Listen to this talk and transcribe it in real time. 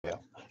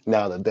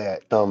Now that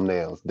that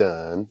thumbnail's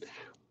done,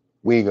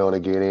 we gonna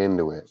get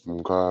into it.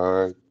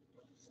 Okay,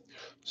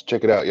 let's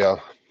check it out,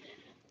 y'all.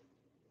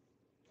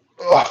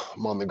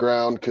 I'm on the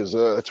ground because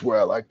that's where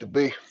I like to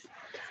be.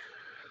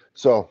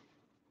 So,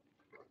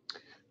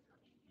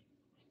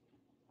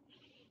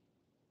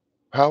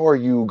 how are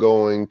you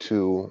going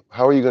to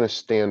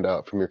stand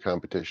out from your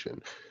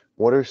competition?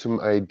 What are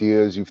some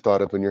ideas you've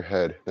thought up in your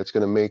head that's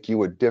going to make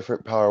you a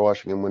different power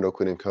washing and window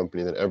cleaning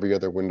company than every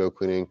other window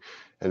cleaning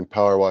and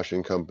power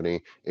washing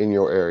company in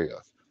your area?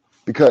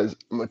 Because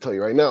I'm going to tell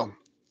you right now,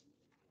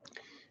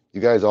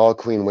 you guys all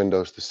clean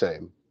windows the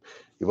same.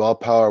 You all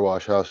power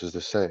wash houses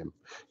the same.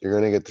 You're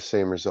going to get the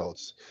same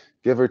results.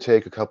 Give or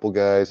take a couple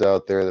guys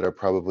out there that are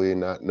probably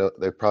not know,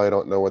 they probably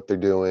don't know what they're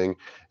doing,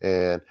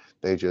 and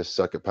they just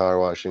suck at power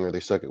washing or they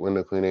suck at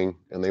window cleaning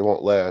and they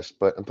won't last.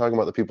 But I'm talking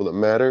about the people that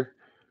matter,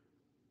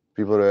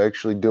 people that are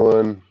actually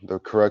doing the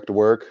correct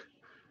work.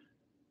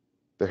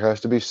 There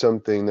has to be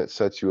something that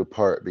sets you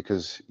apart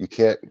because you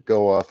can't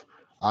go off,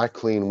 I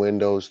clean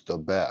windows the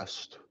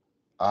best.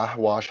 I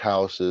wash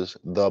houses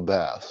the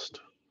best.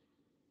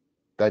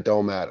 That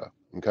don't matter,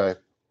 okay?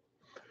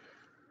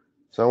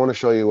 So I want to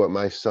show you what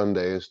my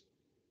Sundays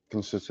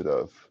consisted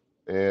of,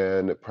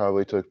 and it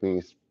probably took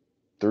me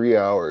 3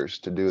 hours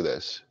to do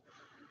this.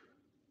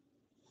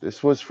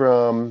 This was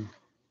from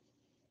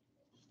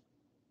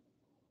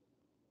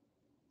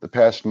the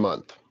past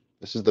month.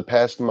 This is the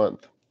past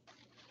month.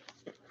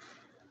 I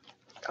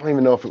don't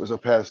even know if it was a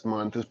past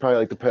month. It was probably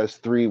like the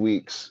past 3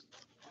 weeks.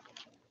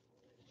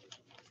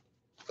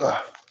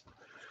 Ugh,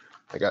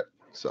 I got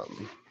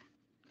something.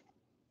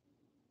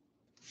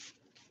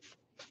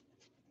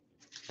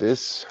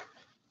 This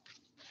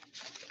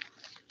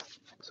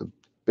is a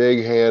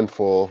big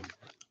handful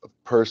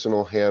of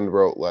personal hand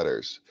wrote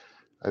letters.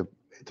 I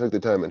took the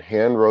time and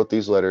hand wrote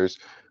these letters.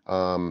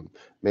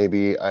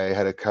 Maybe I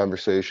had a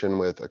conversation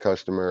with a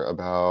customer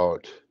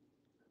about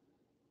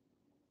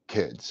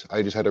kids.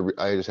 I just had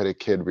a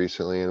kid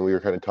recently, and we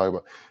were kind of talking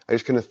about. I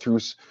just kind of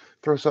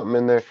throw something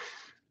in there.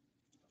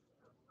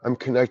 I'm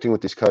connecting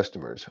with these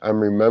customers. I'm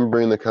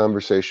remembering the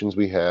conversations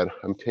we had.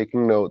 I'm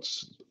taking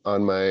notes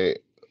on my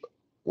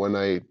when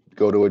I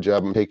go to a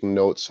job. I'm taking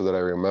notes so that I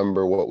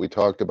remember what we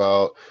talked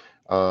about,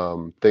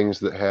 things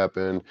that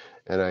happened,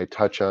 and I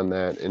touch on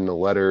that in the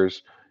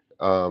letters.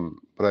 But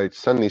I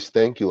send these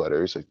thank you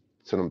letters. I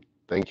send them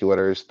thank you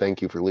letters.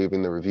 Thank you for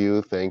leaving the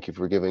review. Thank you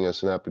for giving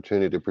us an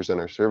opportunity to present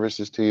our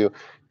services to you.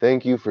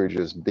 Thank you for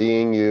just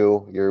being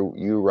you.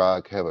 You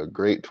rock. Have a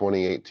great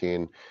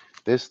 2018.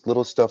 This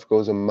little stuff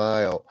goes a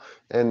mile,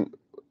 and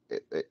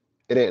it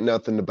ain't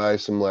nothing to buy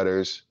some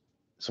letters,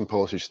 some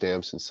postage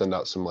stamps, and send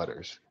out some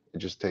letters. It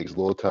just takes a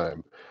little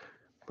time.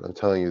 But I'm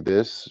telling you,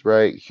 this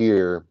right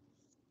here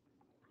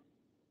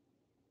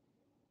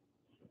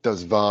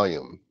does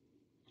volume.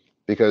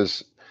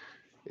 Because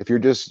if you're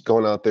just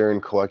going out there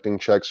and collecting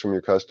checks from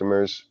your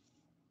customers,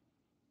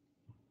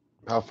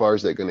 how far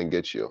is that going to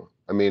get you?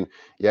 I mean,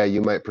 yeah,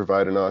 you might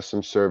provide an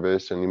awesome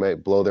service and you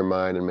might blow their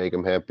mind and make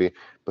them happy.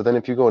 But then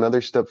if you go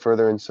another step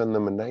further and send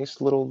them a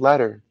nice little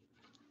letter,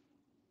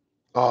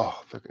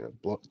 oh,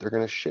 they're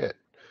gonna shit.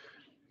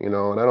 And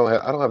I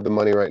don't have the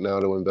money right now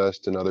to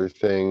invest in other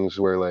things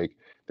where like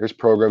there's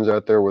programs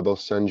out there where they'll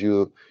send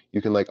you,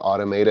 you can like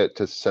automate it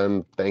to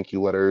send thank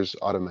you letters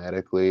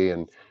automatically,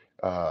 and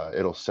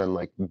it'll send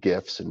like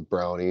gifts and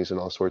brownies and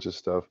all sorts of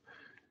stuff.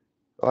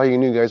 Oh, you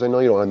new guys, I know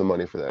you don't have the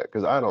money for that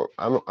because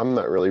I'm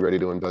not really ready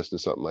to invest in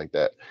something like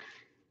that.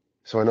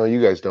 So I know you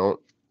guys don't.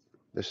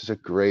 This is a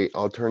great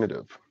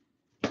alternative.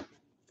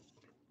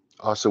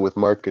 Also with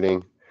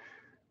marketing,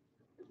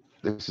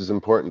 this is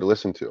important to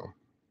listen to.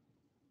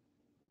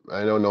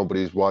 I know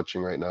nobody's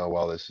watching right now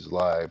while this is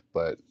live,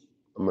 but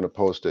I'm going to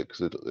post it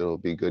because it'll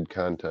be good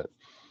content.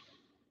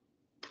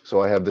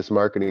 So I have this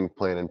marketing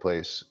plan in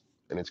place,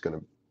 and it's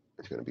gonna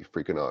be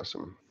freaking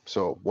awesome.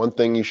 So one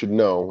thing you should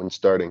know when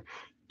starting,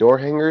 door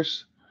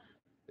hangers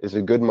is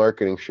a good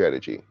marketing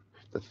strategy.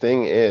 The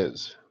thing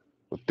is,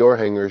 with door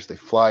hangers, they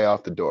fly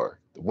off the door.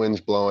 The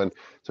wind's blowing,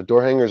 so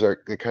door hangers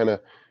are they kind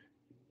of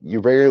you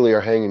rarely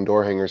are hanging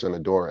door hangers on a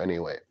door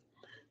anyway.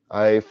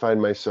 I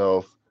find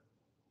myself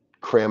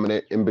cramming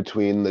it in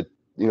between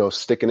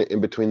sticking it in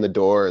between the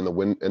door and the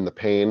wind and the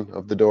pane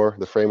of the door,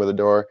 the frame of the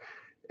door.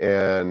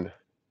 And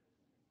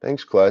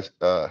thanks,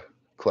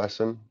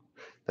 Klesson.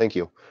 Thank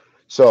you.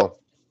 So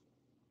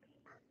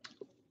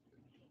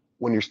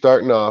when you're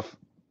starting off,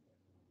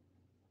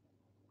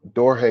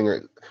 door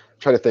hanger,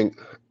 try to think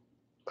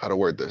how to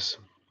word this.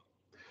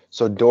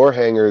 So door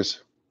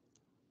hangers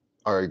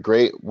are a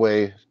great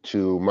way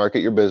to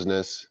market your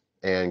business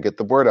and get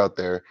the word out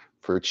there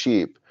for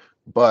cheap.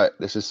 But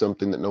this is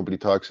something that nobody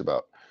talks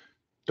about.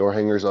 Door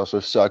hangers also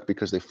suck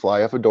because they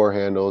fly off of door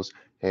handles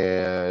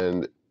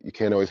and you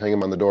can't always hang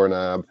them on the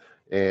doorknob,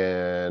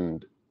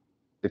 and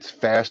it's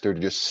faster to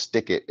just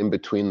stick it in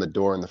between the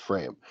door and the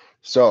frame.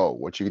 So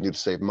what you can do to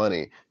save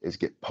money is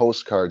get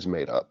postcards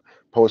made up.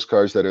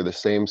 Postcards that are the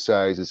same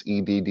size as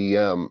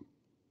EDDM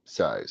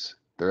size.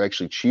 They're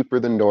actually cheaper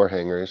than door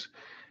hangers,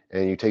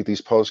 And you take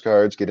these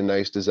postcards, get a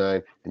nice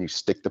design, and you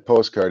stick the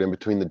postcard in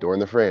between the door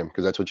and the frame,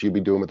 because that's what you'd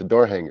be doing with the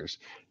door hangers.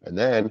 And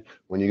then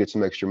when you get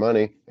some extra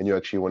money and you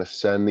actually want to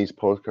send these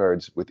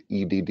postcards with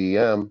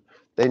EDDM,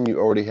 then you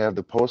already have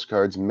the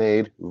postcards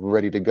made,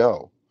 ready to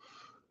go.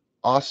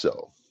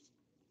 Also,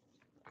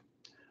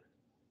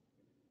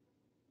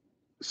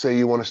 say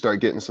you want to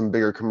start getting some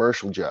bigger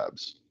commercial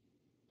jobs.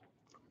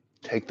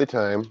 Take the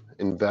time,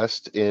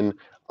 invest in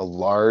a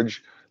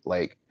large,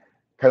 like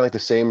kind of like the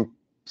same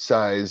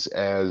size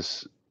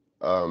as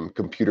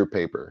computer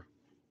paper,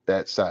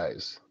 that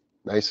size,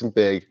 nice and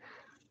big.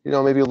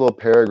 Maybe a little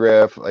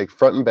paragraph, like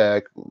front and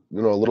back, a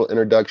little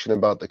introduction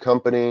about the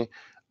company,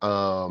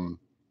 um,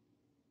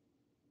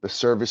 the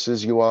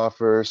services you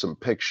offer, some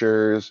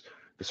pictures,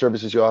 the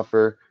services you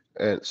offer.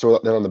 And so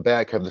then on the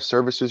back, have the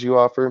services you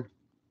offer,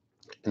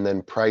 and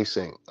then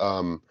pricing.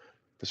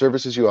 The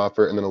services you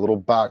offer, and then a little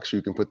box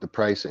you can put the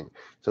pricing.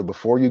 So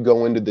before you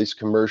go into these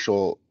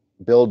commercial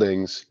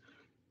buildings,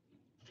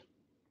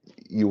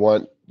 you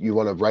want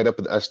to write up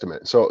an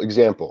estimate. So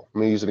example,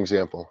 let me use an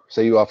example.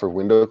 Say you offer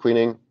window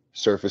cleaning,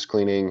 surface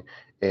cleaning,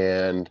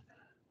 and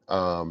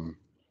um,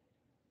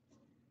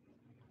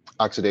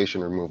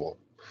 oxidation removal.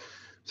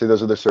 Say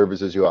those are the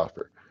services you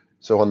offer.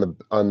 So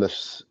on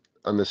this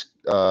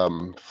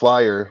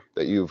flyer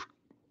that you've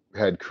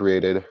had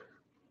created,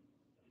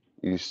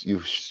 you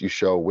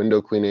show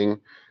window cleaning,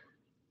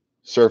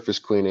 surface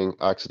cleaning,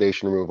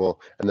 oxidation removal,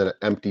 and then an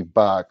empty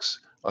box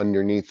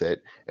underneath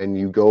it. And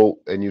you go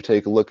and you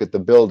take a look at the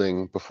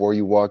building before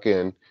you walk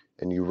in,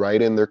 and you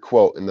write in their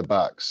quote in the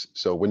box.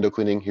 So window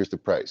cleaning, here's the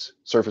price.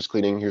 Surface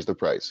cleaning, here's the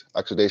price.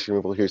 Oxidation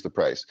removal, here's the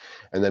price.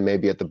 And then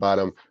maybe at the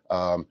bottom,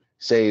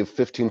 save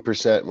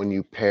 15% when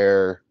you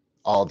pair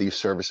all these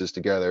services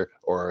together,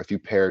 or if you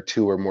pair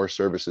 2 or more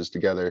services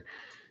together,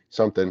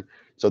 something.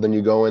 So then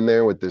you go in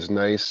there with this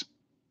nice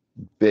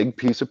big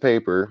piece of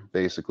paper.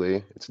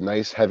 Basically, it's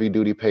nice heavy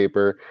duty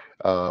paper.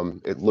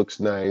 It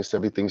looks nice,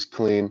 everything's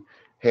clean.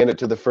 Hand it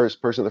to the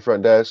first person at the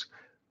front desk,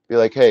 be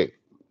like, hey,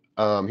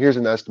 here's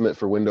an estimate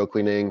for window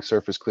cleaning,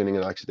 surface cleaning,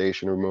 and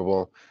oxidation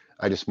removal.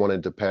 I just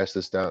wanted to pass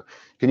this down.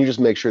 Can you just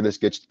make sure this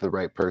gets to the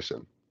right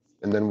person?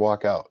 And then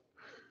walk out.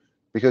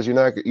 Because you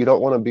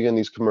don't want to be in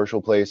these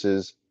commercial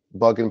places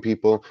bugging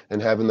people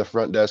and having the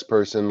front desk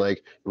person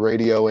like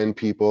radio in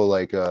people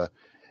like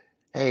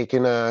hey,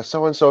 can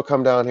so and so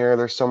come down here?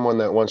 There's someone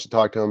that wants to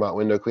talk to him about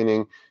window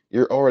cleaning.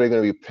 You're already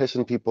going to be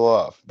pissing people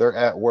off. They're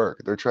at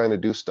work. They're trying to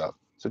do stuff.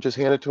 So just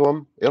hand it to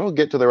them. It'll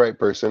get to the right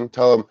person.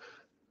 Tell them,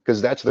 because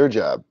that's their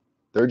job.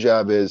 Their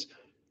job is,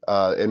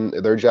 and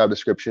their job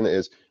description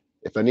is,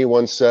 if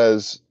anyone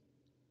says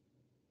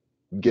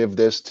give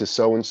this to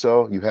so and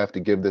so, you have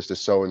to give this to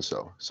so and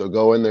so. So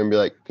go in there and be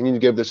like, can you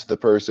give this to the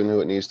person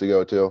who it needs to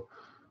go to,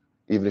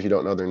 even if you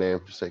don't know their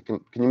name? Just say,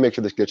 can you make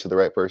sure this gets to the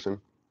right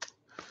person?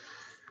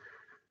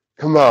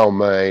 Come on,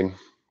 man.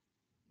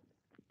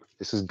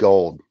 This is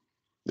gold.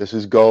 This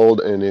is gold,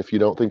 and if you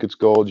don't think it's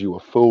gold, you a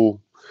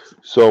fool.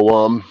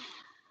 So,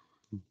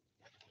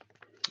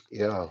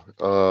 yeah,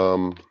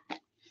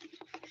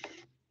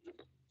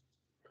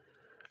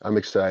 I'm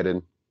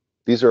excited.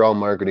 These are all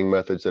marketing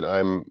methods that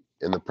I'm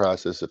in the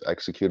process of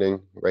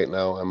executing right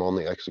now. I'm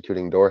only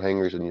executing door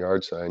hangers and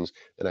yard signs,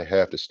 and I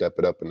have to step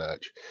it up a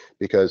notch,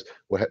 because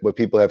what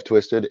people have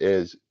twisted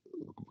is,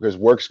 because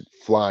work's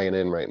flying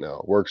in right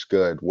now. Work's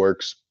good.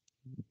 Work's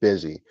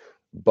busy,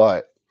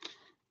 but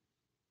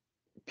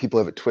people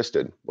have it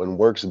twisted. When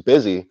work's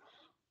busy,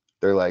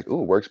 they're like,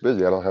 "Ooh, work's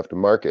busy. I don't have to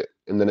market."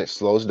 And then it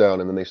slows down,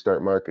 and then they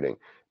start marketing.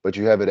 But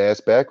you have it ass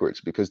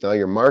backwards, because now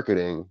you're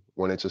marketing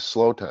when it's a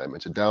slow time,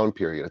 it's a down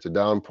period, it's a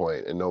down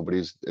point, and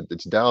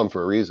it's down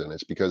for a reason.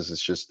 It's because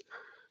it's just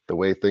the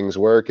way things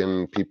work,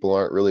 and people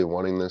aren't really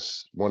wanting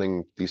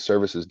these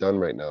services done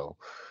right now.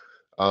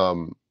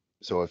 Um,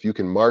 so if you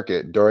can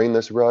market during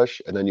this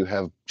rush, and then you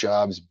have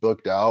jobs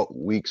booked out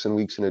weeks and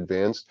weeks in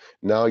advance,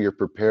 now you're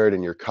prepared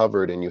and you're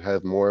covered, and you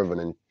have more of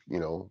an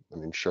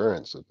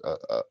insurance,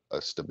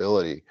 a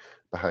stability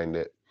behind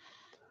it.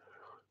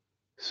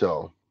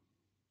 So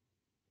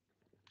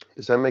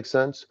does that make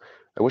sense?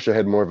 I wish I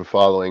had more of a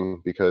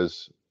following,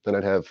 because then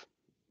I'd have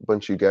a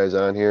bunch of you guys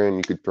on here and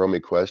you could throw me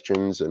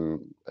questions and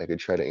I could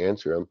try to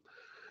answer them.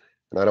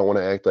 And I don't want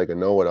to act like a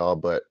know-it-all,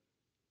 but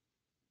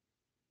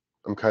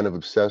I'm kind of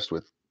obsessed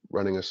with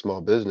running a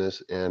small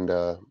business, and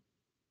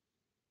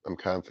I'm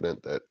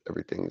confident that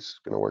everything's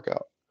going to work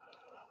out.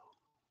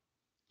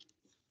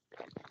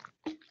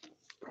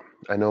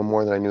 I know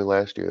more than I knew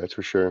last year, that's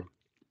for sure.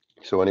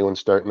 So anyone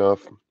starting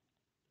off,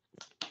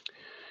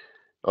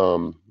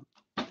 um,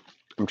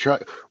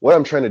 what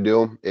I'm trying to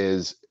do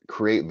is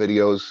create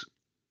videos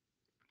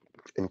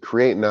and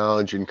create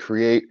knowledge and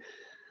create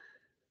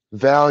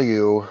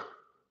value,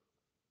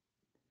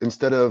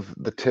 instead of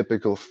the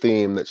typical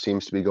theme that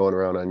seems to be going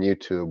around on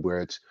YouTube, where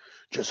it's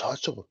just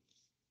hustle,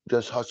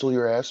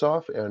 your ass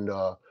off, and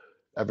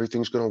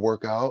everything's going to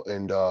work out,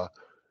 and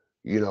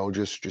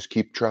just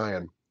keep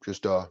trying.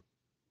 Just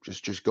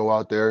go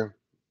out there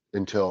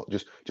until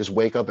just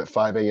wake up at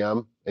 5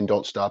 a.m. and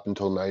don't stop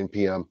until 9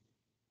 p.m.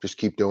 Just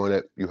keep doing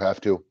it. You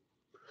have to.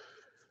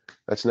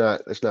 That's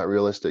not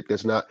realistic.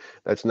 That's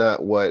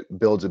not what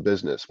builds a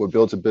business. What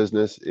builds a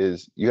business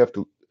is you have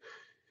to,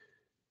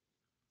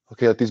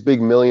 okay, like these big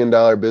 $1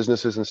 million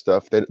businesses and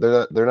stuff, they're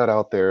not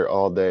out there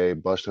all day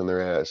busting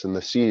their ass. And the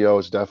CEO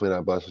is definitely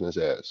not busting his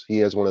ass. He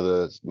has one of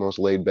the most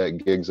laid back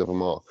gigs of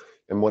them all.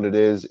 And what it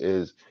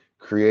is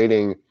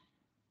creating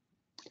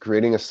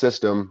creating a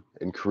system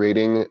and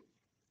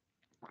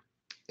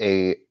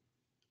a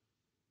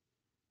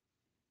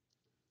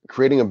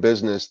creating a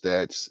business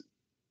that's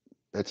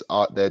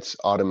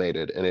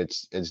automated and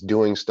it's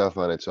doing stuff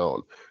on its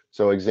own.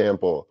 So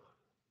example,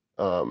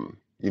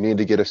 you need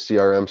to get a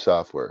CRM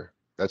software.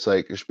 That's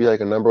like it should be like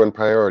a number one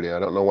priority. I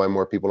don't know why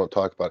more people don't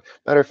talk about it.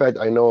 Matter of fact,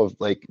 I know of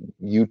like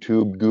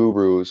YouTube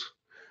gurus,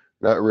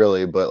 not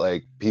really, but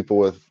like people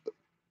with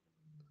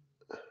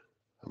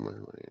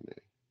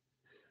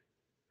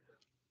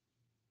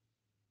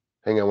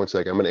hang on one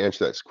second. I'm going to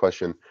answer that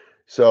question.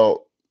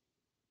 So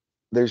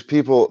there's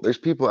people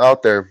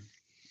out there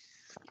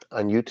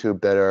on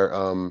YouTube that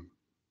are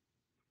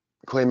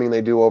claiming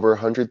they do over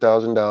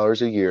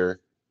 $100,000 a year,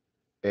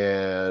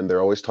 and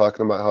they're always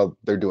talking about how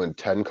they're doing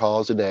 10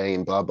 calls a day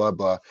and blah blah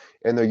blah,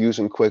 and they're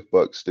using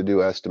QuickBooks to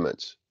do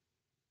estimates.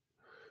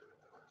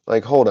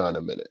 Like, hold on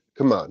a minute,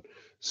 come on.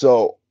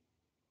 So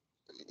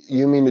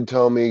you mean to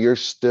tell me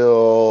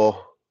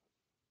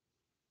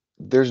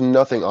there's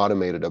nothing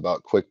automated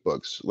about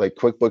QuickBooks? Like,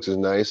 QuickBooks is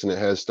nice and it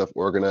has stuff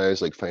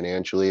organized like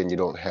financially, and you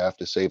don't have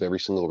to save every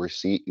single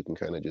receipt. You can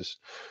kind of just,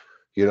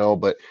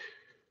 but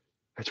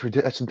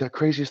that's the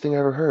craziest thing I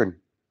ever heard.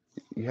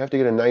 You have to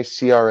get a nice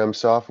CRM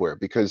software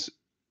because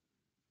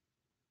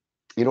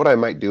you know what I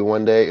might do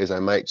one day is I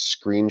might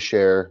screen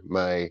share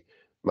my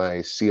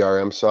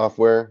CRM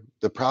software.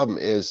 The problem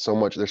is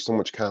there's so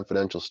much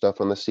confidential stuff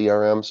on the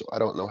CRM, so I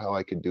don't know how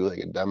I could do like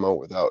a demo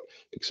without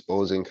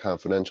exposing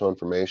confidential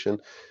information.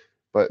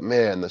 But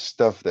man, the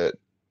stuff that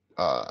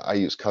I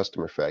use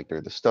Customer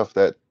Factor, the stuff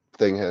that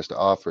thing has to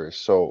offer is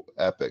so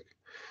epic.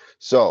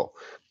 So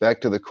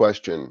back to the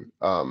question.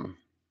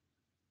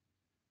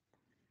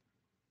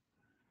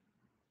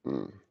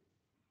 Hmm,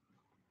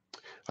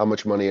 how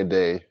much money a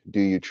day do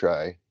you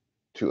try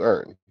to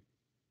earn?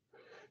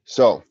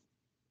 So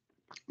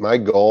my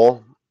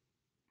goal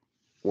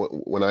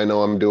when I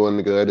know I'm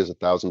doing good is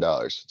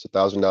 $1,000. It's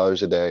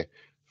 $1,000 a day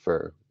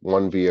for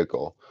one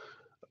vehicle.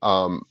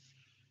 Um,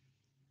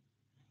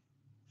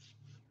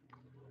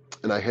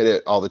 and I hit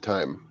it all the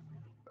time.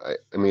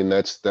 I mean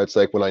that's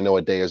like when I know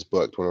a day is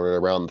booked when we're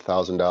around the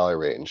 $1,000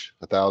 range,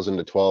 1,000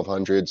 to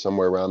 1,200,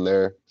 somewhere around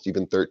there. It's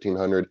even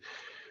 1,300.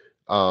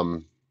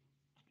 Um,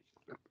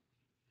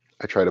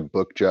 I try to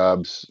book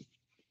jobs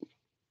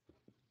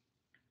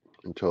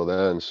until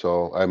then.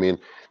 So I mean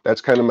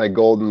that's kind of my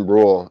golden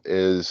rule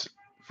is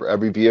for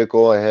every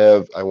vehicle I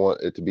have, I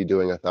want it to be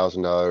doing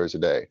 $1,000 a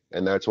day.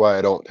 And that's why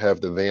I don't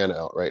have the van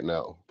out right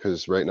now.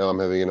 Because right now I'm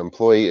having an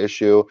employee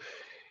issue.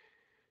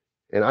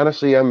 And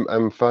honestly,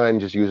 I'm fine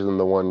just using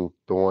the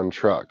one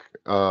truck.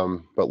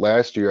 But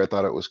last year I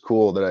thought it was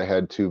cool that I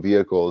had two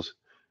vehicles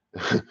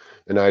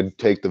and I'd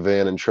take the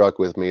van and truck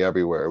with me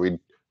everywhere.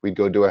 We'd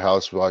go do a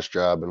house wash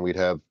job and we'd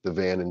have the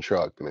van and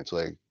truck and it's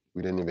like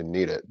we didn't even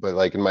need it. But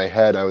like in my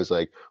head I was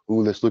like,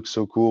 "Ooh, this looks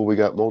so cool. We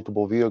got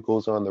multiple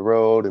vehicles on the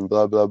road and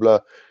blah blah blah."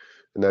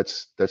 And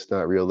that's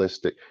not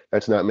realistic.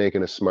 That's not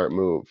making a smart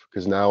move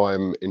because now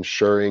I'm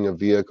insuring a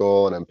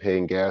vehicle and I'm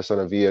paying gas on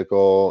a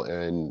vehicle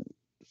and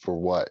for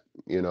what?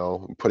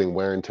 I'm putting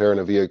wear and tear in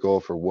a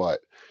vehicle for what?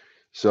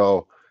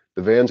 So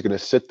the van's going to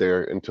sit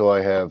there until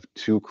I have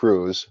two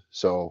crews,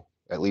 so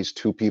at least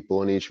two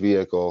people in each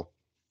vehicle.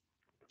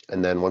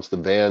 And then once the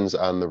van's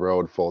on the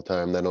road full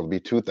time, then it'll be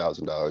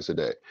 $2,000 a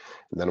day.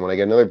 And then when I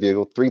get another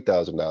vehicle,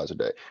 $3,000 a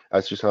day.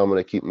 That's just how I'm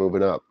going to keep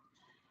moving up.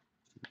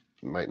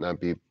 Might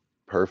not be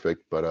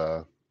perfect, but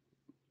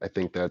I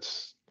think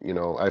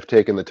I've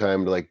taken the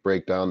time to like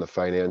break down the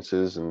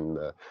finances and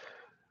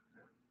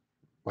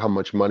how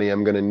much money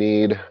I'm going to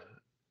need.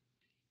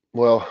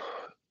 Well,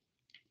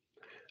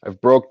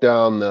 I've broke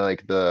down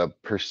the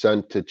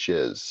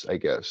percentages, I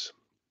guess.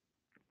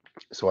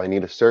 So I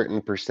need a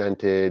certain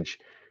percentage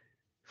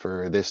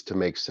for this to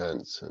make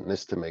sense and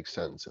this to make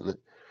sense.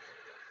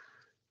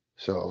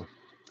 So,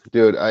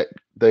 dude,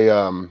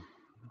 the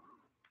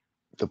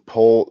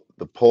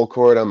pull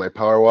cord on my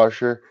power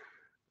washer,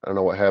 I don't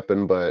know what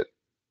happened, but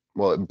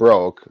well, it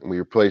broke and we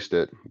replaced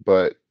it,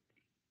 but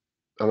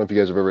I don't know if you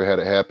guys have ever had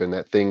it happen.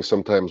 That thing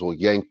sometimes will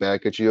yank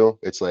back at you.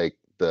 It's like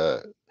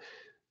the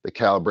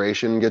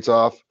calibration gets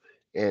off,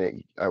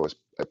 and I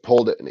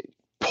pulled it and it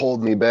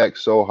pulled me back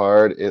so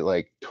hard it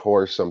like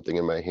tore something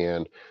in my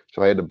hand.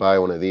 So I had to buy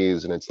one of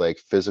these, and it's like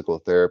physical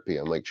therapy.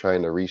 I'm like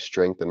trying to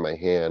re-strengthen my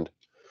hand.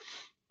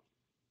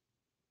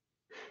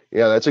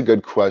 Yeah, that's a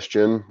good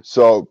question.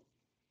 So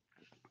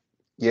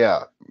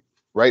yeah,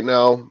 right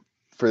now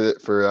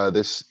for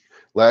this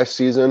last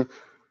season,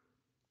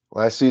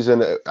 I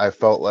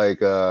felt like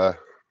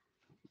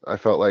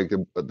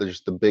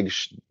there's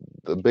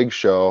the big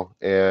show,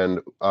 and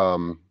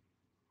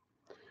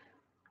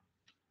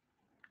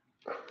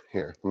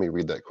here, let me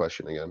read that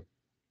question again.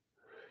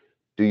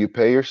 Do you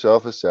pay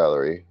yourself a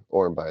salary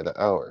or by the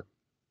hour?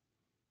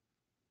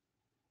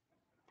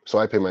 So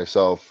I pay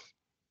myself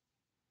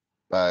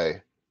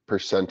by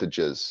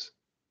percentages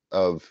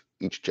of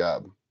each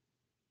job.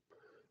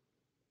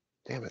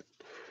 Damn it.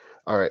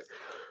 All right.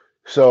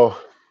 So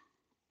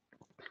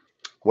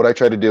what I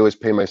try to do is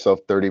pay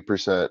myself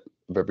 30%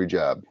 of every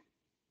job.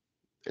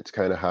 It's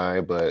kind of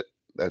high, but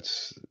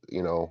that's,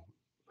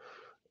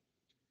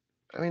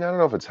 I mean, I don't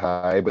know if it's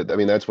high, but I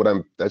mean that's what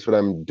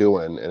I'm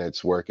doing and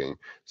it's working.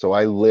 So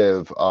I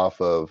live off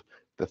of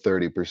the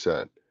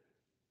 30%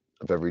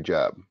 of every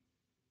job.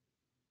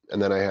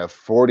 And then I have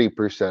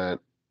 40%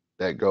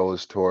 that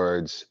goes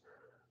towards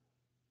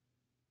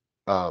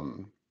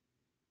um,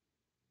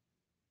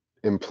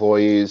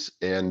 employees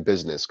and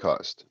business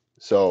cost.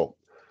 So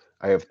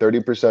I have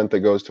 30%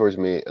 that goes towards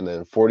me, and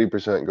then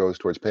 40% goes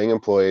towards paying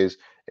employees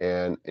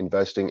and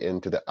investing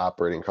into the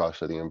operating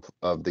cost of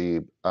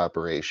the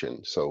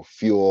operation. So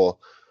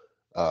fuel,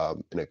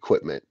 and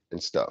equipment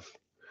and stuff.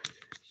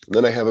 And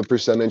then I have a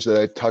percentage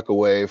that I tuck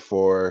away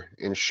for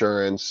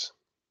insurance,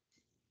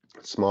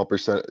 small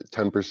percent,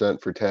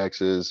 10% for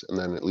taxes, and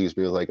then it leaves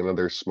me with like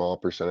another small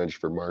percentage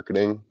for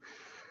marketing.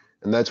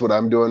 And that's what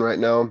I'm doing right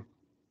now.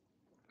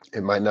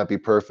 It might not be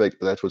perfect,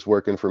 but that's what's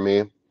working for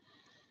me.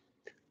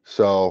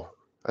 So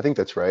I think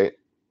that's right.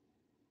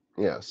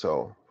 Yeah,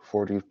 so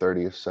 40,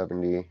 30,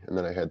 70, and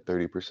then I had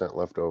 30%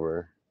 left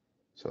over.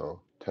 So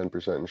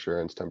 10%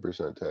 insurance,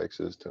 10%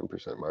 taxes,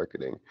 10%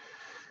 marketing.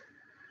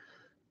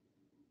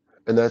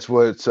 And that's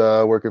what's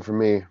working for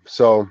me.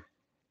 So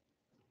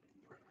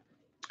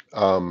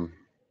um,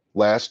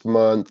 last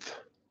month,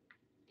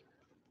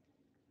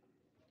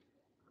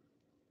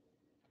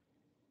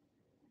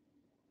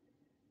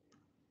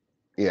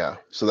 yeah,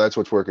 so that's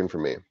what's working for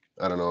me.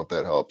 I don't know if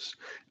that helps.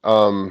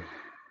 Um,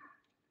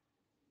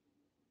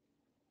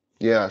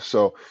 yeah,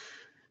 so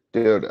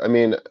dude, I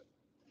mean,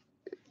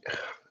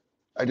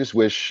 I just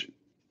wish,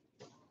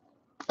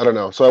 I don't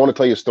know. So I want to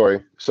tell you a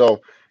story.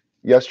 So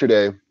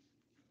yesterday,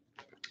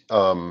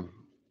 um,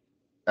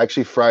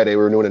 actually Friday,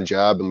 we were doing a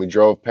job and we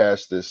drove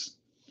past this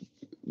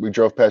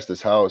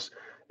house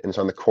and it's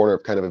on the corner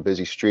of kind of a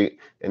busy street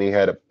and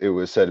it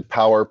was said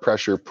power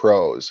pressure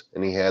pros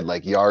and he had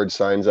like yard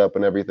signs up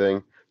and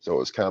everything. So it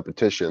was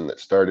competition that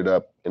started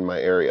up in my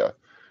area.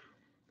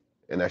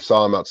 And I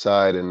saw him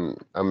outside and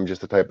I'm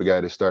just the type of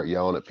guy to start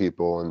yelling at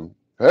people and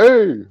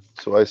hey,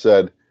 so I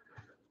said,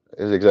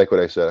 is exactly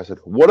what I said. I said,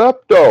 "What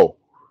up, though?"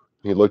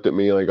 He looked at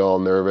me like all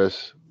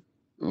nervous,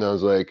 and I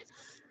was like,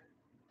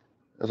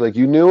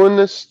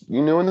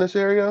 You new in this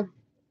area?"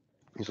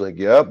 He's like,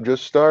 "Yep,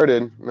 just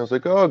started." And I was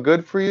like, "Oh,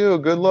 good for you.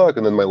 Good luck."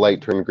 And then my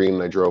light turned green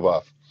and I drove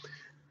off.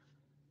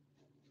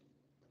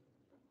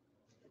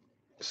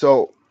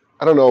 So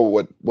I don't know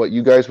what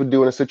you guys would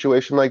do in a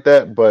situation like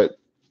that, but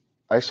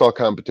I saw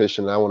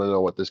competition and I want to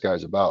know what this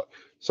guy's about.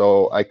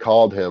 So I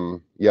called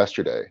him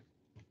yesterday,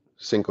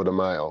 Cinco de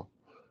Mayo.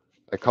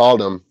 I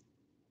called him.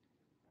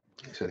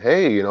 He said,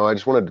 "Hey, I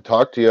just wanted to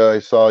talk to you. I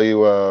saw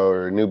you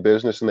are a new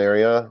business in the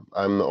area.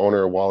 I'm the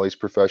owner of Wally's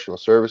Professional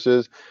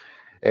Services,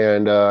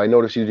 and I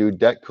noticed you do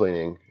deck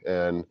cleaning,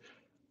 and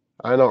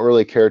I don't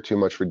really care too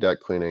much for deck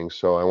cleaning,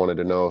 so I wanted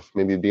to know if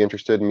maybe you'd be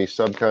interested in me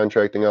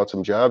subcontracting out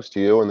some jobs to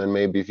you, and then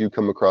maybe if you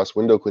come across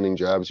window cleaning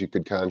jobs, you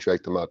could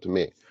contract them out to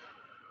me."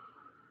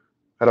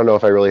 I don't know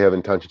if I really have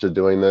intentions of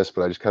doing this,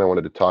 but I just kind of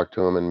wanted to talk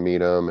to him and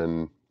meet him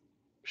and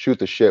shoot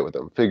the shit with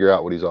him, figure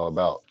out what he's all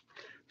about.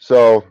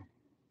 So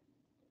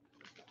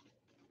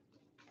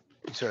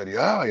he said,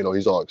 "Yeah,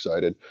 he's all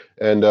excited."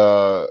 And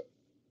I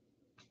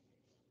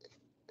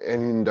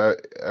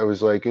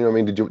was like, I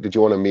mean, did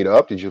you want to meet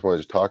up? Did you just want to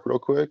just talk real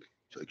quick?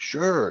 He's like,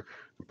 "Sure."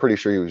 I'm pretty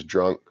sure he was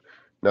drunk,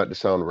 not to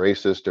sound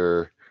racist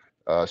or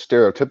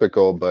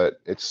stereotypical,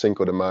 but it's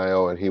Cinco de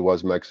Mayo and he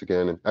was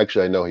Mexican. And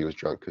actually, I know he was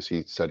drunk because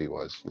he said he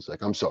was. He's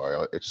like, "I'm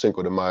sorry, it's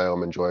Cinco de Mayo.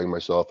 I'm enjoying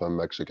myself. I'm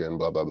Mexican.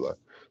 Blah blah blah."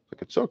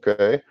 Like, it's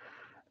okay.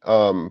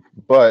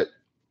 But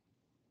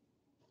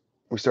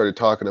we started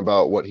talking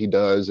about what he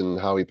does and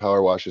how he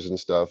power washes and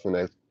stuff, and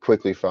I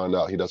quickly found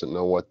out he doesn't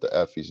know what the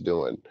f he's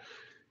doing.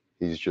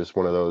 He's just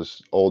one of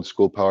those old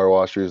school power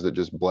washers that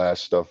just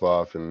blasts stuff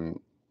off and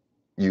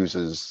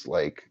uses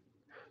like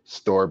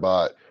store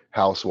bought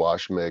house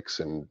wash mix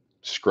and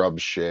scrub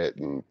shit,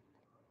 and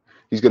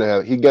he's gonna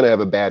have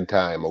a bad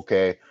time.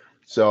 Okay,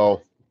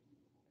 so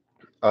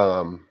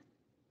um,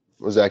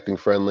 was acting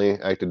friendly,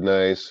 acted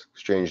nice,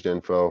 exchanged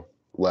info,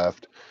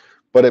 left,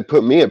 but it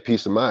put me at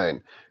peace of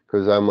mind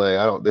because I'm like,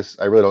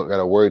 I really don't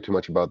gotta worry too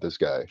much about this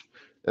guy,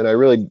 and I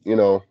really,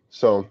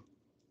 so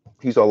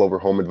he's all over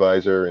Home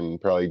Advisor and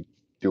probably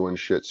doing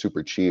shit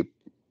super cheap.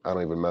 I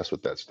don't even mess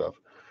with that stuff.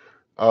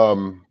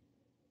 Um,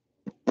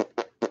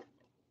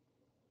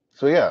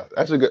 so yeah,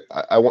 that's a good.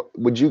 I want.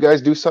 Would you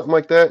guys do something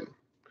like that?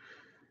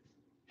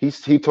 He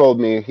told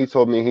me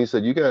he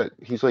said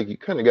he's like you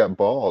kind of got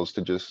balls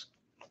to just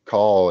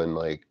call and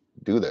like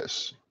do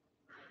this,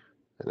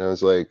 and I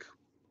was like,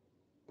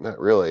 not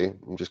really.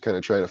 I'm just kind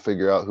of trying to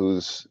figure out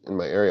who's in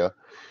my area.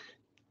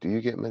 Do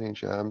you get many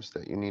jobs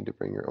that you need to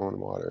bring your own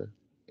water,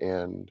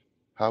 and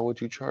how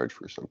would you charge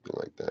for something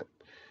like that?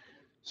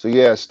 So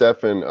yeah,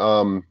 Stefan,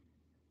 I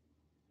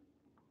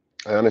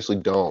honestly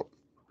don't.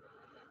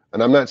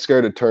 And I'm not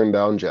scared to turn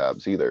down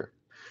jobs either.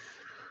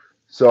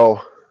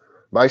 So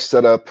my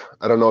setup,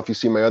 I don't know if you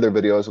see my other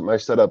videos, but my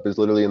setup is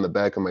literally in the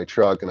back of my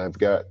truck, and I've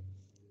got,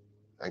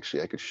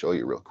 actually I could show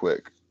you real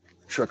quick.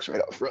 Truck's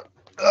right out front.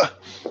 Ugh.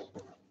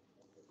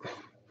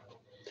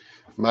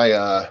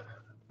 My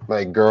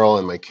my girl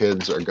and my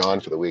kids are gone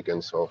for the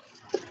weekend, so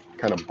I'm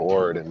kind of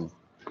bored, and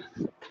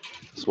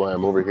that's why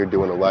I'm over here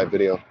doing a live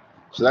video.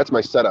 So that's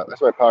my setup.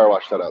 That's my power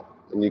wash setup.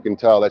 And you can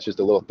tell that's just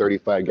a little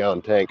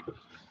 35-gallon tank.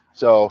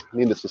 So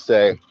needless to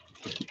say,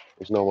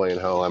 there's no way in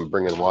hell I'm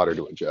bringing water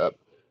to a job.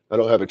 I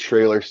don't have a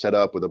trailer set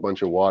up with a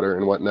bunch of water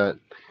and whatnot.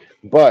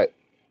 But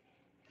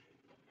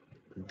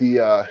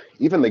the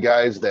even the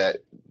guys that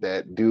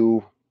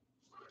do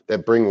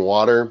that bring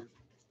water,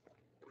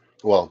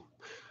 well,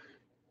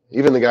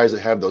 even the guys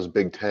that have those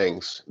big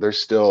tanks, they're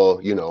still,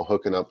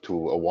 hooking up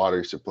to a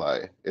water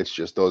supply. It's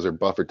just those are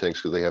buffer tanks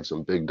because they have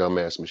some big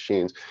dumbass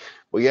machines.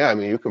 Well, yeah, I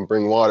mean you can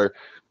bring water,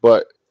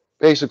 but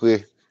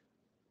basically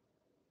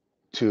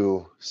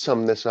to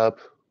sum this up,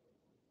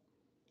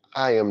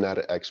 I am not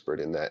an expert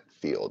in that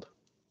field.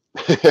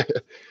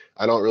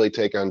 I don't really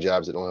take on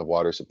jobs that don't have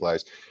water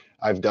supplies.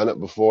 I've done it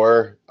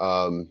before,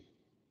 and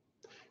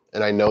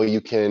I know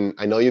you can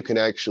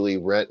actually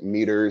rent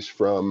meters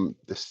from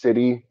the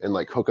city and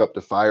like hook up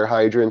to fire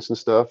hydrants and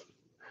stuff.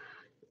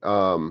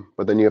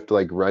 But then you have to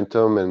like rent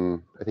them,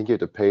 and I think you have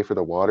to pay for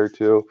the water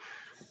too.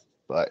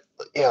 But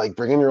yeah, like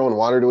bringing your own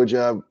water to a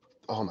job,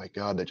 oh my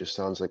God, that just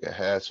sounds like a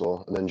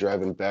hassle. And then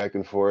driving back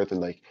and forth,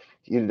 and like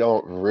you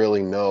don't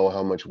really know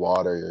how much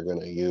water you're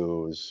gonna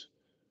use.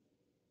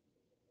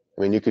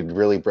 I mean, you could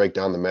really break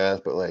down the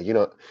math, but like,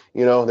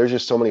 there's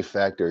just so many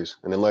factors.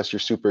 And unless you're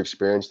super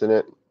experienced in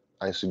it,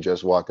 I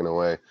suggest walking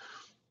away.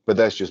 But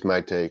that's just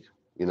my take.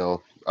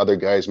 Other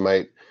guys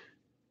might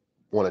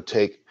want to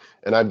take,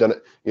 and I've done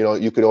it,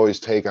 you could always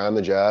take on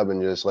the job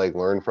and just like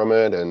learn from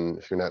it. And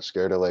if you're not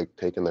scared of like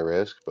taking the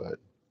risk, but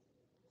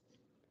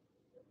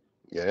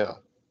yeah,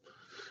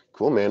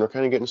 cool, man. We're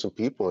kind of getting some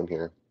people in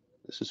here.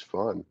 This is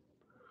fun.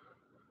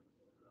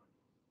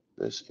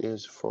 This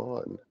is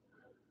fun.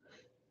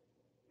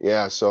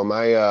 Yeah. So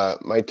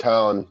my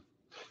town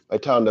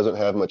doesn't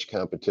have much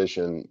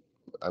competition.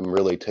 I'm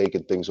really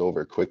taking things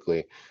over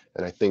quickly,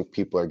 and I think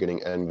people are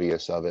getting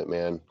envious of it,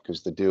 man.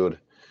 Because the dude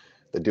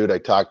I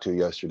talked to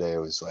yesterday he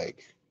was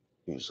like,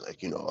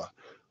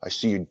 I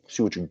see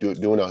what you're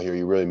doing out here.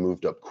 You really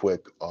moved up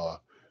quick.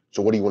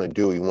 So what do you want to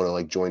do? You want to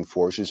like join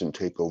forces and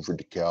take over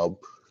DeKalb?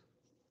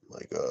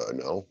 Like,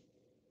 no,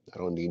 I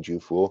don't need you,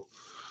 fool.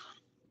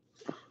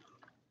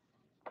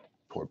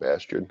 Poor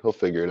bastard. He'll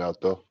figure it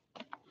out though.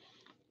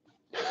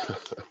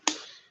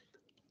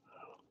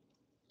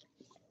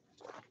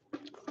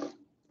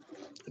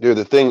 Dude,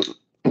 the thing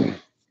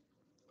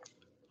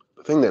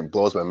that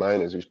blows my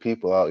mind is there's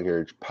people out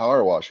here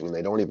power washing and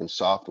they don't even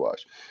soft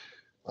wash.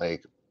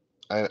 Like,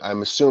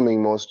 I'm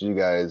assuming most of you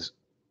guys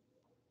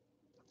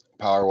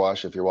power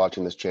wash if you're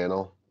watching this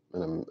channel,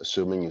 and I'm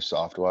assuming you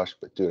soft wash.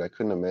 But dude, I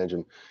couldn't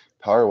imagine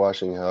power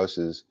washing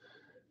houses.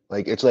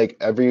 Like, it's like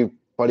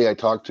everybody I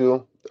talk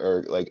to,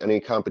 or like any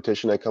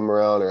competition I come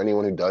around, or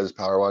anyone who does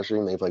power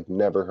washing, they've like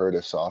never heard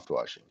of soft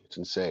washing. It's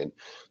insane.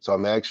 So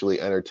I'm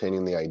actually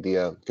entertaining the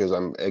idea because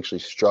I'm actually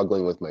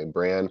struggling with my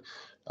brand.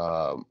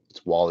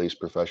 It's Wally's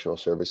Professional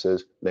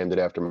Services, named it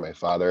after my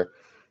father.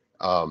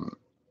 Um,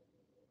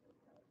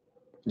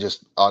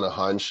 just on a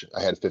hunch,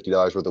 I had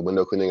 $50 worth of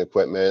window cleaning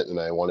equipment, and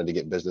I wanted to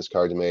get business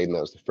cards made, and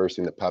that was the first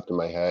thing that popped in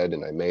my head,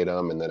 and I made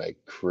them, and then I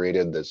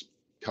created this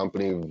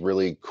company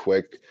really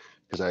quick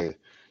because I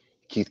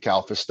Keith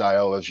Kalfa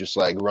style was just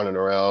like running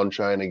around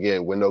trying to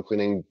get window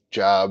cleaning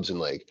jobs and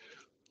like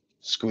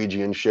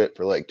squeegee and shit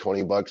for like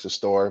 20 bucks a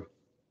store.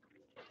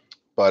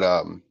 But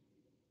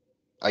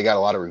I got a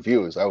lot of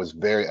reviews. I was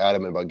very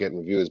adamant about getting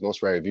reviews.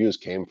 Most of my reviews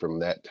came from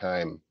that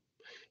time,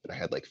 and I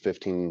had like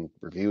 15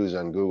 reviews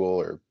on Google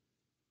or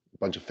a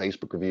bunch of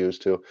Facebook reviews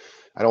too.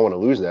 I don't want to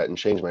lose that and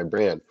change my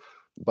brand,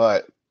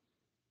 but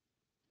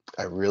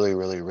I really,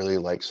 really, really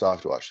like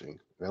soft washing.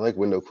 And I like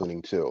window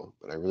cleaning too,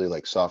 but I really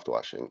like soft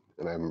washing,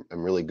 and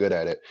I'm really good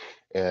at it.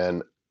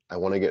 And I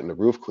want to get into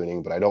roof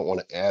cleaning, but I don't want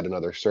to add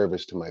another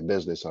service to my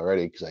business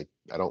already because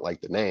I don't like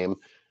the name.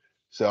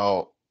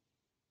 So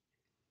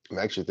I'm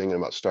actually thinking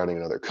about starting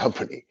another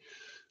company.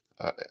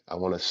 I, I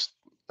want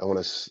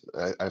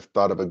to I've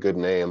thought of a good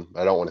name.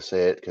 I don't want to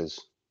say it because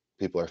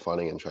people are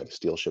funny and try to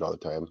steal shit all the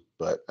time.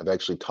 But I've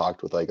actually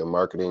talked with like a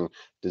marketing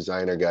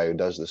designer guy who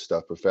does this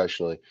stuff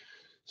professionally.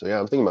 So yeah,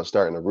 I'm thinking about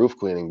starting a roof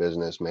cleaning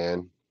business,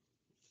 man.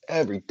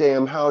 Every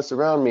damn house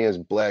around me has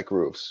black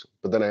roofs,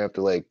 but then I have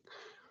to like,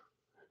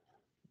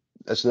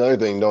 that's another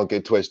thing, don't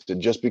get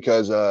twisted. Just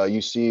because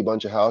you see a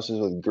bunch of houses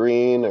with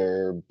green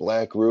or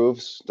black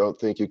roofs, don't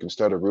think you can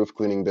start a roof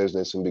cleaning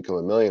business and become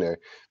a millionaire,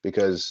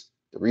 because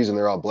the reason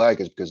they're all black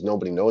is because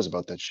nobody knows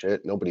about that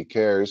shit, nobody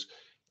cares.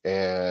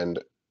 And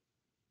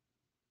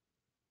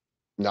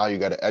now you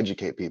got to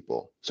educate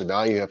people, so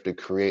now you have to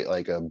create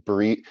like a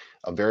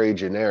very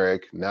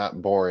generic,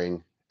 not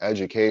boring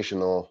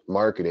educational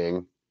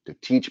marketing to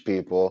teach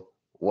people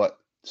what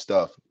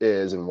stuff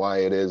is and why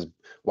it is,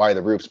 why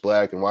the roof's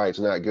black and why it's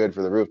not good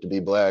for the roof to be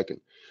black. And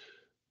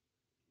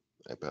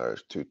I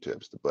powers 2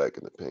 tips, the black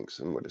and the pinks,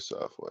 and where to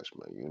soft wash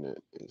my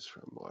unit is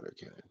from water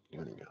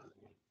cannon.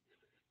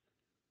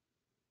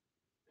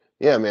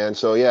 Yeah, man.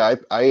 So yeah,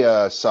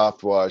 I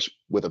soft wash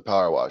with a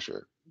power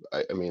washer.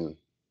 I mean,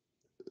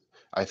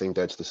 I think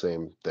that's the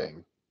same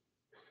thing.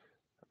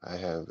 I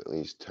have at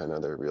least 10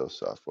 other real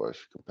soft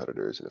wash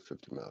competitors in a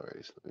 50-mile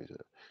radius.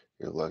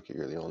 You're lucky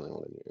you're the only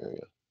one in your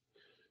area.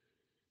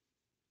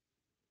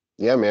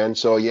 Yeah, man.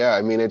 So yeah,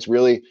 I mean, it's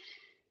really,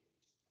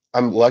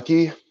 I'm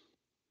lucky.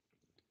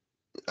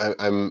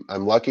 I'm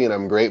lucky and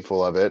I'm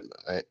grateful of it.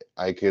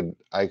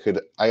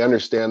 I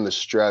understand the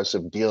stress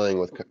of dealing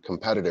with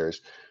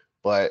competitors,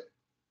 but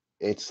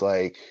it's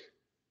like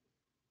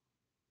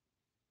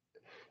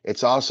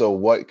it's also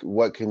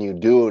what can you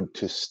do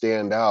to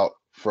stand out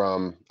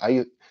from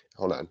I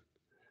hold on.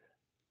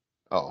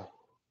 Oh,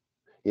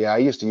 yeah, I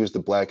used to use the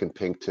black and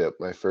pink tip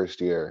my first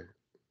year,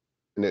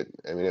 and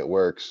I mean, it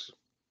works.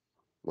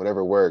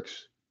 Whatever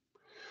works.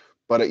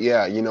 But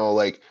yeah,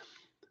 like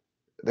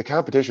the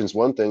competition's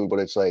one thing, but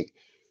it's like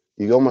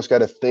you almost got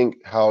to think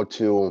how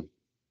to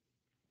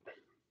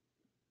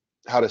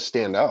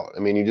stand out. I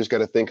mean, you just got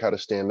to think how to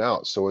stand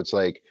out. So it's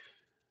like,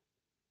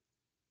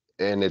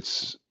 and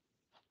it's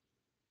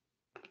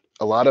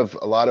a lot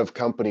of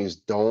companies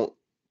don't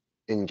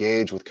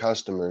engage with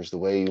customers the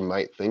way you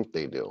might think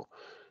they do.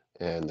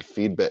 And the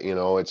feedback,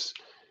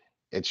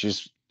 it's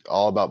just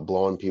all about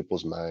blowing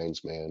people's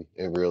minds, man.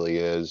 It really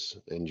is.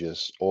 And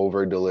just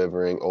over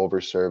delivering,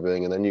 over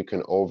serving, and then you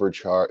can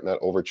overcharge, not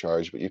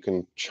overcharge, but you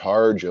can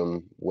charge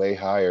them way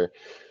higher.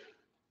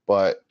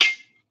 But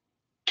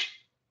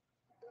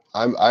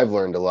I've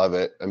learned to love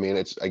it. I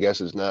mean, I guess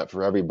it's not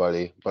for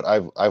everybody, but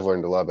I've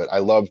learned to love it. I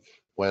love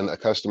when a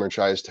customer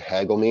tries to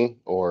haggle me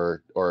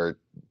or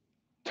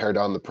tear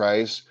down the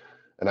price,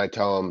 and I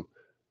tell them,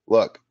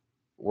 look,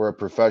 we're a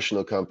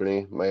professional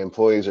company. My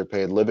employees are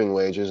paid living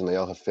wages and they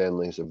all have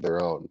families of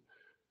their own.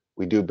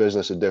 We do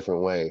business a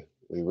different way.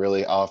 We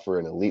really offer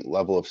an elite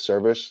level of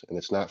service, and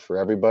it's not for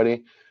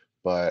everybody,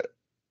 but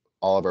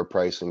all of our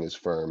pricing is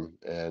firm,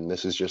 and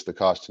this is just the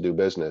cost to do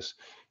business.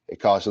 It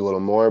costs a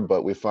little more,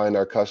 but we find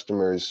our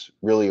customers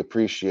really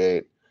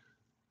appreciate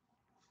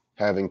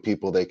having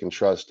people they can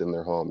trust in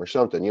their home or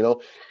something.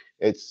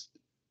 It's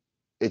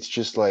it's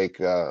just like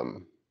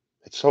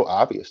it's so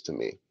obvious to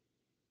me.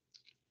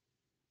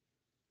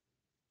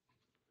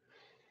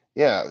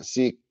 Yeah,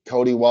 see,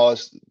 Cody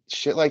Wallace,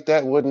 shit like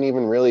that wouldn't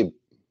even really,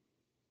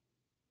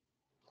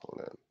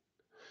 hold on,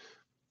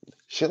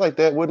 shit like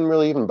that wouldn't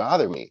really even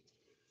bother me.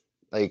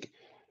 Like,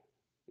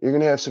 you're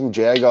gonna have some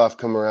jagoff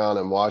come around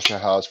and wash a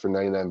house for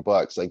 99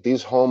 bucks. Like,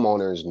 these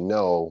homeowners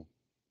know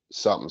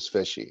something's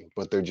fishy,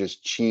 but they're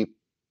just cheap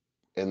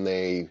and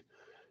they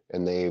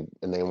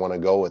want to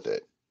go with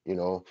it, you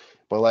know.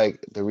 But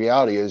like the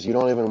reality is, you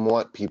don't even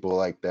want people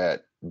like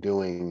that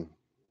doing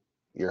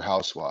your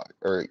house walk,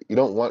 or you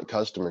don't want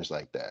customers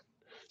like that.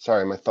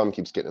 Sorry, my thumb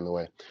keeps getting in the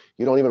way.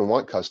 You don't even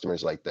want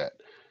customers like that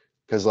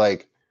because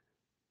like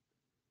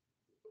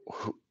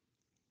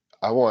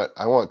I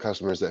want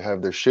customers that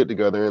have their shit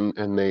together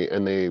and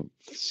they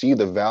see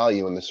the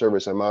value in the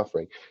service I'm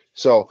offering.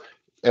 So,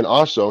 and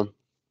also,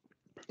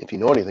 if you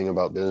know anything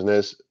about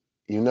business,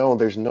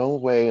 there's no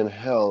way in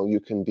hell you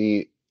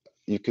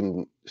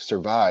can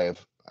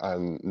survive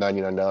on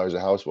 $99 a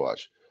house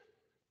wash.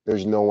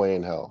 There's no way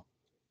in hell.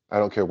 I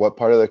don't care what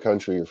part of the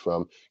country you're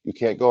from. You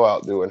can't go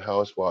out doing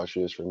house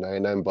washes for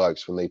 99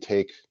 bucks when they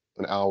take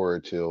an hour or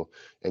two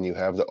and you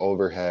have the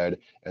overhead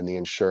and the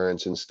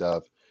insurance and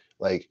stuff.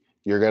 Like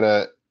you're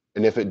gonna,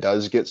 and if it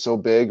does get so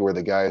big where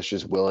the guy is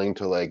just willing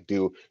to like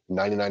do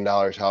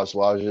 $99 house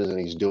washes and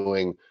he's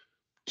doing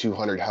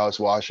 200 house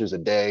washes a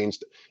day and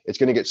it's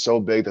going to get so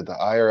big that the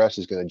IRS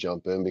is going to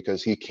jump in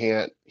because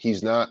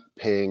he's not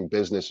paying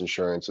business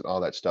insurance and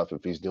all that stuff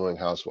if he's doing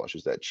house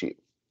washes that cheap.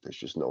 There's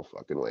just no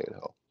fucking way in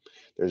hell.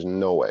 There's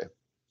no way.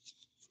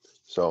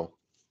 So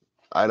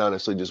I'd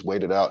honestly just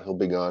wait it out. He'll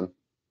be gone.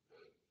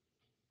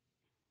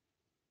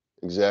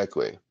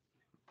 Exactly.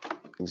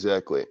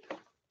 Exactly.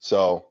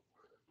 So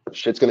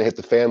shit's gonna hit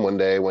the fan one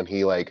day when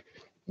he like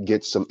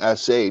gets some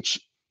SH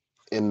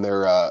in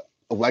their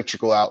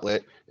electrical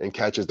outlet and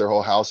catches their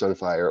whole house on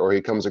fire, or he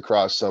comes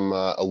across some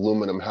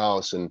aluminum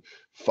house and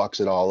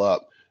fucks it all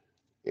up.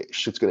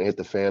 Shit's gonna hit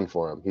the fan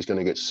for him. He's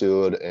gonna get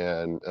sued,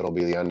 and it'll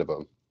be the end of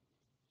him.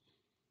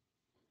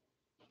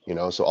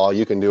 So all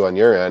you can do on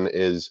your end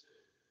is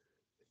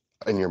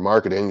in your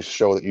marketing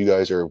show that you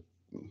guys are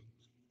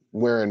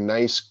wearing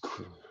nice,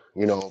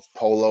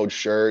 poloed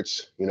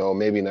shirts.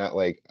 Maybe not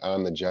like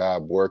on the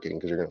job working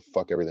because you're gonna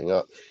fuck everything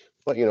up,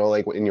 but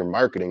like in your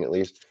marketing at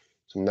least,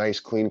 some nice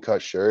clean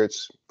cut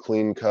shirts,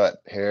 clean cut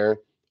hair.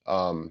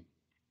 Um,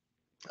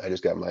 I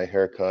just got my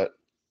hair cut.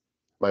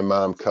 My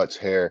mom cuts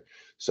hair,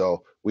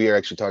 so we are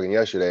actually talking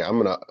yesterday.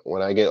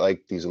 When I get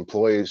like these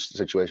employees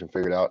situation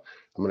figured out,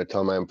 I'm gonna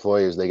tell my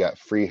employees they got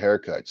free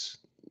haircuts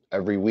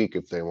every week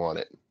if they want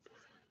it.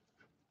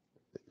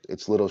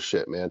 It's little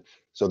shit, man.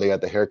 So they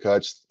got the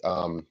haircuts.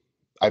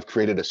 I've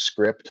created a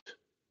script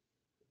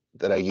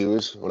that I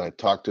use when I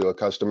talk to a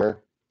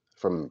customer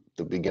from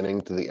the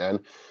beginning to the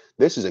end.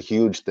 This is a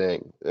huge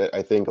thing that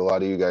I think a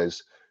lot of you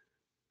guys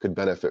could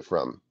benefit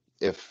from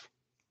if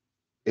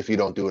you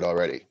don't do it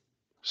already.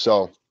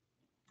 So,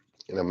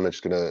 and I'm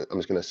just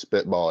gonna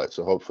spitball it.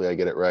 So hopefully I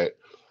get it right.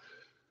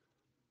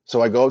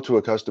 So I go to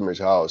a customer's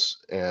house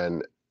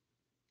and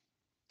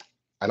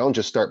I don't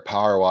just start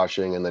power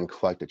washing and then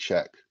collect a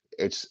check.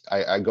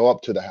 I go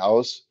up to the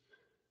house.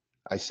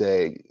 I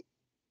say,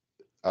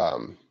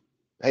 um,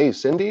 "Hey,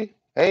 Cindy.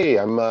 Hey,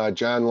 I'm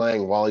John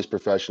Lang, Wally's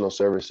Professional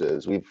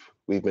Services.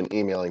 We've been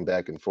emailing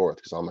back and forth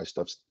because all my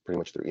stuff's pretty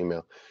much through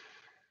email.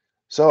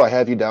 So I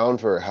have you down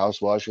for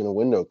house washing and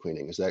window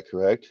cleaning. Is that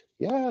correct?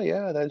 Yeah,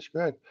 yeah, that's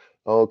correct.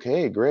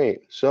 Okay,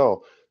 great.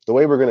 So the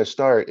way we're going to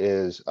start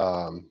is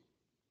I'm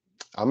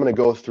going to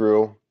go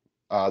through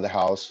the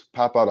house,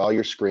 pop out all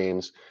your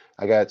screens.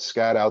 I got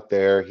Scott out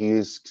there.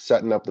 He's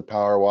setting up the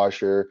power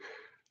washer.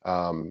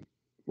 Um,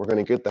 we're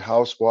going to get the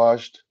house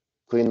washed,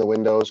 clean the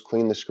windows,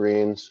 clean the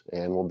screens,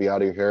 and we'll be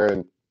out of here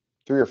in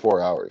 3 or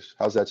 4 hours.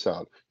 How's that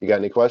sound? You got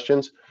any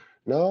questions?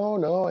 No,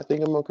 no, I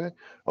think I'm okay.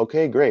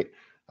 Okay, great.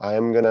 I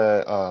am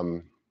gonna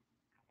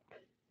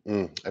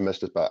I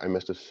missed this, but I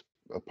missed this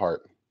a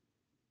part.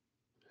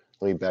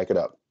 Let me back it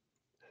up.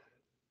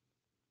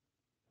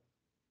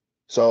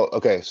 So,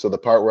 okay, so the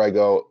part where I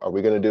go,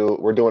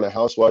 we're doing a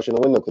house wash and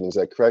a window cleaning, is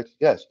that correct?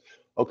 Yes.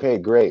 Okay,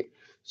 great.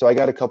 So I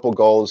got a couple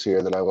goals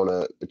here that I want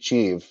to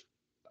achieve.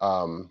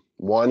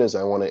 One is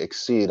I want to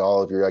exceed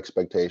all of your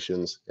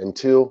expectations. And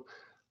two,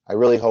 I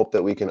really hope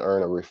that we can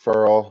earn a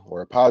referral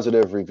or a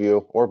positive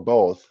review or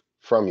both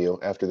from you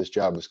after this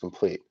job is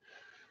complete.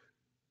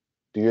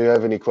 Do you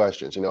have any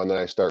questions? And then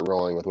I start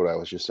rolling with what I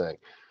was just saying.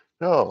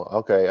 No,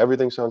 okay,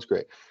 everything sounds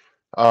great.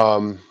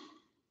 Um,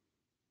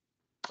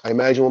 I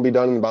imagine we'll be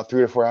done in about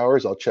 3 to 4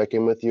 hours. I'll check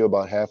in with you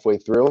about halfway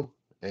through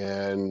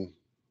and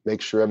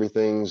make sure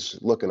everything's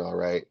looking all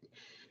right.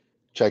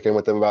 Check in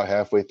with them about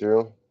halfway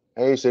through.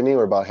 Hey, Sydney,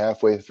 we're about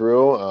halfway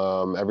through.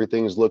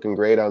 Everything's looking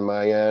great on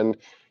my end.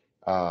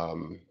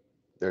 Um,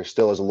 there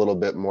still is a little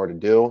bit more to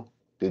do.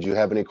 Did you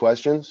have any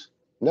questions?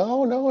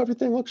 No, no,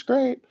 everything looks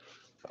great.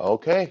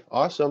 Okay,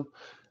 awesome.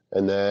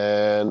 And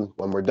then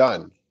when we're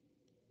done,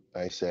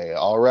 I say,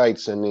 all right,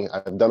 Sydney,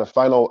 I've done a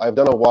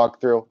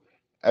walkthrough.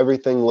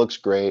 Everything looks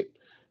great.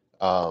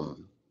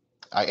 Um,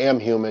 I am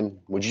human.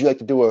 Would you like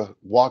to do a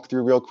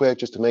walkthrough real quick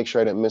just to make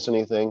sure I didn't miss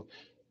anything?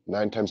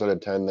 9 times out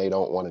of 10, they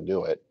don't want to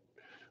do it,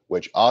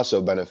 which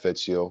also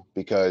benefits you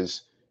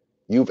because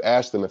you've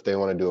asked them if they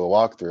want to do a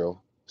walkthrough.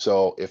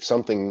 So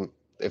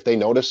if they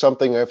notice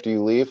something after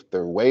you leave,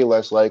 they're way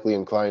less likely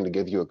inclined to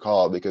give you a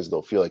call because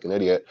they'll feel like an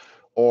idiot.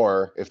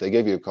 Or if they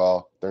give you a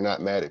call, they're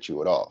not mad at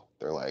you at all.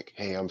 They're like,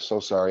 hey, I'm so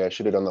sorry. I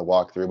should have done the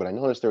walkthrough, but I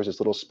noticed there was this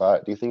little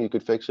spot. Do you think you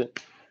could fix it?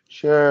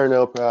 Sure,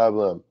 no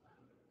problem.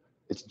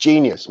 It's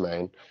genius,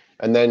 man.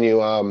 And then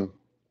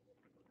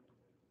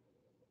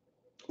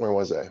where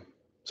was I?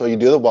 So you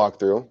do the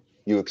walkthrough,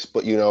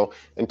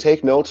 and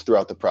take notes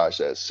throughout the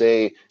process.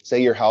 Say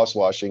you're house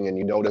washing and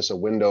you notice a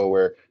window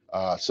where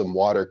some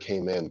water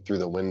came in through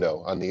the window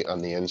on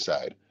the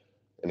inside,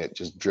 and it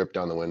just dripped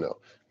down the window.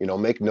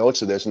 Make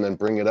notes of this and then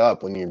bring it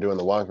up when you're doing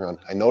the walk around.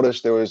 I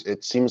noticed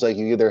it seems like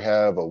you either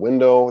have a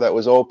window that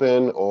was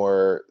open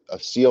or a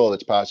seal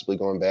that's possibly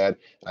going bad.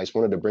 I just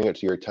wanted to bring it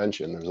to your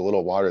attention. There's a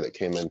little water that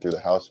came in through the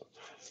house.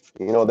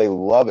 They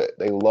love it.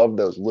 They love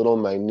those little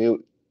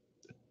minute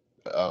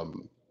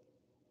um,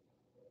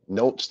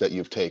 notes that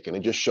you've taken.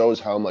 It just shows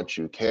how much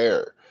you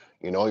care.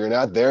 You're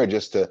not there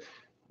just to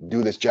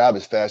do this job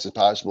as fast as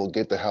possible,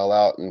 get the hell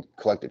out and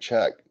collect a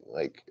check.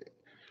 Like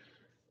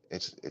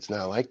it's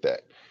not like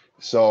that.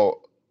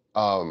 So,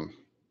 um,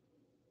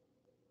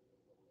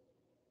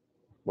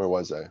 where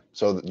was I?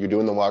 So you're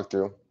doing the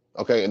walkthrough.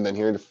 Okay, and then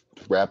here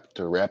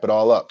to wrap it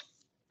all up.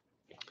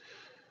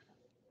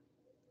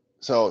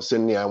 So,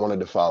 Sydney, I wanted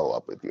to follow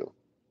up with you.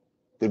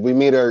 Did we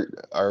meet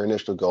our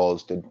initial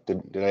goals? Did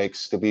I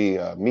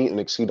meet and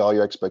exceed all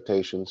your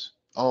expectations?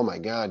 Oh my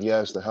God,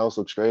 yes, the house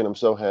looks great. I'm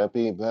so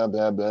happy. Blah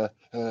blah blah.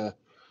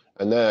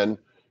 And then,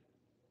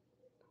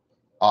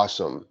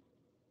 awesome.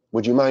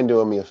 Would you mind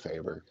doing me a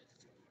favor?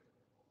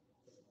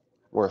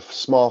 We're a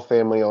small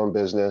family-owned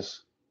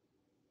business.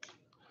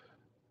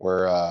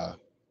 We're uh,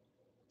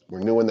 we're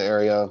new in the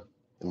area,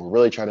 and we're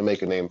really trying to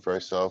make a name for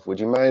ourselves. Would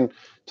you mind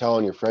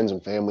telling your friends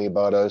and family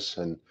about us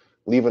and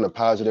leaving a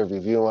positive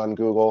review on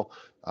Google?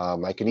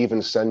 I could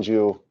even send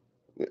you.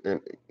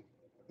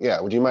 Yeah,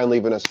 would you mind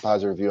leaving us a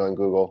positive review on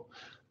Google?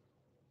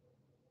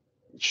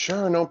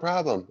 Sure, no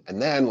problem.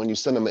 And then when you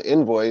send them an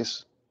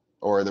invoice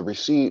or the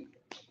receipt,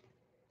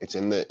 it's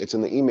in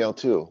the email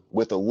too,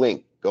 with a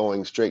link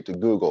going straight to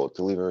Google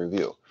to leave a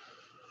review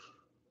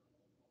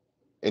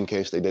in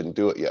case they didn't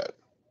do it yet.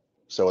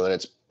 So then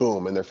it's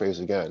boom in their face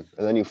again.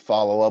 And then you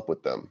follow up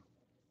with them.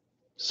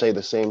 Say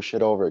the same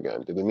shit over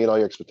again. Did we meet all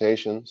your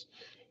expectations?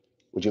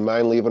 Would you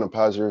mind leaving a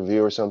positive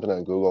review or something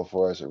on Google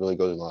for us? It really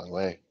goes a long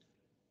way.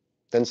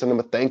 Then send them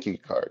a thank you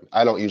card.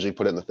 I don't usually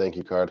put it in the thank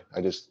you card.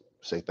 I just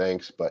say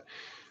thanks, but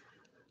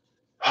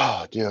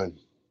Oh, dude,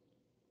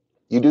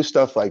 you do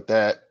stuff like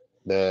that,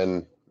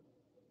 then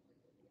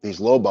these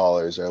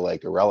lowballers are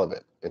like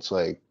irrelevant. It's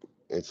like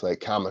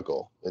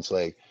comical. It's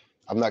like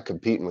I'm not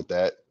competing with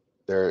that.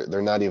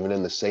 They're not even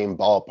in the same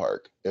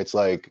ballpark. It's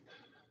like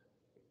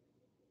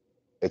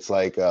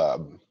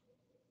it'd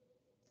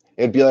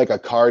be like a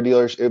car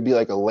dealer. It'd be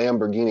like a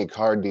Lamborghini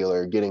car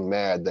dealer getting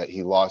mad that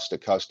he lost a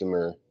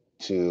customer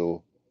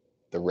to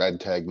the Red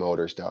Tag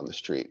Motors down the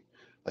street.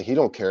 Like he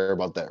don't care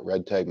about that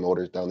Red Tag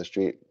Motors down the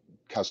street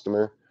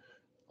customer.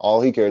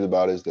 All he cares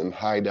about is them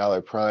high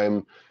dollar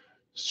prime,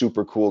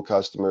 super cool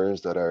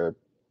customers that are,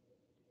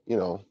 you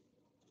know,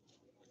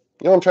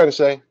 you know what I'm trying to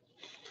say? You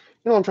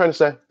know what I'm trying to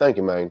say? Thank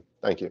you, man.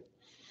 Thank you.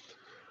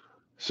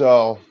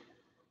 So,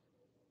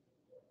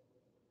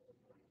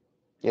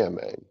 yeah,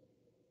 man,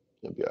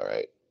 you'll be all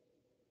right.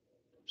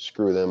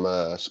 Screw them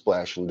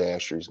splash and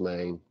dashers,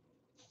 man.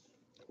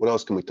 What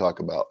else can we talk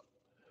about?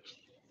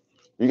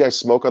 You guys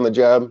smoke on the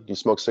job? Do you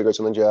smoke cigarettes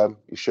on the job?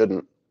 You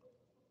shouldn't.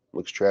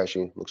 Looks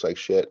trashy. Looks like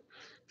shit. You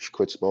should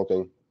quit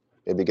smoking.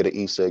 Maybe get an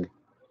e-cig.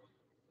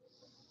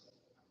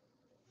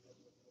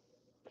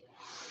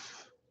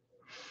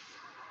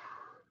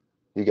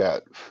 You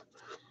got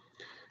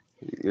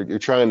you're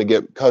trying to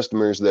get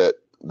customers that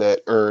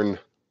earn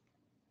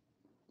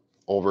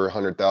over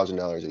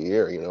 $100,000 a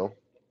year.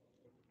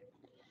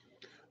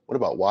 What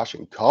about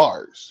washing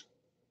cars?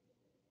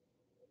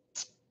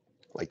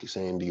 Like you're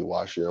saying, do you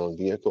wash your own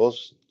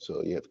vehicles?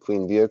 So you have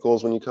clean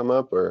vehicles when you come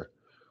up, or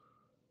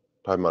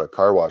talking about a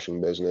car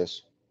washing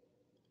business?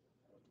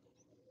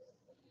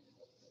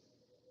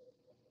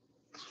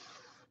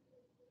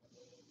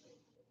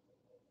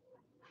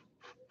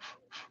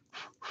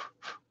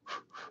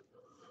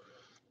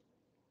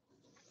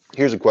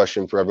 Here's a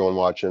question for everyone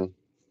watching.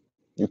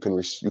 You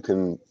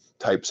can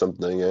type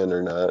something in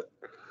or not.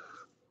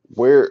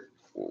 Where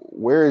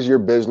is your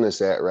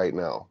business at right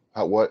now?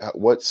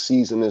 What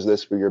season is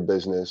this for your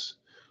business?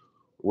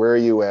 Where are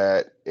you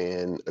at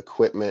in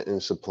equipment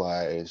and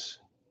supplies?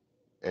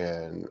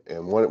 And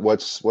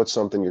what's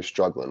something you're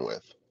struggling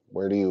with?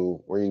 Where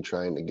are you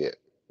trying to get?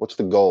 What's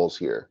the goals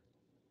here,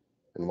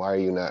 and why are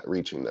you not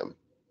reaching them?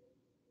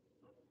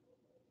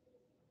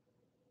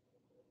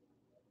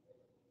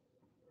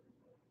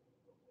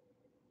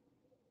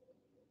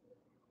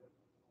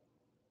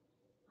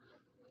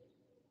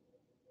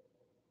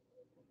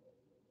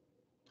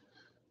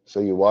 So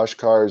you wash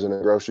cars in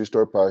a grocery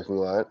store parking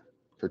lot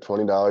for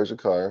 $20 a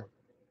car.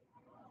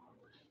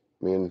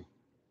 I mean,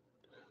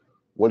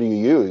 what do you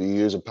use? You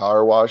use a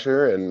power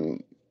washer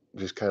and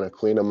just kind of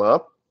clean them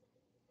up.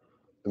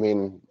 I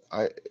mean,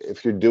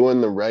 if you're doing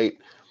the right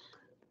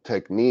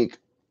technique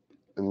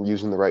and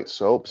using the right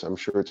soaps, I'm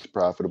sure it's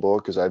profitable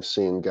because I've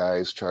seen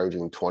guys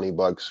charging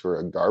 $20 for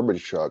a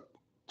garbage truck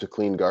to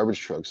clean garbage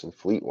trucks and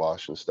fleet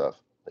wash and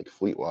stuff, like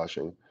fleet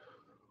washing.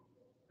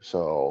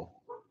 So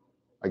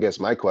I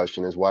guess my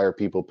question is, why are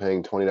people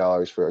paying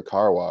 $20 for a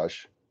car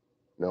wash?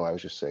 No, I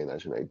was just saying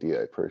that's an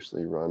idea. I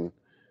personally run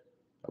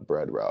a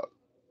bread route.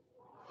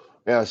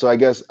 Yeah, so I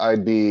guess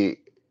I'd be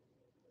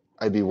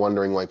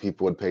wondering why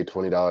people would pay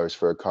 $20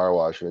 for a car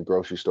wash in a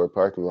grocery store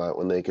parking lot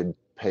when they could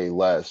pay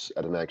less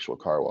at an actual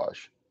car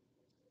wash.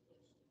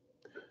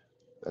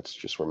 That's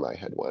just where my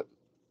head went.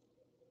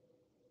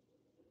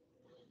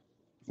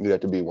 You'd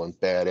have to be one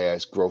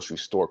badass grocery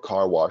store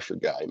car washer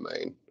guy,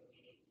 man.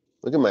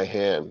 Look at my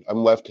hand.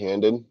 I'm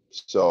left-handed,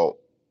 so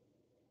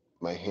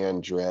my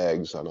hand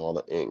drags on all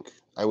the ink.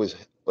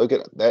 Look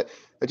at that.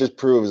 That just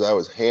proves I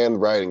was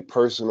handwriting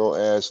personal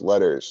ass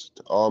letters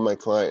to all my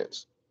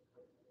clients.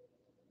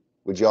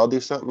 Would y'all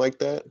do something like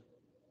that?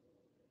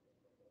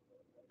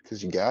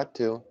 Because you got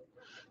to.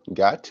 You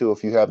got to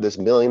if you have this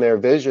millionaire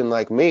vision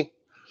like me.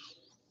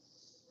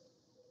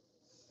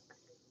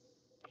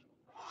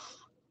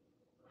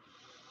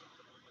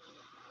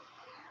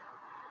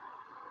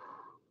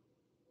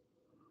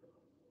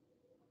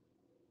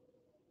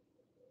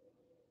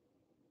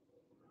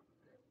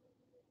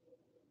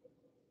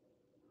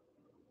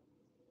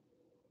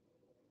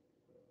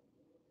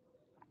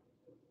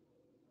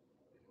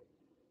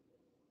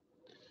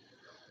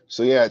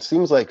 So yeah, it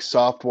seems like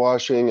soft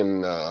washing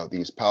and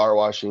these power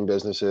washing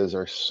businesses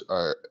are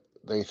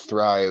they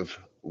thrive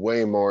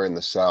way more in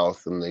the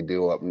South than they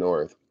do up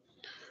north.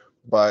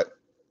 But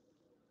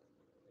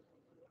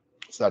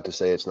it's not to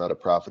say it's not a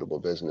profitable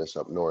business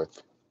up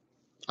north.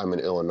 I'm in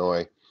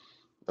Illinois,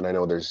 and I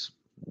know there's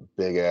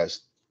big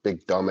ass,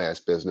 big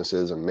dumbass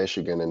businesses in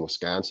Michigan and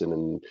Wisconsin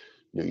and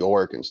New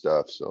York and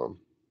stuff. So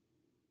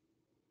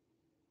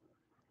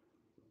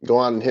go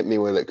on and hit me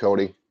with it,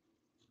 Cody.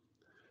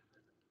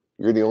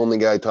 You're the only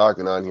guy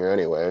talking on here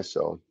anyway,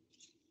 so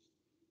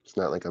it's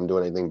not like I'm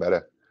doing anything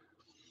better.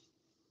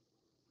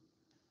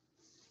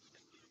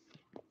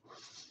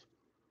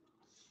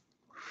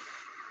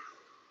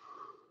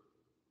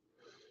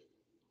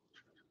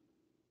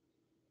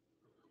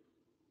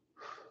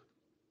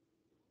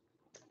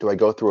 Do I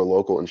go through a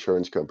local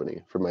insurance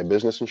company for my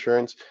business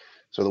insurance?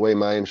 So the way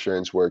my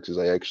insurance works is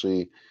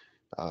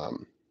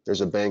there's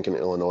a bank in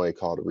Illinois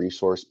called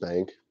Resource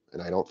Bank,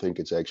 and I don't think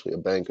it's actually a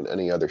bank in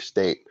any other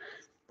state.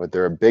 but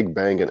they're a big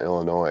bank in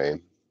Illinois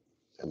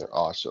and they're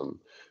awesome.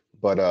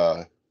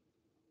 But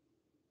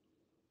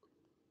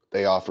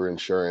they offer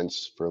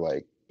insurance for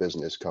like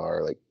business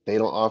car. Like they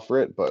don't offer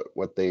it, but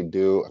what they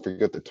do, I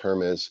forget what the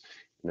term is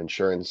in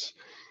insurance.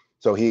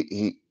 So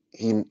the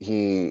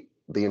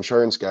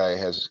insurance guy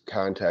has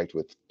contact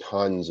with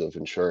tons of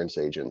insurance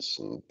agents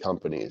and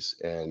companies,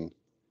 and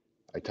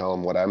I tell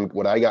him what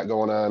I got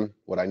going on,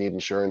 what I need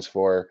insurance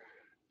for,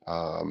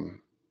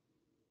 um,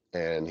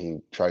 and he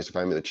tries to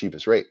find me the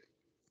cheapest rate.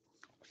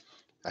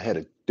 I had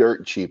a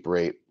dirt cheap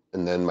rate,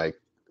 and then my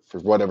for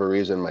whatever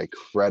reason my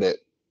credit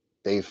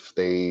they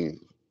they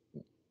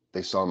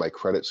they saw my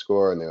credit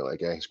score and they're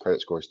like, "Yeah, his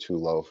credit score is too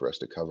low for us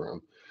to cover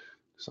him."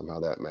 Somehow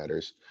that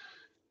matters.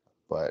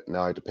 But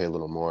now I have to pay a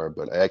little more.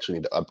 But I actually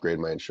need to upgrade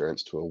my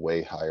insurance to a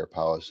way higher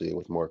policy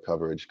with more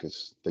coverage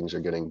because things are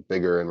getting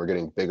bigger and we're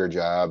getting bigger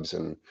jobs.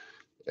 And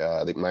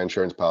I think my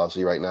insurance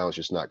policy right now is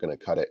just not going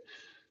to cut it.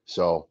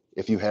 So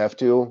if you have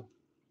to,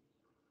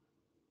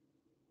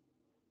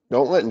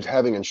 don't let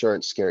having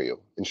insurance scare you.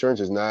 Insurance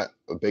is not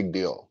a big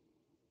deal.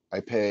 I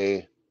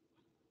pay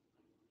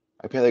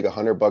I pay like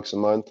 $100 a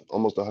month,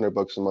 almost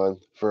 $100 a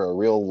month for a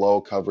real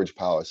low coverage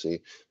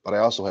policy, but I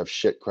also have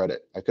shit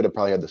credit. I could have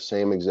probably had the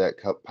same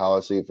exact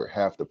policy for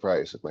half the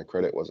price if my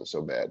credit wasn't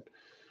so bad.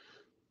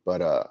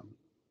 But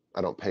I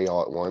don't pay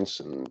all at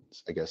once, and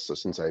I guess so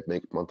since I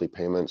make monthly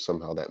payments,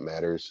 somehow that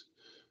matters.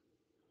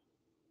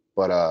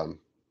 But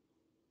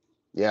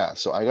yeah,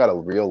 so I got a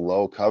real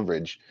low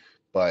coverage,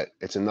 but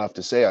it's enough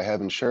to say I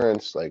have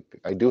insurance. Like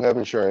I do have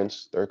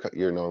insurance.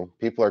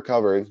 People are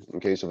covered in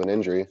case of an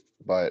injury,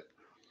 but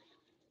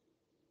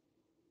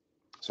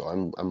so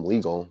I'm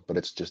legal, but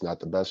it's just not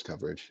the best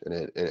coverage, and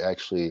it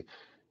actually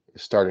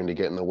is starting to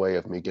get in the way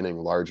of me getting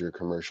larger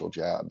commercial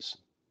jobs.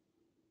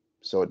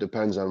 So it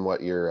depends on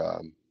what you're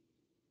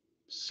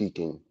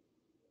seeking.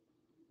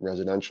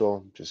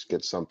 Residential, just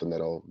get something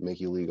that'll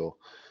make you legal.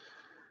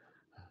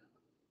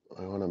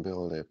 I want to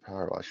build a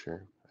power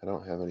washer. I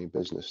don't have any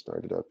business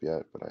started up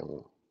yet, but I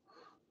will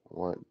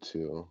want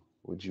to.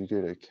 Would you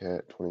get a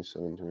cat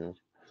 27 $2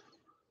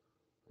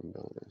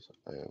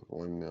 I have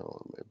 1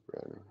 mil on my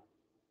bread.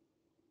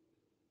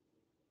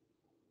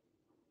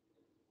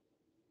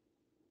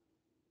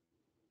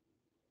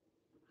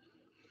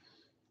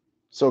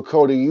 So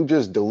Cody, you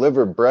just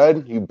deliver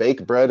bread? You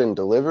bake bread and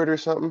deliver it or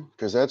something?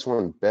 Because that's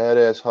one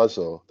badass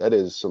hustle. That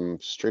is some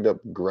straight up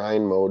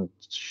grind mode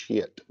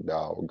shit,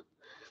 dog.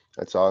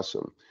 That's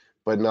awesome.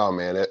 But no,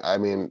 man, I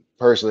mean,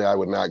 personally, I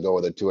would not go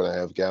with a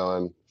 2.5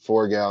 gallon.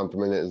 4 gallon per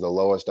minute is the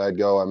lowest I'd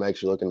go. I'm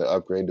actually looking to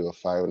upgrade to a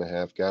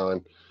 5.5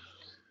 gallon.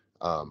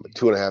 But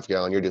 2.5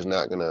 gallon, you're just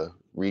not gonna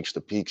reach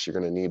the peaks you're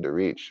gonna need to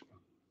reach.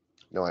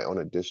 No, I own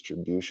a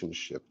distribution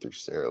ship through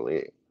Sara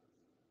Lee.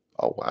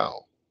 Oh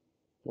wow.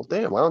 Well,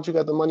 damn, why don't you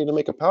got the money to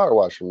make a power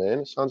washer, man?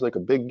 It sounds like a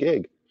big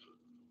gig.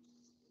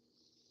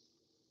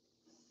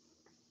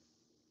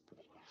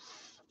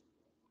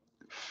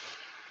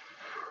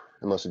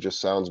 Unless it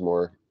just sounds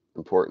more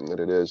important than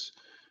it is.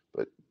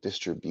 But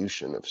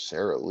distribution of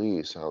Sara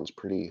Lee sounds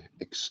pretty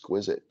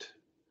exquisite.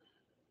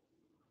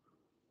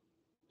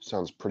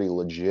 Sounds pretty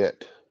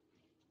legit.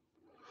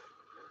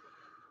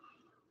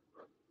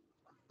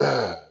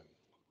 I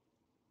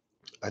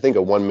think a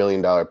 $1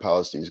 million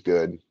policy is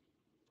good.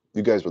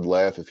 You guys would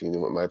laugh if you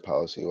knew what my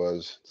policy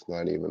was. It's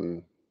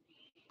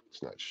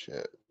not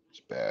shit.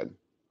 It's bad.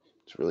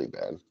 It's really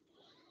bad.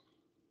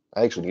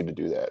 I actually need to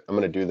do that. I'm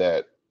gonna do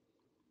that.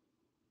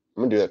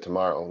 I'm gonna do that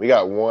tomorrow. We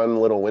got one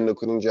little window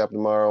cleaning job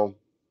tomorrow,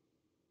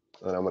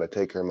 and I'm gonna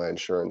take care of my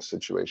insurance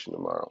situation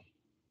tomorrow.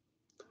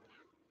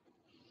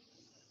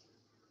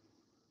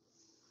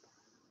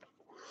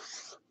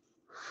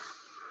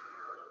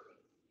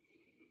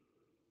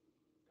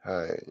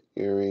 Hi,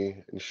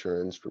 Erie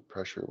insurance for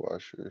pressure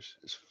washers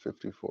is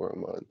 $54 a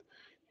month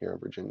here in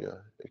Virginia.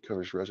 It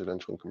covers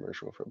residential and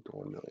commercial for up to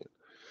 1 million.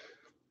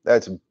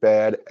 That's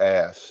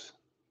badass.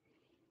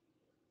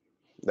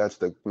 That's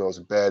the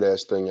most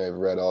badass thing I've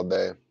read all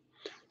day.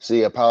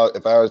 See, if I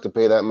was to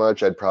pay that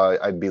much,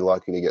 I'd be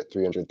lucky to get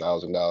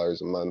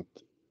 $300,000 a month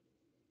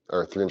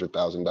or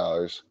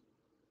 $300,000.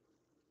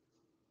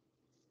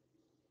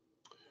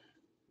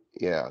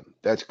 Yeah,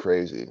 that's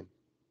crazy.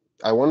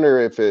 I wonder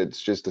if it's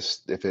just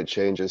if it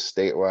changes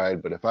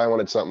statewide, but if I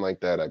wanted something like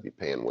that, I'd be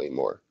paying way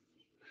more.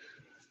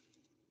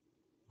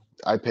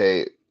 I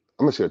pay.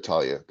 I'm just gonna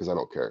tell you because I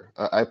don't care.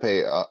 I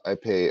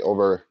pay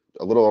over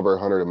a little over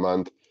 100 a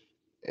month,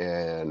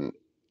 and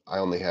I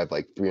only had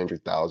like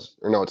 300,000,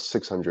 or no, it's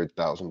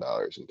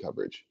 $600,000 in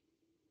coverage.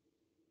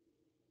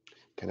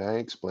 Can I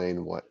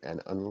explain what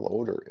an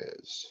unloader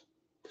is?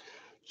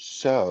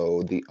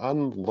 So the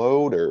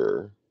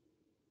unloader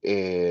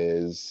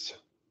is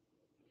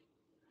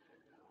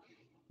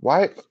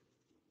why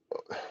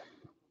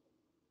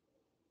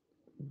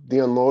the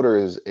unloader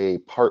is a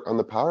part on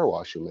the power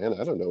washer, man.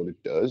 I don't know what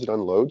it does. It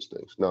unloads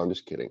things. No, I'm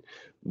just kidding.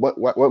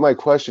 What my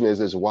question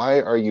is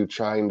why are you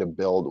trying to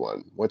build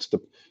one?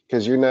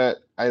 Because you're not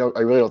I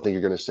really don't think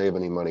you're gonna save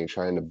any money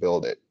trying to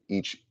build it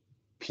each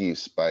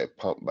piece by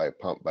pump by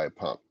pump by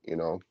pump, you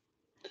know?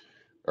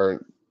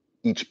 Or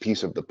each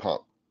piece of the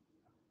pump.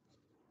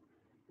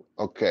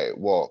 Okay,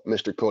 well,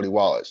 Mr. Cody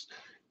Wallace,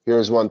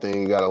 here's one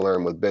thing you got to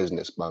learn with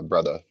business, my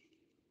brother.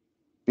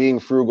 Being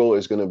frugal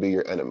is going to be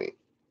your enemy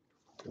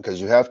because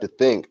you have to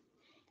think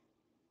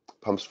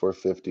pumps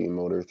 450,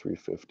 motor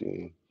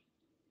 350.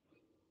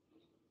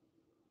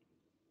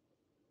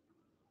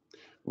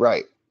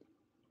 Right.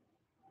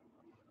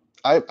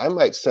 I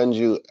might send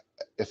you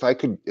if I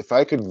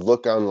could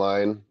look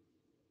online,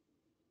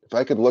 if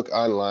I could look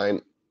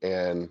online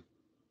and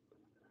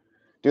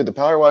dude, the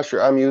power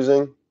washer I'm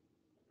using,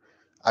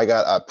 I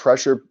got a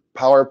pressure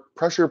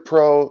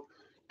pro,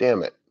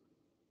 damn it,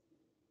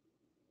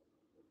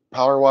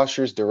 power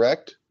washers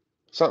direct,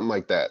 something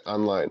like that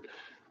online.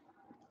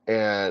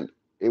 And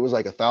it was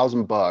like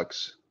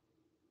 $1,000.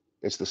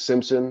 It's the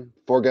Simpson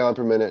 4 gallon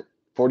per minute,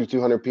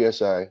 4,200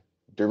 psi,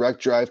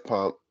 direct drive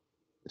pump.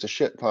 It's a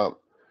shit pump,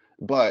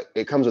 but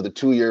it comes with a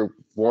 2-year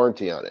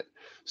warranty on it.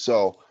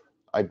 So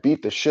I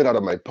beat the shit out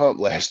of my pump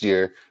last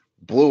year,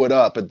 blew it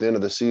up at the end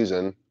of the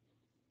season.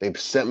 They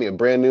sent me a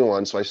brand new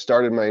one, so I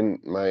started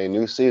my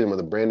new season with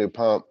a brand new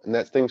pump, and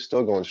that thing's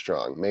still going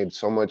strong. Made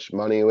so much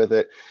money with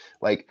it.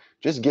 Like,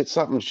 just get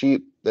something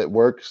cheap that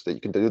works, that you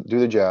can do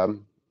the job,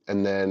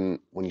 and then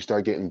when you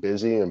start getting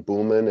busy and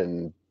booming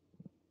and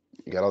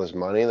you got all this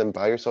money, then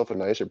buy yourself a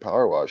nicer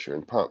power washer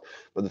and pump.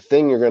 But the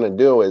thing you're gonna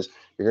do is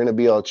you're gonna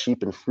be all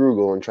cheap and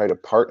frugal and try to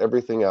part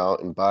everything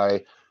out and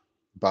buy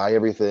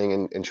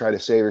everything and try to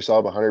save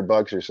yourself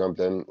 $100 or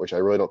something, which I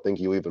really don't think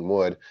you even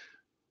would.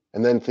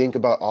 And then think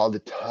about all the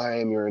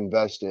time you're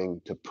investing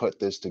to put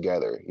this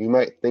together. You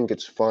might think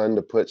it's fun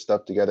to put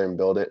stuff together and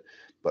build it,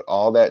 but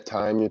all that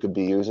time you could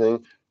be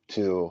using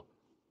to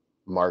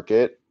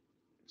market,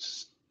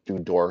 do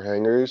door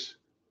hangers,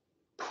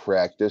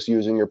 practice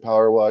using your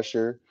power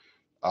washer.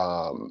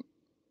 Um,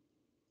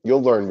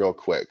 you'll learn real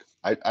quick.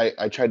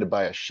 I tried to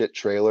buy a shit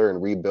trailer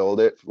and rebuild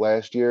it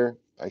last year.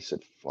 I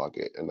said, fuck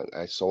it. And then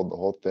I sold the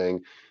whole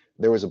thing.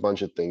 There was a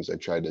bunch of things I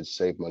tried to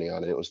save money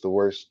on, and it was the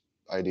worst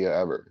idea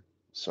ever.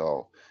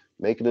 So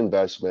make an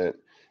investment.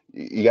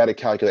 You got to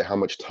calculate how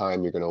much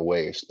time you're going to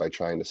waste by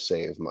trying to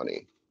save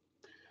money.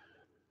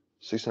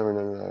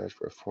 $690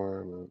 for a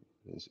farm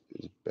is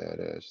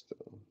badass,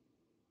 though.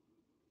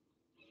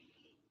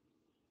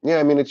 Yeah,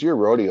 I mean, it's your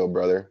rodeo,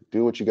 brother.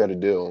 Do what you got to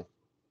do.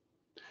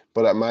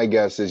 But my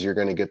guess is you're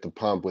going to get the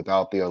pump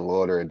without the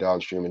unloader and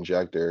downstream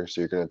injector, so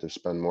you're going to have to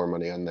spend more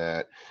money on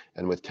that.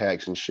 And with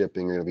tax and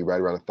shipping, you're going to be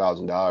right around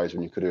 $1,000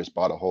 when you could have just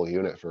bought a whole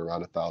unit for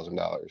around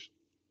 $1,000.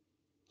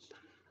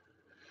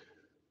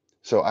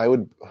 So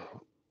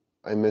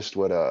I missed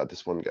what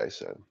this one guy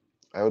said.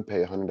 I would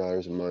pay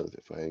 $100 a month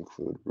if I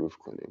include roof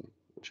cleaning,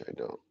 which I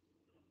don't.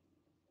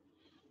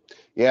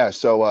 Yeah,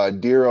 so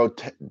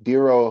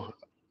Diro,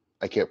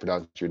 I can't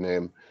pronounce your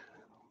name.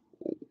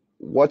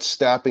 What's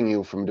stopping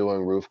you from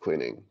doing roof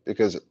cleaning?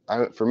 Because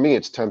for me,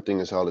 it's tempting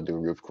as hell to do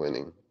roof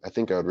cleaning. I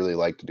think I would really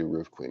like to do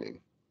roof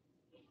cleaning.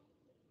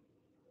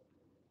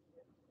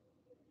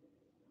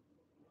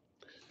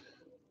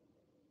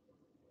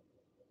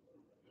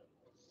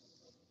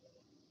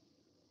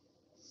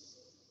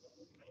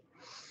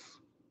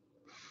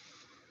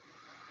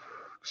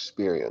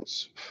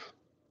 Experience.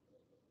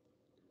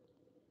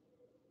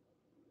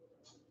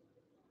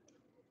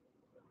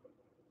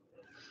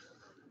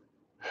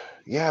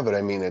 Yeah, but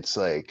I mean, it's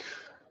like,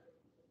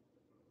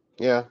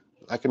 yeah,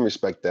 I can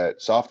respect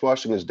that. Soft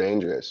washing is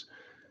dangerous.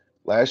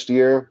 Last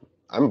year,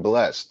 I'm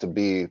blessed to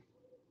be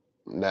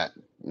not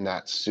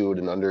not sued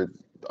and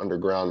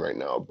underground right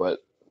now,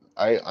 but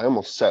I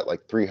almost set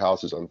like 3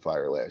 houses on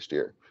fire last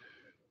year,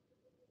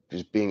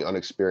 just being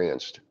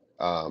unexperienced.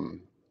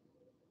 Um,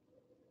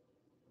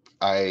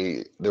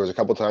 I there was a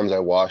couple times I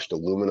washed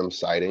aluminum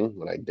siding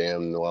when I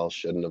damn well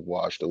shouldn't have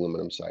washed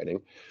aluminum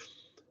siding.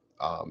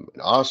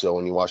 And also,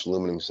 when you wash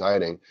aluminum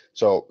siding,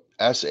 so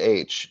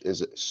SH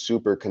is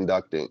super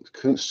conducting,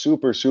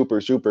 super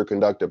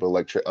conductive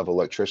of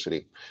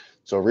electricity.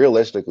 So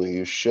realistically,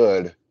 you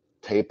should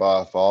tape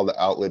off all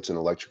the outlets and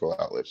electrical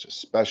outlets,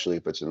 especially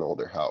if it's an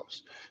older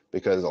house,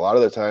 because a lot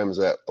of the times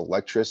that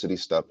electricity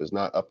stuff is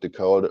not up to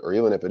code, or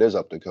even if it is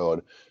up to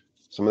code,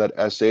 some of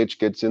that SH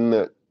gets in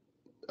the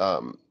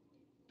um,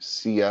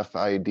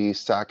 CFID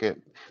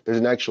socket. There's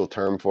an actual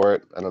term for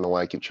it. I don't know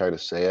why I keep trying to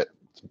say it.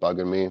 It's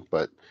bugging me,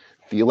 but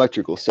the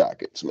electrical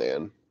sockets,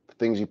 man, the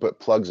things you put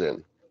plugs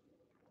in.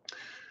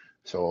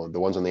 So the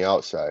ones on the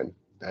outside,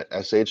 that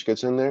SH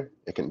gets in there,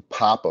 it can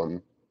pop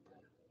them.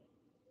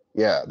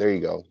 Yeah, there you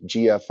go.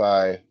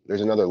 GFI.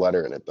 There's another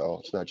letter in it though.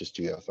 It's not just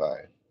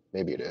GFI.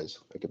 Maybe it is.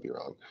 I could be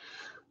wrong.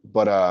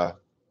 But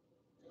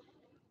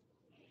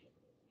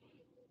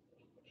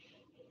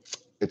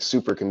it's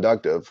super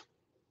conductive.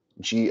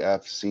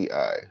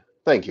 GFCI.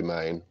 Thank you,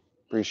 mine.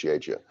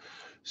 Appreciate you.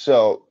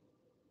 So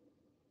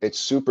it's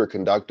super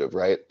conductive,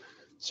 right?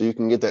 So you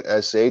can get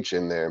that SH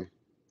in there,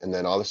 and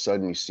then all of a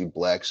sudden you see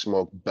black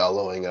smoke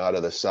bellowing out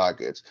of the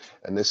sockets,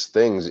 and this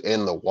thing's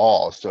in the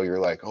wall. So you're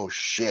like, oh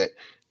shit.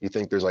 You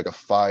think there's like a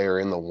fire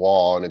in the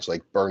wall and it's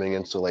like burning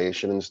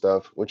insulation and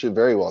stuff, which it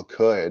very well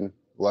could.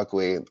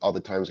 Luckily, all the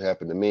times it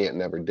happened to me, it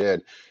never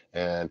did.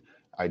 And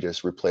I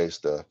just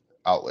replaced the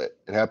outlet.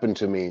 It happened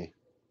to me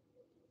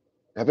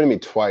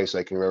twice,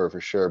 I can remember for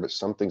sure, but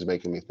something's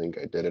making me think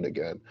I did it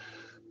again.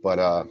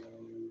 But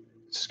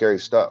it's scary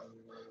stuff.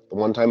 The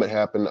one time it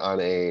happened on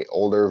a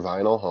older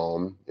vinyl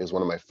home is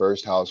one of my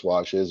first house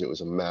washes. It was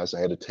a mess.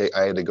 I had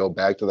to go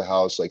back to the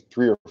house like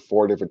 3 or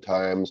 4 different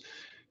times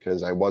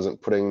because I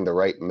wasn't putting the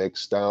right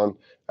mix down.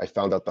 I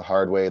found out the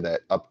hard way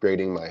that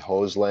upgrading my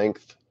hose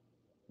length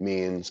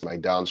means my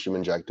downstream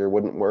injector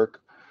wouldn't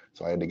work.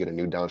 So I had to get a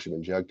new downstream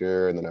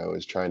injector, and then I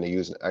was trying to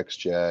use an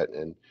X-Jet.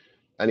 And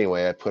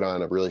anyway, I put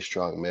on a really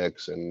strong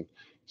mix, and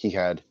he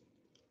had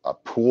a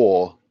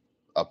pond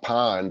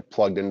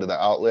plugged into the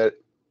outlet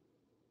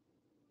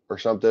or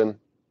something.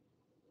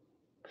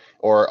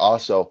 Or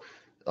also,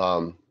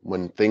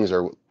 when things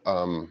are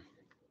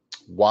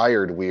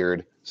wired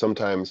weird,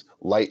 sometimes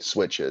light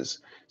switches.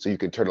 So you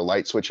could turn a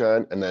light switch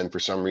on, and then for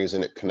some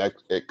reason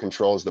it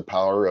controls the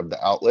power of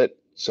the outlet.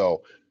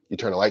 So you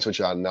turn a light switch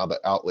on, and now the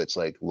outlet's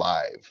like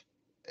live,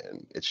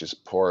 and it's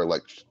just poor.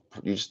 Like,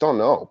 you just don't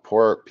know.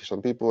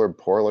 Some people are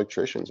poor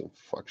electricians and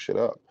fuck shit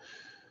up.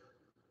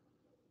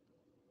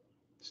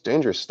 It's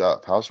dangerous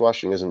stuff. House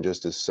washing isn't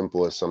just as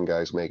simple as some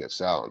guys make it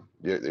sound.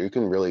 You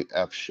can really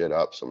F shit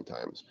up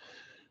sometimes.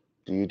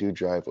 Do you do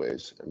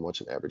driveways, and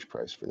what's an average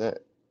price for that?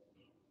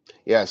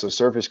 Yeah, so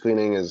surface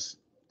cleaning is,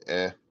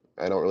 I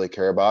don't really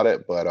care about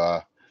it,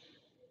 but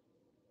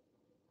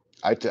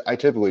I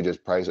typically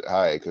just price it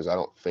high because I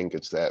don't think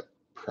it's that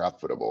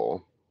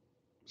profitable.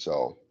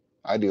 So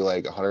I do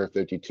like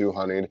 150,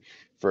 200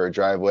 for a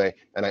driveway,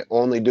 and I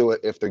only do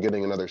it if they're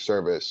getting another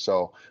service.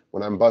 So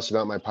when I'm busting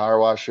out my power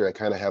washer, I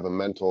kind of have a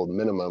mental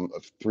minimum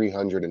of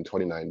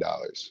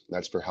 $329.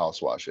 That's for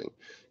house washing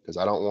because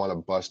I don't want to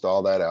bust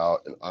all that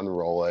out and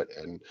unroll it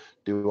and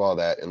do all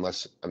that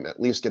unless I'm at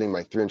least getting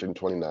my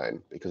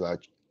 329 because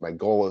my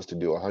goal is to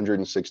do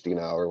 160 an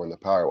hour when the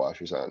power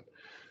washer's on.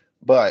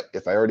 But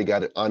if I already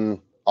got it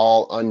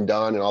all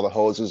undone and all the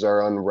hoses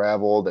are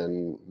unraveled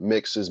and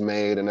mix is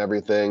made and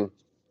everything,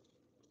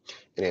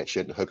 it ain't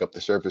shit to hook up the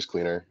surface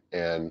cleaner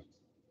and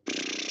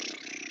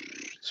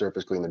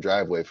surface clean the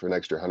driveway for an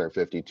extra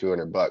 150,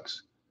 200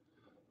 bucks.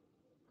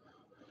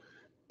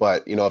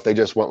 But if they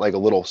just want like a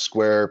little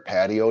square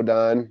patio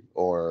done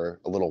or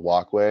a little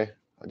walkway,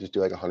 I just do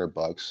like 100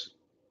 bucks.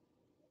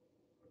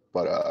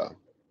 But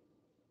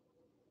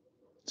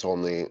it's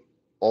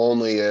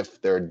only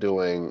if they're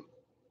doing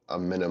a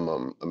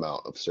minimum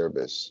amount of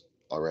service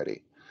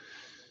already.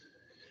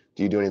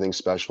 Do you do anything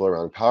special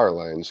around power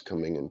lines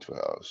coming into a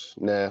house?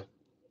 Nah,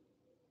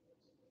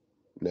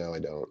 no, I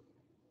don't.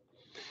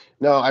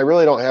 No, I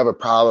really don't have a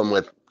problem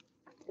with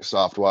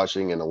soft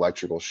washing and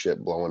electrical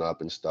shit blowing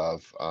up and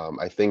stuff.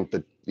 I think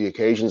that the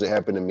occasions it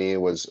happened to me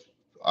was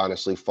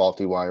honestly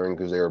faulty wiring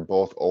because they were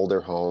both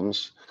older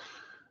homes.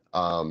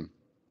 Um,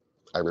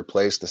 I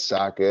replaced the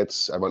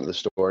sockets. I went to the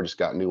store, just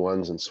got new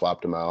ones and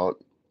swapped them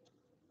out.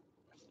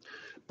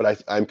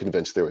 But I'm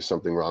convinced there was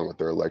something wrong with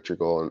their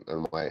electrical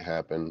and why it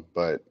happened.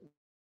 But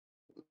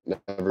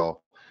never know.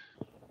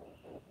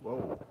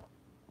 Whoa.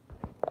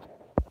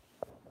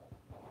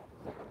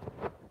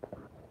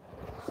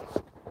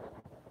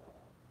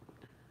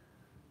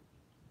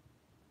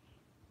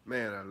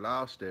 Man, I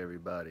lost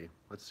everybody.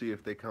 Let's see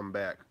if they come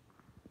back.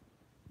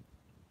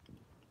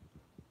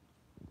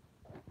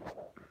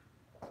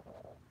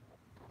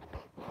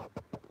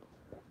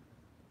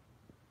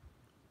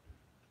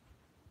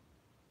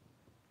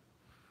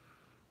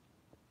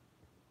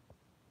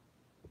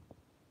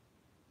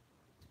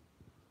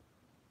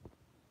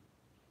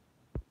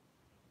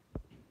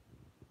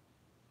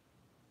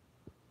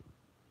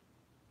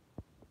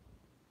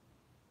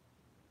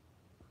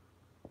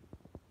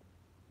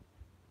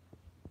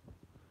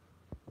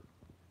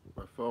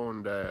 My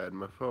phone died.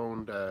 My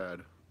phone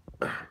died.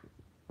 I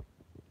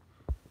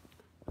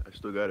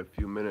still got a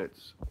few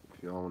minutes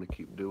if y'all want to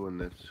keep doing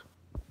this.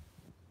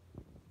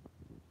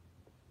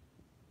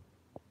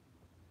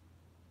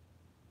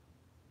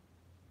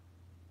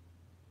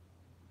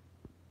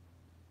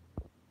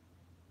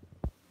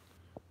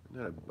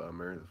 Isn't that a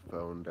bummer? The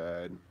phone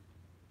died.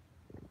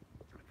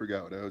 I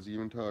forgot what I was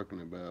even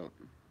talking about.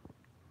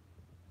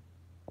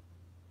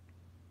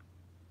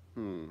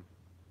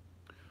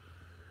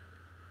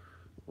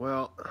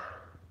 Well,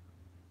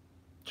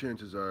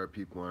 chances are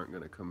people aren't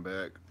going to come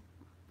back.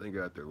 They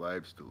got their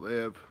lives to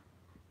live.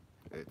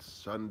 It's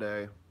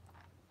Sunday.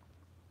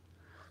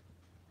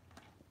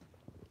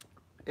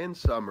 In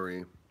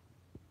summary,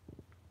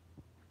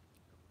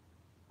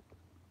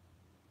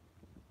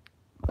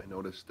 I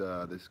noticed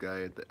this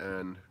guy at the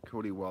end,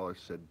 Cody Wallace,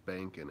 said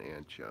banking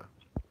Antja.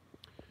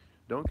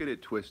 Don't get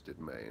it twisted,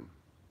 man.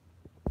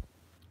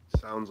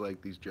 Sounds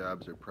like these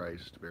jobs are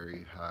priced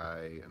very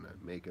high and I'm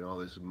making all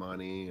this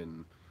money,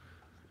 and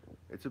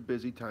it's a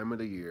busy time of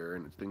the year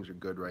and things are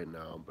good right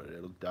now, but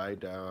it'll die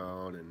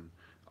down in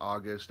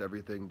August.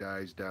 Everything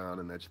dies down,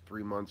 and that's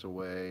 3 months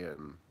away,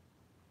 and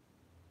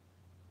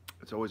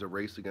it's always a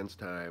race against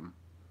time.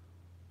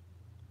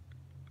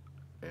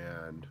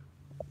 And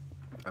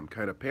I'm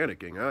kind of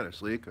panicking,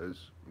 honestly,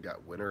 because we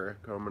got winter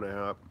coming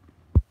up.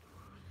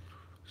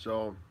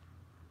 So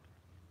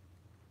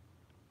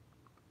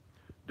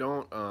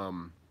don't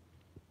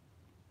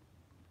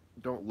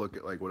don't look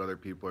at like what other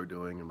people are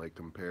doing and like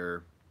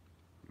compare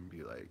and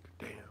be like,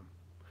 damn,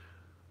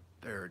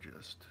 they're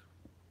just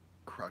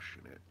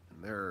crushing it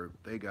and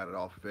they got it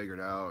all figured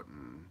out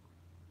and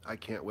I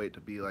can't wait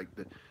to be like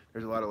the.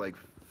 There's a lot of like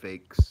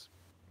fakes.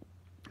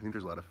 I think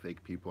there's a lot of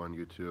fake people on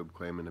YouTube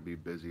claiming to be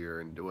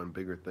busier and doing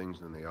bigger things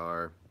than they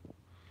are.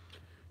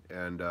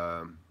 And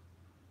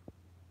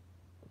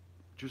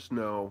just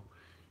know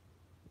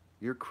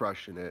you're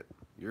crushing it.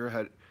 You're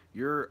ahead.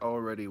 You're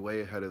already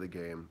way ahead of the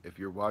game. If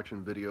you're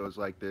watching videos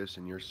like this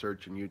and you're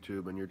searching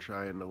YouTube and you're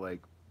trying to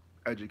like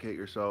educate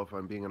yourself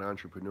on being an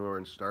entrepreneur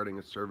and starting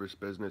a service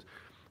business,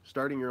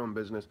 starting your own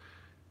business,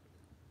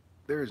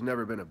 there has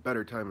never been a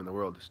better time in the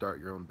world to start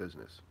your own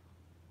business.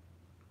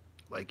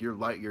 Like you're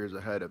light years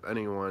ahead of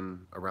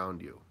anyone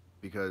around you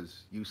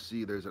because you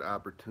see there's an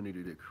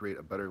opportunity to create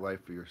a better life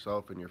for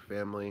yourself and your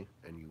family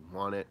and you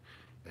want it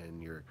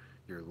and you're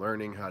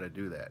learning how to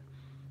do that.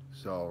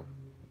 So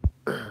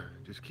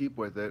just keep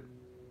with it.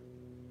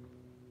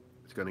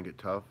 It's going to get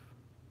tough.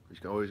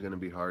 There's always going to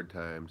be hard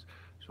times.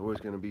 There's always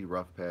going to be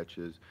rough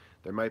patches.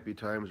 There might be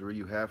times where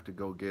you have to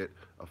go get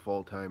a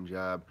full-time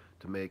job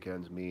to make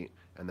ends meet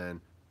and then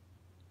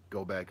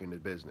go back into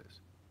business.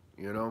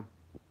 You know?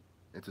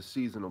 It's a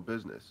seasonal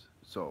business.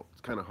 So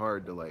it's kind of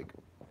hard to like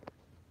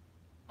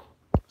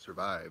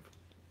survive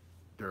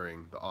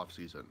during the off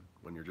season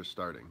when you're just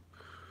starting.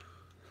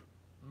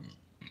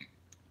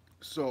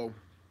 So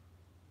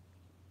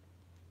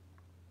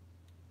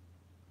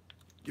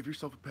give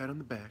yourself a pat on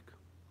the back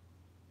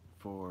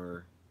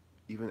for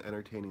even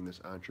entertaining this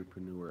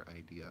entrepreneur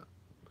idea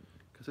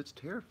because it's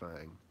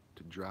terrifying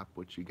to drop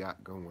what you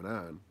got going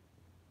on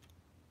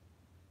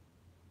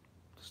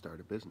to start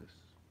a business.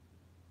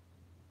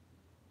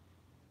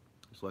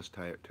 It's less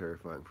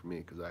terrifying for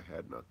me because I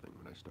had nothing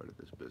when I started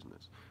this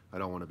business. I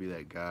don't want to be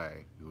that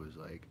guy who was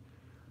like,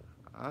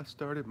 I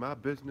started my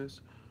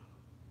business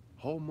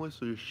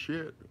homeless as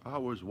shit. I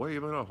was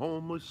waving a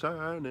homeless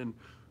sign and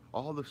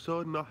all of a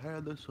sudden I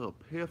had this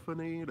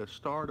epiphany to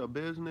start a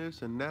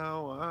business and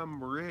now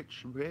I'm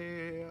rich,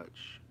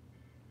 bitch.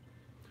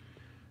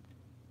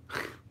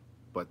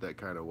 But that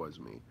kind of was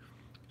me.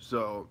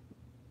 So,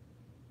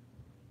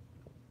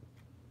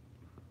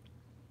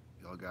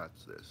 y'all got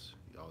this.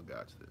 Y'all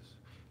got this.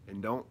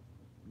 And don't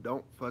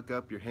fuck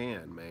up your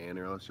hand, man,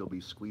 or else you'll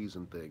be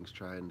squeezing things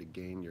trying to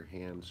gain your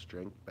hand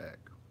strength back.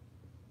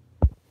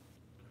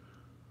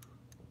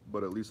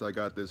 But at least I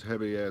got this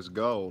heavy ass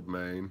gold,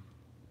 man.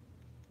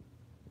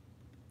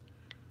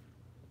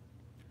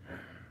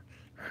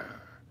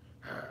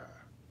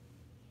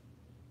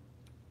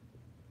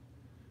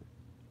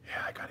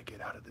 Yeah, I gotta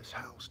get out of this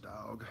house,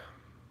 dog.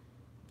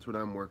 That's what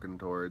I'm working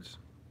towards.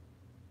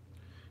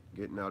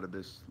 Getting out of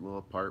this little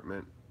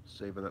apartment,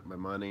 saving up my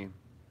money,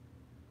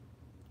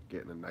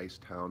 getting a nice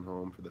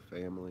townhome for the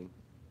family.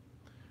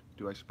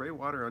 Do I spray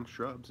water on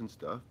shrubs and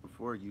stuff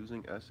before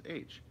using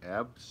SH?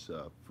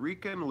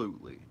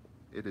 Abso-freaking-lutely.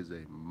 It is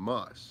a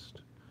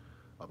must.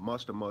 A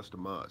must, a must, a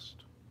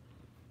must.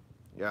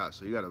 Yeah,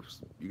 so you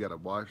gotta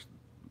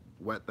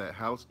wet that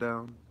house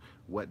down,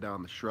 wet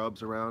down the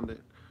shrubs around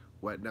it,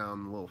 wet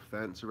down the little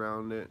fence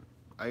around it.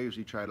 I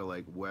usually try to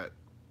like wet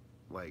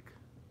like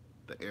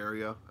the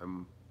area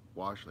I'm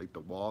wash like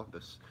the wall.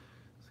 This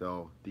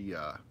so the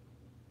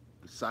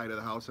side of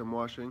the house I'm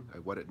washing, I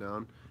wet it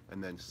down,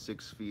 and then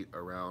 6 feet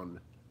around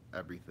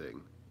everything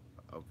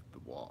of the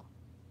wall,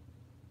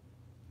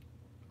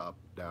 up,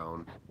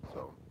 down.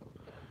 So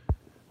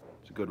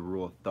it's a good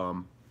rule of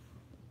thumb.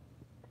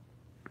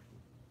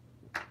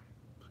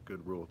 It's a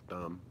good rule of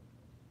thumb.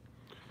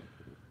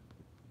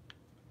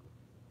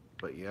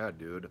 But yeah,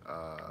 dude.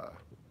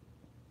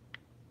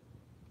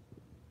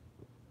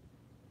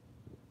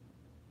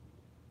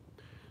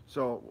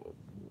 So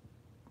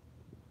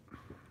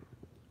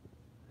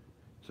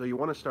so you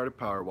want to start a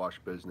power wash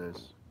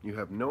business. You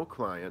have no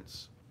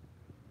clients.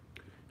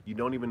 You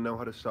don't even know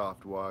how to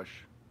soft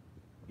wash.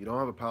 You don't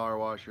have a power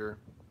washer.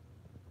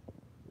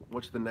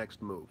 What's the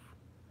next move?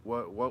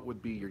 What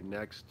would be your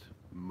next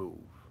move?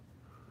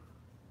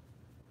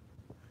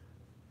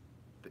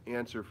 The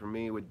answer for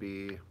me would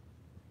be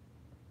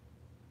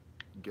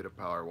get a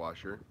power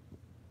washer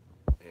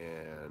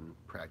and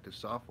practice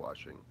soft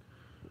washing.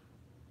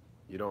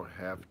 You don't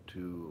have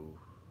to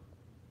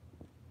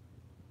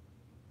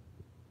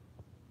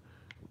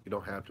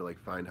like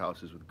find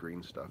houses with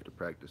green stuff to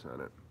practice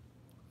on it.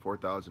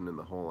 4,000 in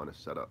the hole on a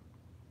setup.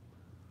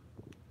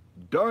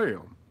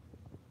 Damn.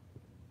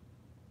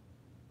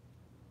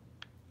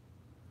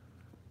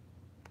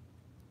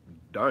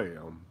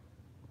 Damn.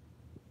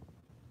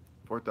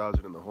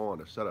 4,000 in the hole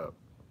on a setup.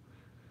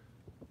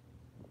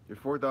 You're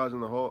 4,000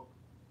 in the hole.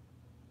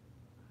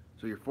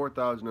 So you're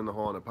 4,000 in the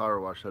hole on a power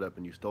wash setup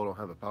and you still don't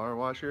have a power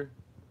washer?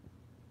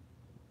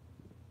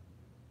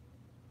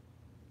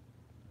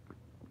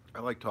 I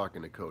like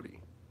talking to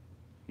Cody.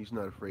 He's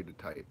not afraid to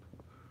type.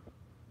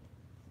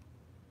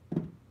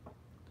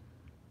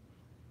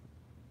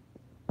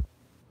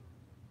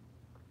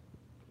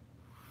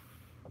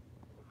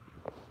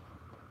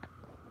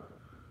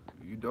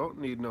 don't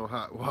need no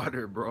hot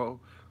water, bro.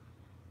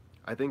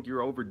 I think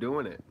you're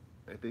overdoing it.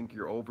 I think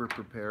you're over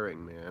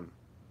preparing, man.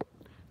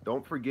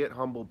 Don't forget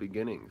humble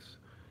beginnings.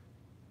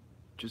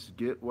 Just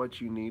get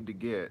what you need to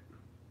get.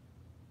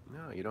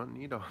 No, you don't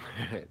need all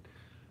that.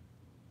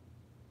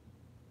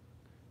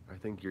 I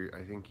think you're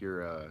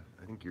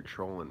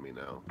trolling me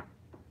now.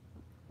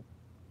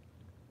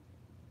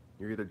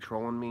 You're either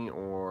trolling me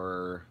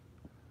or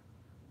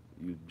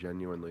you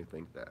genuinely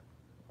think that.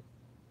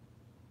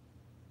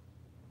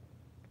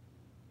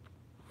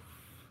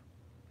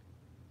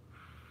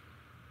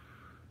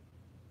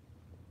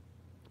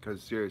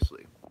 Because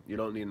seriously, you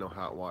don't need no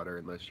hot water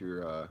unless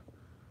you're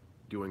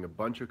doing a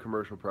bunch of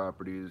commercial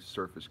properties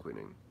surface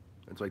cleaning.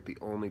 It's like the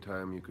only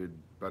time you could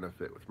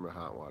benefit from a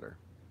hot water.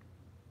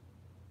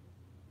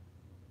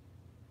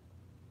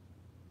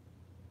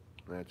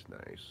 That's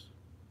nice.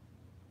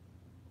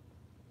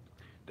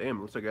 Damn,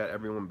 looks like I got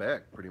everyone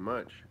back pretty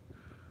much.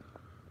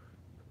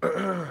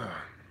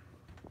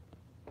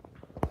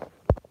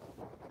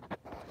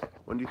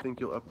 When do you think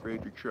you'll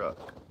upgrade your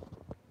truck?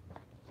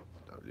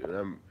 Oh,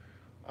 dude,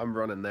 I'm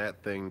running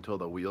that thing till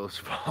the wheels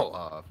fall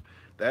off.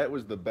 That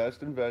was the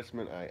best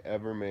investment I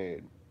ever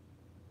made.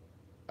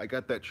 I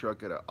got that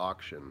truck at an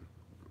auction,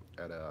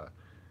 at a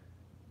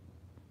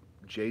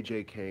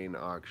JJ Kane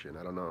auction.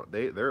 I don't know.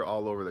 They're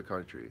all over the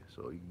country,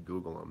 so you can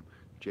Google them.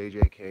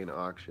 JJ Kane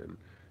auction,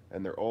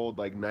 and they're old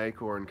like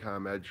Nicor and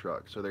ComEd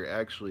trucks. So they're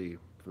actually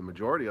the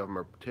majority of them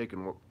are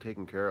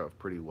taken care of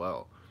pretty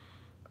well.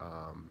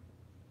 Um,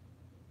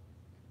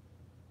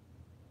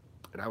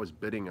 and I was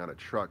bidding on a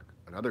truck,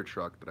 another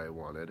truck that I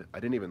wanted. I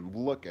didn't even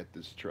look at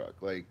this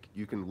truck. Like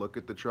you can look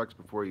at the trucks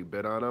before you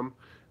bid on them,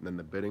 and then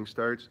the bidding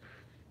starts.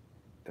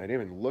 And I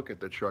didn't even look at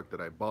the truck that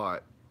I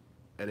bought,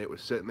 and it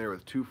was sitting there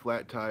with two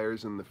flat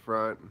tires in the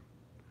front,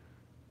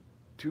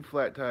 two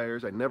flat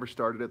tires. I never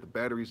started it. The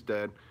battery's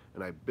dead,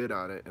 and I bid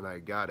on it, and I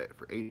got it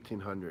for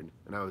 1,800.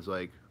 And I was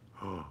like,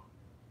 oh,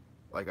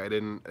 like I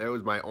didn't. It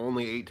was my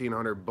only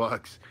 1,800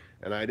 bucks,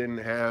 and I didn't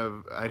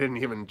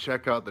even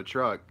check out the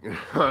truck.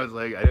 I was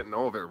like, I didn't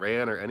know if it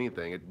ran or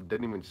anything. It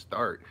didn't even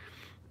start.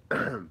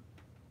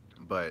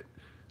 But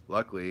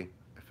luckily,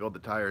 I filled the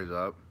tires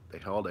up. They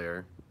held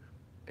air,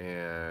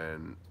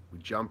 and we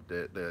jumped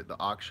it. The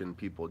auction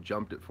people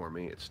jumped it for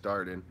me. It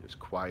started. It was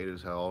quiet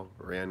as hell.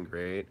 Ran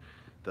great.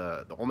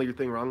 The only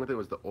thing wrong with it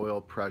was the oil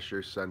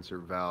pressure sensor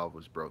valve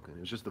was broken.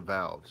 It was just the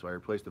valve. So I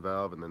replaced the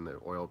valve, and then the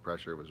oil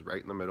pressure was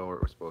right in the middle where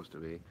it was supposed to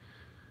be.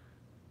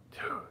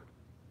 Dude,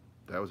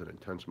 that was an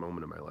intense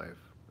moment in my life.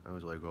 I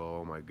was like,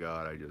 oh my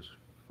god, I just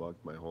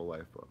fucked my whole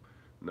life up.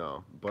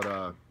 No,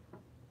 but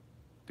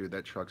dude,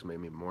 that truck's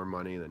made me more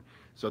money than.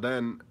 So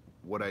then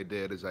what I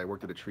did is I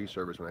worked at a tree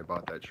service when I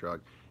bought that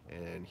truck,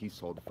 and he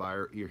sold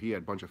fire. He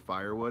had a bunch of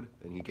firewood,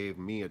 and he gave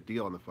me a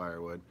deal on the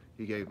firewood.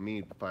 He gave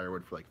me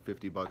firewood for like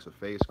 50 bucks a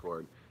face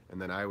cord, and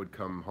then I would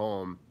come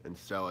home and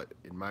sell it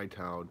in my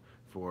town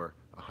for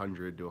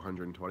 100 to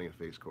 120 a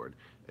face cord.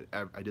 And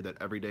I did that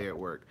every day at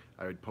work.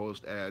 I would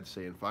post ads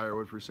saying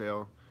firewood for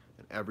sale,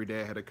 and every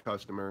day I had a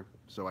customer.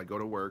 So I'd go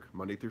to work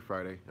Monday through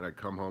Friday, and I'd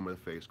come home with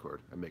a face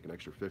cord. I'd make an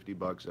extra 50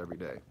 bucks every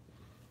day.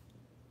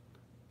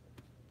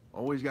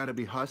 Always got to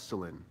be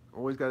hustling.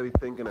 Always got to be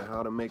thinking of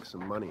how to make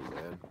some money,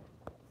 man.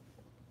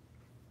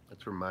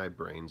 That's where my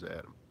brain's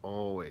at.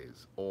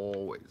 Always,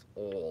 always,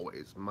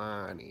 always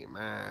money,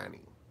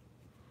 money.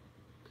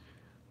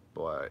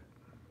 But,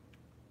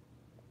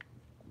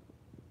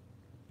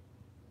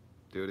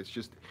 dude, it's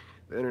just,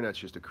 the internet's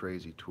just a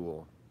crazy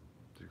tool.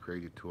 It's a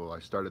crazy tool. I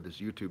started this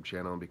YouTube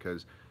channel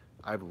because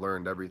I've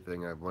learned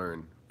everything I've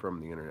learned from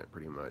the internet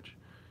pretty much.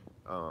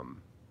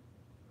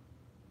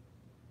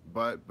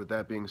 But with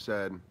that being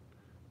said,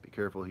 be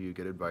careful who you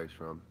get advice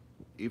from.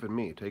 Even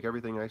me, take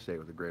everything I say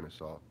with a grain of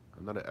salt.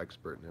 I'm not an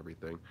expert in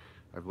everything.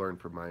 I've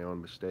learned from my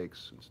own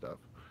mistakes and stuff.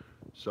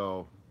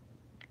 So,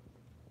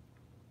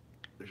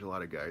 there's a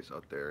lot of guys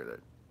out there that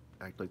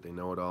act like they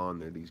know it all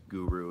and they're these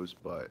gurus,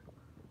 but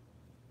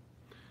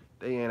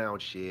they ain't out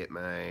shit,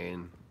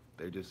 man.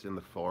 They're just in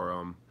the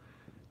forum.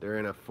 They're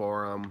in a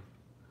forum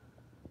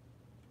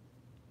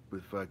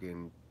with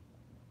fucking,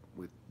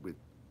 with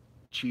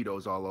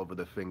Cheetos all over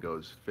the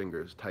fingers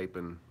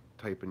typing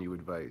you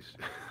advice.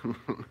 I've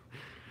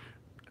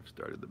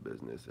started the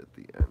business at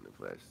the end of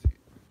last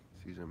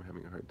season. I'm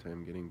having a hard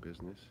time getting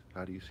business.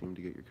 How do you seem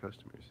to get your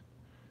customers?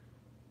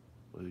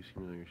 Well, you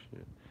seem to know your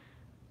shit.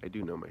 I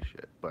do know my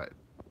shit, but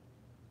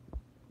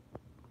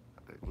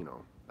you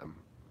know,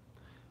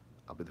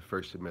 I'll be the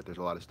first to admit there's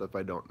a lot of stuff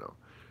I don't know.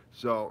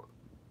 So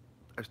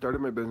I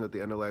started my business at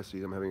the end of last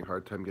season. I'm having a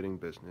hard time getting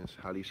business.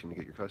 How do you seem to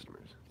get your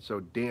customers?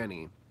 So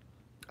Danny,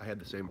 I had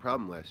the same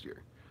problem last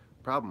year.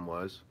 Problem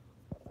was,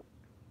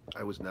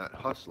 I was not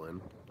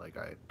hustling like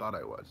I thought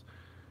I was.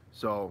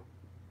 So,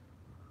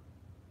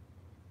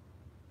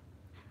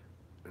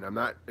 and I'm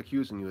not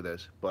accusing you of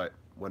this, but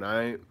when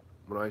I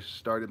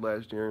started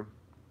last year,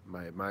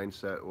 my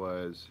mindset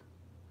was,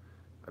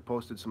 I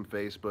posted some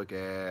Facebook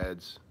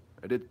ads,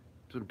 I did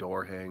some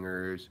door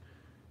hangers,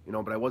 you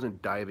know, but I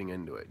wasn't diving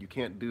into it. You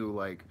can't do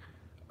like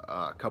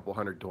a couple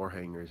hundred door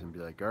hangers and be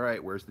like, all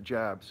right, where's the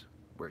jobs?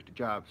 Where's the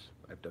jobs?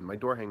 I've done my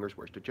door hangers.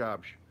 Where's the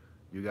jobs?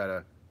 You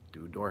gotta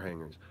do door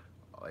hangers,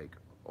 like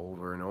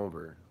over and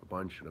over, a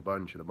bunch and a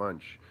bunch and a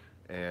bunch,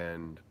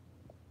 and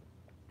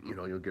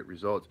you'll get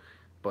results.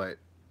 But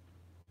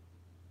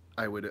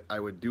I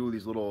would do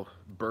these little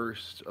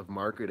bursts of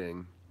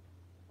marketing,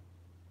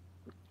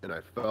 and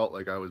I felt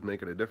like I was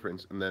making a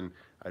difference. And then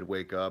I'd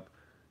wake up,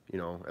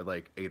 at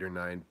like 8 or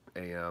 9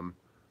 a.m.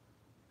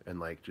 and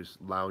like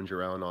just lounge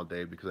around all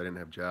day because I didn't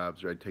have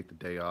jobs, or I'd take the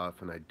day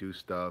off and I'd do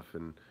stuff.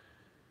 And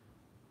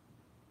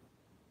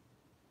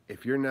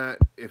if you're not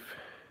if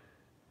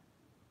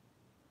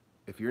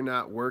you're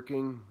not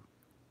working,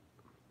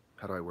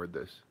 how do I word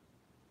this?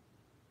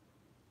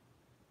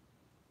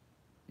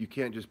 You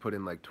can't just put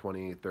in like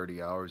 20,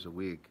 30 hours a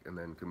week and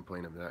then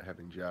complain of not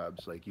having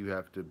jobs. Like you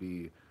have to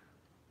be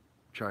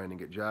trying to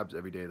get jobs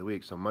every day of the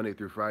week. So Monday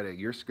through Friday,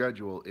 your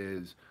schedule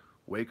is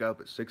wake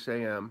up at 6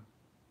 a.m.,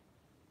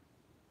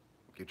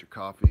 get your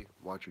coffee,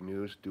 watch your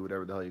news, do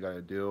whatever the hell you got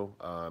to do.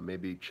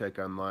 Maybe check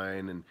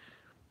online and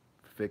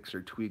fix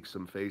or tweak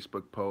some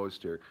Facebook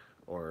post,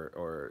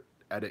 or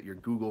edit your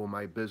Google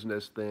My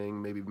Business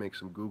thing. Maybe make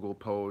some Google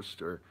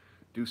posts or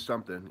do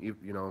something.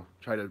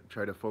 Try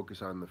to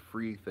focus on the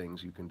free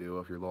things you can do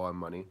if you're low on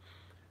money,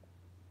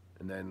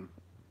 and then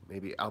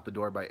maybe out the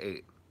door by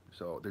 8.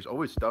 So there's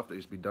always stuff that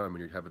needs to be done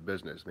when you have a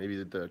business.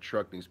 Maybe the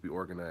truck needs to be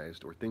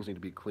organized, or things need to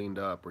be cleaned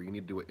up, or you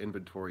need to do an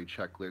inventory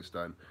checklist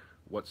on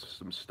what's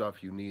some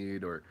stuff you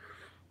need, or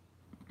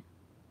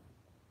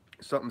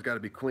something's got to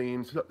be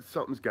cleaned,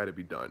 something's got to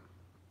be done.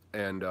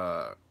 And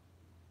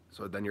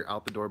so then you're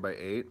out the door by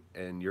 8,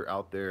 and you're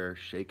out there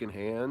shaking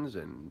hands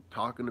and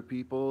talking to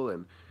people.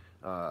 And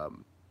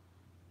um,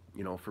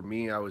 for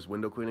me, I was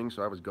window cleaning,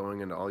 so I was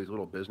going into all these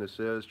little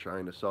businesses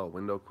trying to sell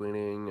window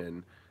cleaning,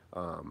 and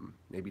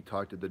maybe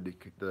talk to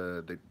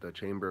the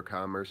chamber of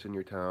commerce in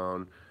your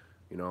town.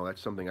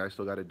 That's something I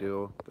still got to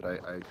do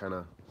that I kind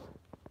of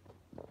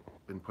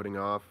been putting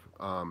off.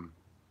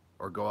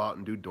 Or go out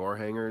and do door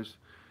hangers.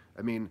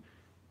 I mean,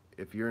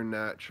 if you're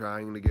not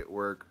trying to get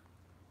work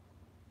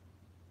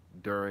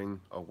during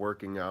a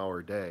working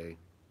hour day,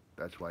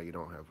 that's why you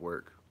don't have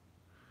work.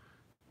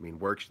 I mean,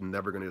 work's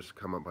never going to just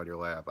come up on your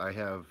lap. I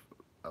have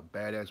a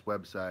badass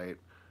website,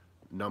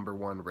 number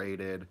one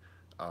rated.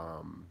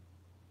 Um,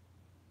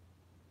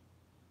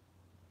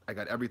 I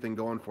got everything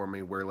going for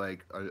me where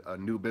like a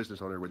new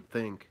business owner would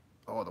think,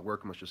 oh, the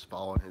work must just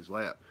fall in his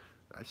lap.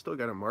 I still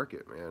got to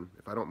market, man.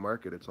 If I don't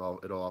market, it'll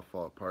all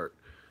fall apart.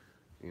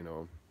 You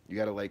know, you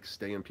got to like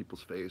stay in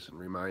people's face and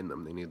remind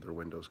them they need their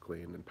windows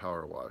cleaned and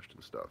power washed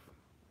and stuff.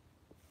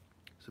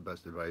 It's the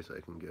best advice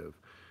I can give.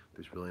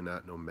 There's really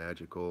not no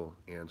magical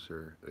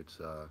answer. It's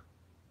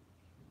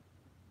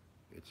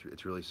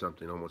really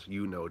something almost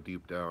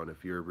deep down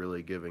if you're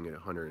really giving it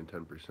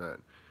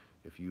 110%.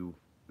 If you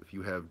if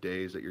you have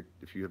days that you're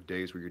if you have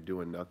days where you're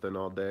doing nothing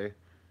all day,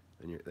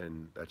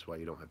 then that's why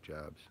you don't have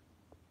jobs.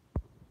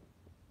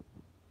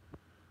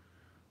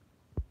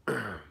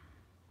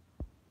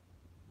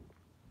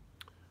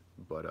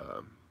 But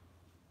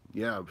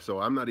yeah,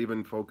 so I'm not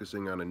even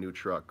focusing on a new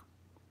truck.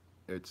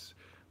 It's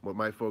what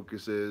my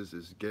focus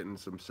is getting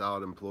some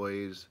solid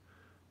employees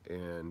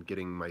and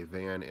getting my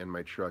van and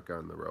my truck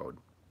on the road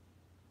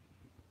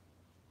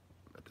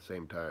at the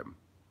same time.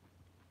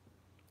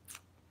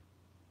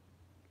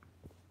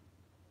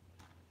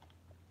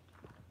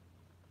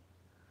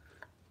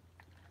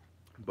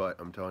 But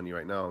I'm telling you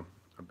right now,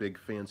 a big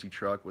fancy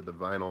truck with a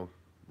vinyl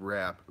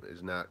wrap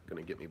is not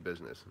going to get me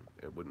business.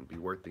 It wouldn't be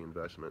worth the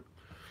investment.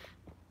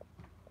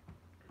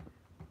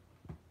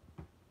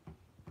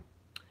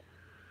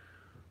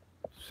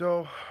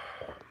 So,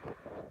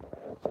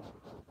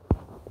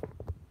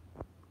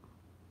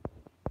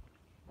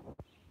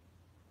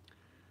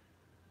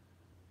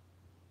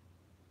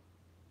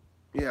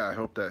 yeah, I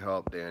hope that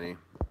helped, Danny.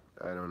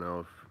 I don't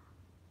know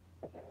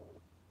if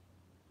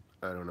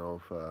I don't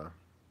know if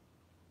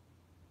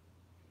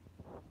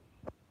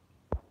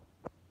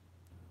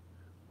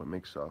what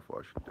makes soft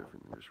washing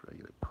different than just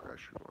regular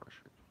pressure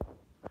washing.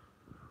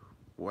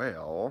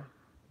 Well,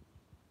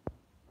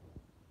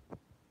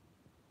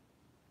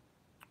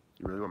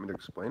 you really want me to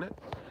explain it?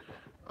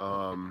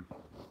 Um,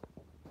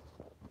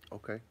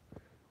 okay.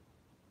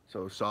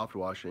 So soft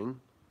washing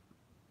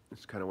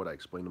is kind of what I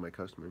explain to my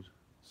customers.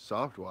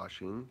 Soft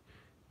washing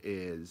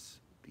is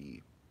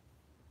the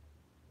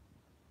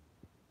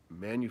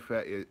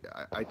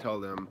I tell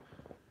them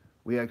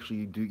we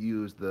actually do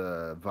use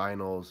the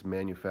vinyl's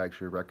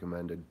manufacturer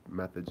recommended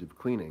methods of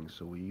cleaning.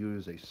 So we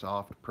use a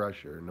soft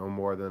pressure, no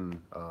more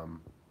than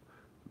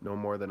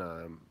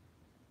a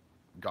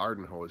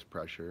garden hose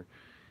pressure,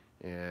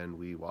 and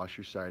we wash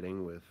your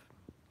siding with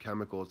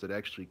chemicals that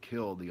actually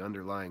kill the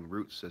underlying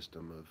root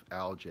system of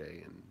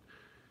algae and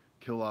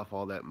kill off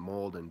all that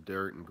mold and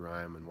dirt and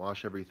grime and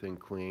wash everything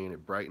clean.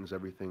 It brightens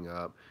everything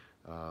up.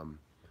 Um,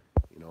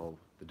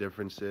 the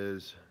difference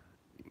is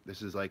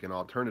this is like an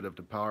alternative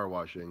to power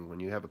washing. When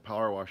you have a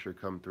power washer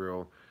come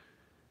through,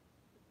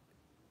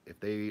 if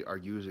they are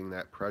using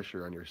that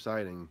pressure on your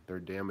siding, they're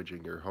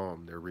damaging your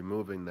home. They're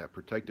removing that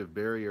protective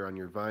barrier on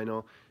your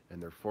vinyl, and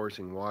they're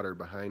forcing water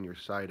behind your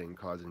siding,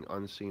 causing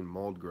unseen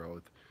mold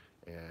growth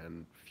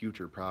and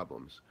future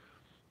problems.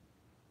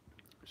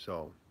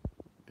 So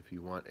if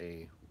you want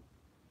a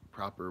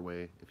proper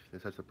way,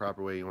 if that's the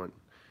proper way you want,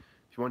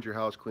 if you want your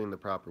house cleaned the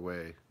proper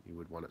way, you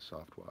would want it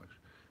soft wash.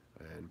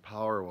 And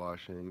power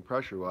washing,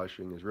 pressure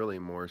washing is really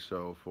more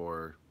so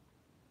for,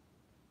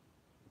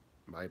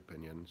 my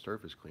opinion,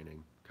 surface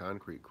cleaning,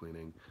 concrete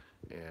cleaning,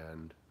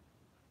 and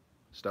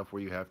stuff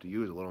where you have to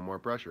use a little more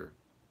pressure.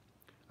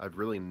 I've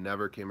really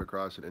never came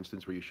across an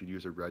instance where you should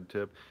use a red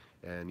tip,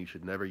 and you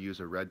should never use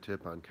a red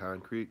tip on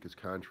concrete because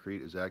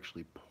concrete is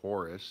actually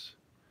porous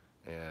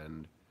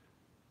and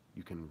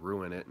you can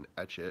ruin it and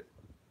etch it.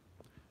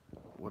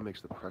 What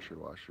makes the pressure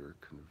washer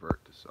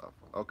convert to soft?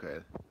 Okay,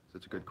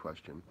 that's a good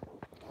question.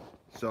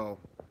 So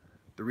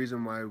the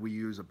reason why we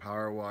use a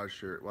power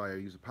washer, why I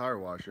use a power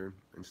washer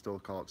and still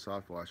call it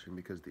soft washing,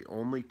 because the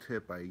only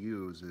tip I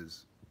use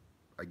is,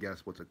 I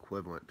guess, what's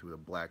equivalent to a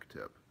black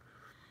tip.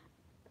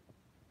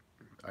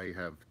 I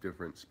have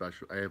different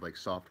special, I have like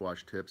soft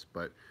wash tips,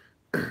 but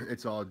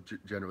it's all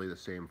generally the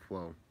same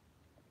flow.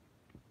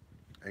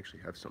 I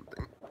actually have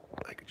something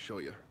I could show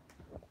you.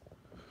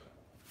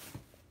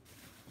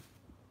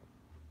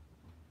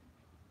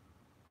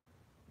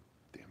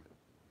 Damn it.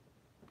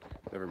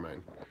 Never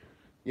mind.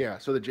 Yeah,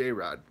 so the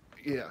J-Rod.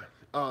 Yeah.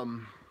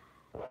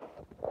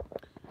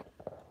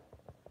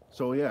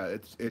 So yeah,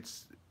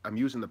 it's I'm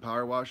using the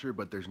power washer,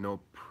 but there's no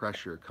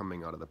pressure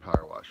coming out of the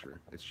power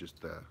washer. It's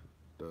just the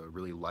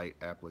really light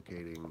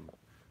applicating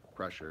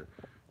pressure.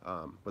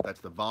 But that's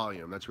the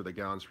volume. That's where the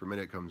gallons per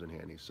minute comes in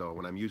handy. So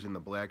when I'm using the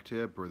black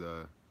tip or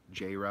the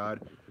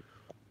J-Rod,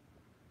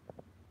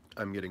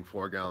 I'm getting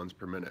 4 gallons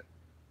per minute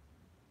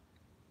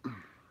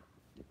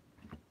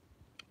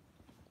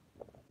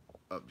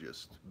of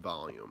just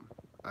volume.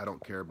 I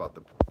don't care about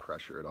the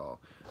pressure at all.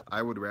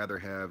 I would rather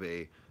have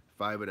a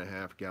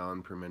 5.5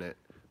 gallon per minute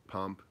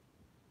pump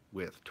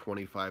with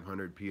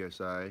 2,500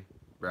 psi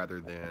rather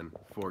than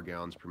 4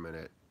 gallons per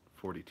minute,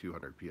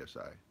 4,200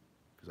 psi,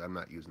 because I'm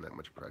not using that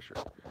much pressure.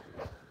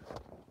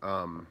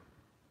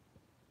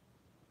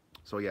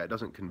 So yeah, it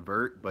doesn't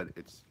convert, but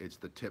it's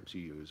the tips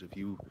you use. If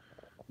you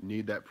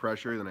need that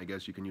pressure, then I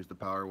guess you can use the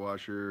power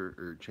washer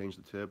or change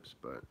the tips.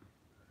 But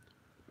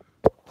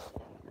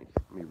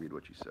let me read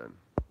what you said.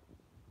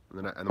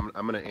 And then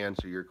I'm going to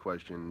answer your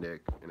question,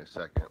 Nick, in a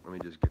second. Let me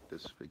just get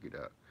this figured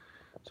out.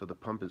 So the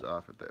pump is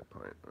off at that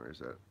point, or is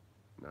that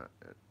not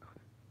it?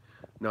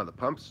 No, the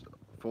pump's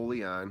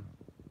fully on.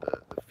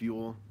 The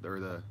fuel, or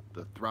the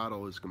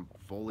throttle is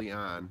fully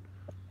on.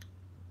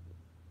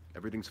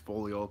 Everything's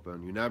fully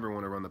open. You never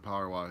want to run the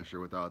power washer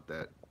without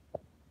it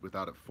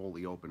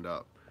fully opened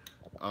up.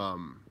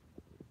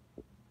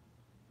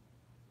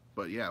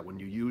 But yeah, when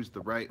you use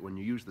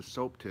the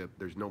soap tip,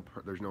 there's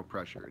no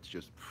pressure. It's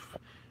just,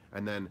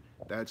 and then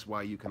that's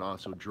why you can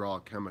also draw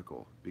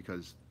chemical,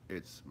 because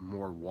it's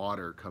more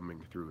water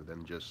coming through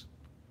than just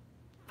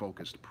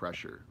focused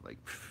pressure, like,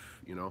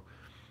 you know.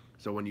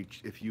 So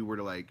if you were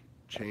to like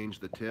change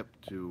the tip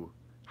to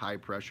high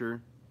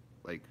pressure,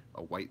 like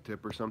a white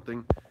tip or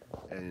something,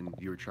 and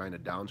you were trying to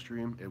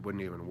downstream, it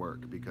wouldn't even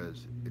work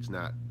because it's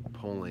not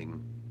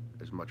pulling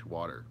as much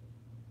water.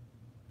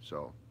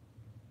 So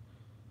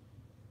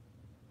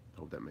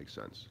hope that makes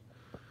sense.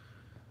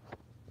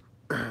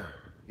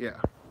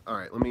 Yeah. All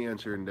right, let me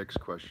answer Nick's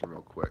question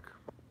real quick.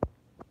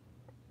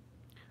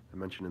 I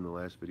mentioned in the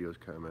last video's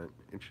comment,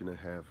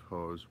 1.5-inch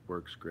hose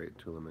works great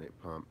to eliminate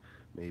pump.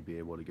 May be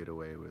able to get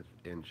away with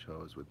inch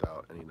hose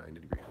without any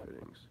 90-degree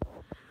fittings.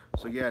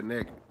 So yeah,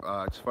 Nick,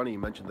 it's funny you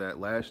mentioned that.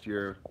 Last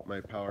year, my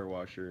power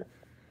washer,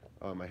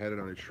 I had it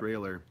on a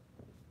trailer,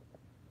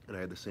 and I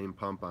had the same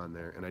pump on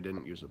there, and I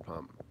didn't use the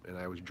pump, and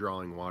I was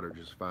drawing water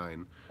just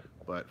fine.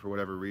 But for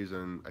whatever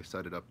reason, I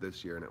set it up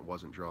this year, and it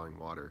wasn't drawing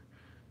water.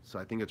 So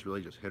I think it's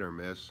really just hit or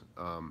miss.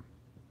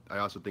 I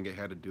also think it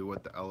had to do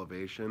with the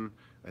elevation.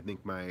 I think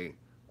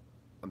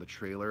on the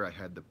trailer, I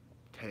had the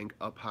tank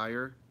up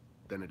higher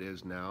than it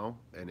is now,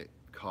 and it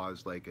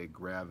caused like a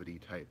gravity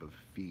type of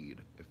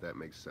feed, if that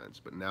makes sense.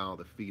 But now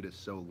the feed is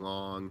so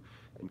long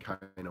and kind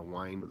of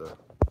wind,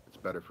 it's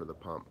better for the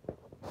pump,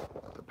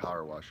 the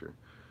power washer,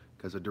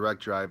 because a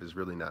direct drive is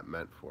really not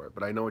meant for it.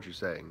 But I know what you're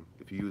saying.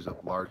 If you use a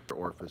larger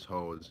orifice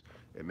hose,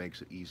 it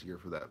makes it easier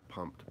for that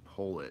pump to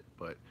pull it.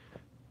 But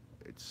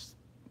it's,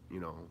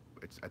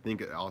 I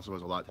think it also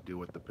has a lot to do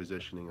with the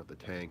positioning of the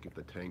tank. If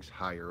the tank's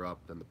higher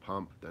up than the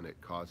pump, then it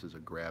causes a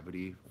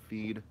gravity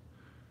feed,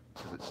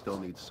 because it still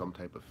needs some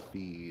type of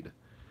feed.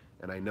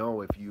 And I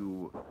know if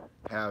you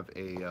have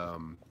a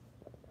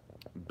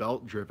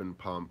belt-driven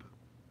pump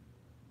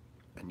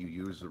and you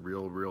use a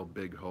real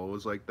big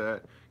hose like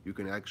that, you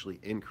can actually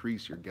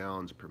increase your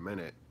gallons per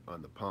minute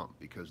on the pump,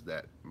 because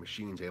that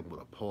machine's able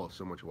to pull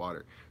so much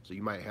water. So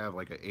you might have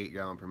like an 8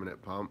 gallon per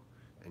minute pump,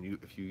 and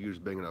if you use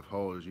big enough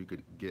hose, you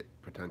could get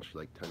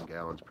potentially like 10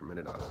 gallons per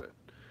minute out of it.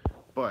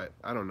 But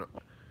I don't know.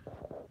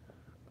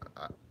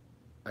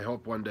 I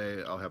hope one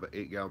day I'll have an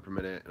 8 gallon per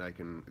minute and I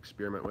can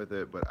experiment with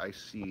it, but I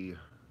see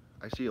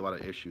a lot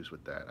of issues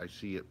with that. I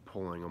see it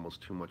pulling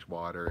almost too much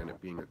water and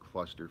it being a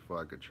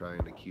clusterfuck of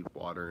trying to keep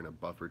water in a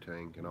buffer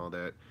tank and all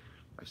that.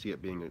 I see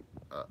it being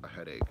a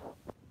headache,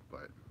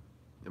 but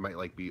it might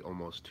like be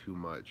almost too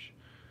much.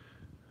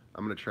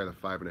 I'm gonna try the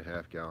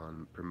 5.5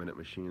 gallon per minute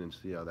machine and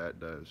see how that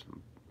does.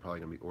 I'm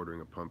probably gonna be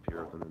ordering a pump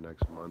here within the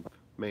next month.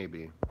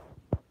 Maybe,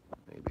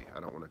 maybe. I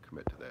don't want to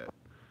commit to that.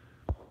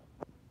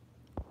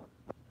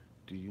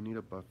 Do you need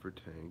a buffer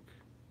tank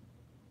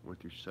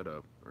with your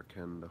setup, or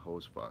can the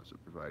hose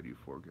faucet provide you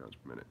 4 gallons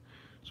per minute?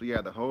 So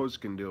yeah, the hose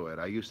can do it.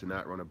 I used to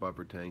not run a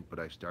buffer tank, but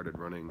I started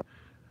running.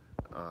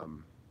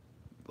 Um,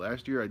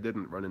 Last year I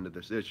didn't run into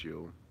this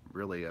issue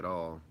really at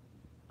all,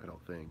 I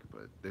don't think.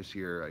 But this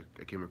year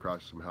I came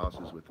across some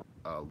houses with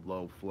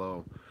low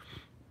flow,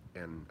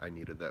 and I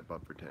needed that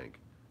buffer tank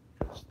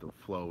because the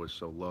flow was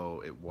so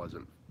low it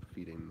wasn't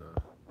feeding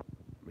the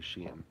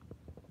machine.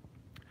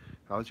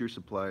 How's your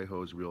supply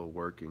hose reel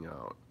working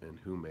out, and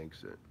who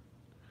makes it?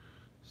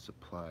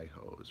 Supply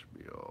hose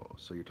reel.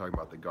 So you're talking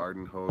about the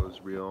garden hose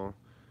reel?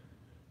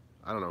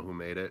 I don't know who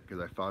made it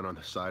because I found it on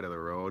the side of the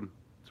road.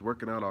 It's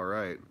working out all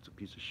right. It's a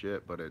piece of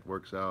shit, but it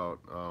works out.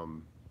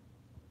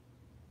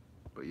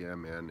 But yeah,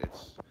 man,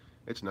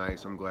 it's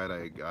nice. I'm glad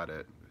I got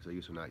it because I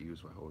used to not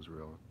use my hose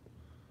reel.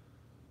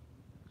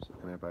 So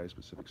can I buy a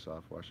specific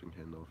soft washing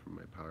handle for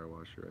my power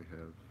washer? I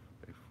have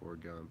a 4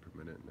 gallon per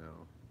minute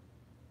now.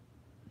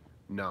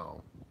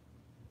 No,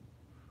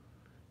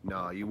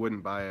 no, you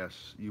wouldn't buy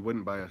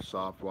a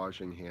soft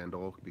washing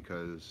handle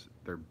because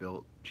they're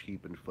built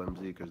cheap and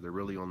flimsy because they're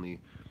really only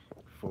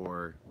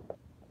for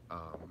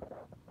um,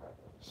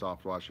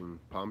 soft washing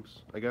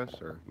pumps, I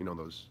guess, or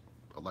those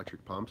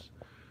electric pumps.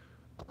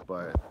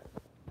 But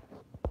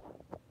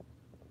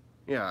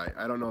yeah,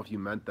 I don't know if you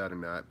meant that or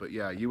not, but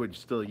yeah, you would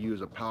still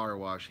use a power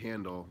wash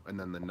handle, and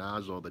then the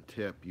nozzle, the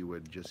tip, you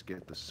would just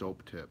get the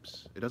soap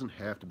tips. It doesn't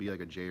have to be like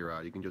a J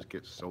rod. You can just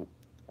get soap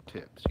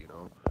tips.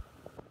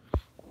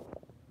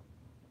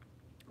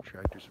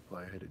 Tractor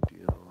Supply had a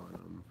deal on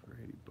them for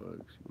 $80.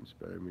 You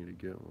inspired me to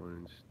get one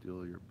and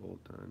steal your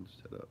bolt-on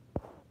setup.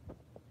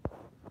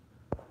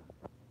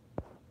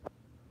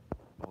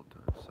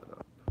 Bolt-on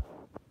setup.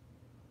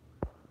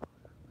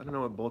 I don't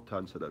know what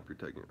bolt-on setup you're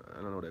taking. I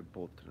don't know what I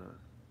bolted on.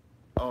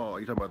 Oh,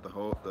 you're talking about the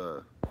whole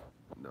the.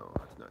 No,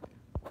 it's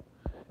not.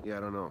 Yeah, I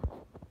don't know.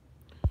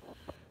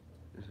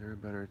 Is there a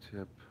better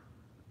tip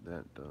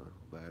that the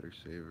ladder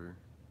saver?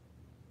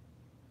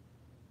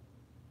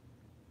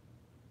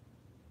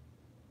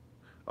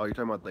 Oh, you're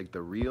talking about like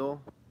the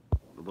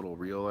little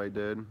reel I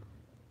did.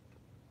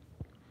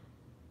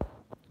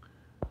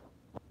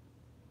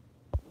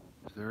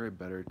 Is there a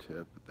better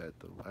tip that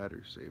the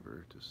ladder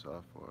saver to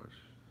soft wash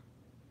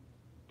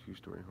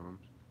 2-story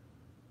homes?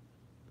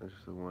 That's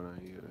the one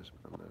I use,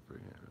 but I'm not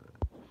very happy with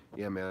it.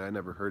 Yeah, man, I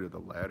never heard of the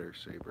ladder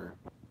saver.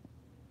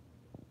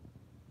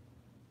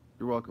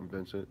 You're welcome,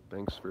 Vincent.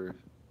 Thanks for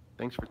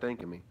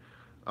thanking me.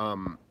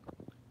 Um,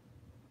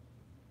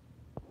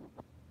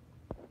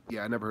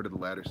 yeah, I never heard of the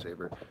ladder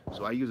saver.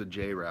 So I use a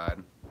J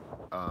rod.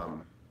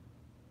 Um,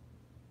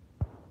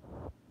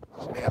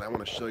 Man, I want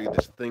to show you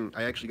this thing.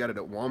 I actually got it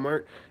at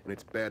Walmart, and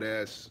it's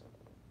badass.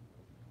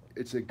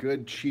 It's a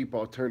good cheap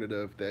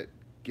alternative that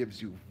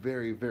gives you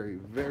very, very,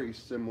 very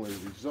similar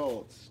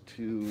results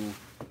to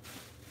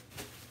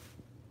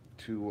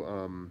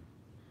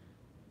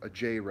a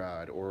J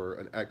rod or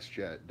an X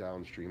Jet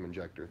downstream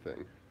injector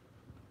thing.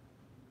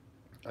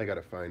 I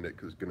gotta find it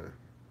because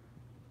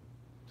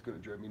it's gonna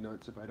drive me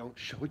nuts if I don't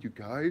show you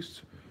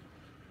guys.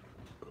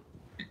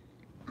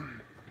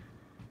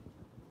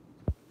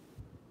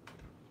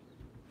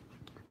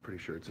 Pretty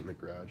sure it's in the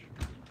garage.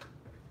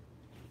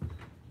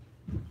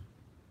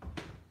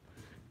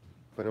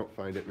 If I don't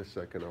find it in a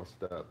second, I'll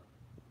stop.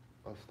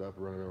 I'll stop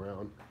running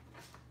around.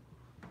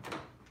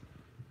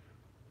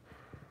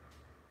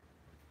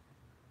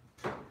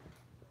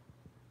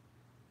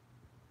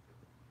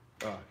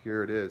 Ah,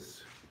 here it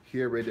is.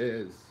 Here it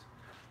is.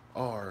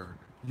 Are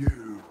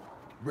you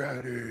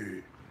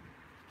ready?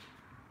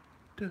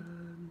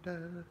 Dun,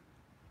 dun.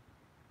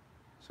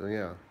 So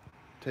yeah,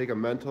 take a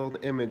mental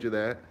image of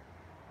that.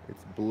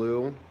 It's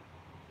blue.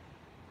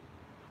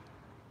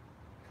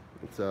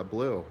 It's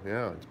blue.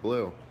 Yeah, it's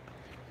blue.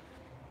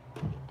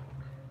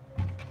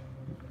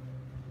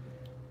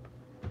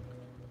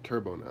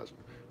 Turbo nozzle.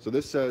 So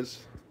this says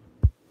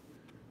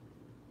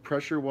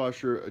pressure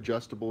washer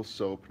adjustable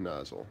soap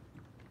nozzle.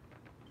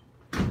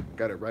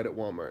 Got it right at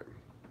Walmart.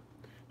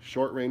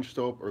 Short range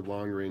soap or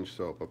long range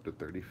soap up to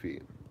 30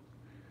 feet.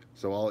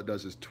 So all it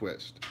does is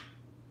twist.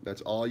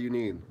 That's all you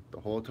need the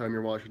whole time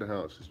you're washing the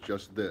house. It's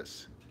just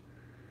this.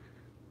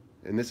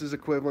 And this is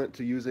equivalent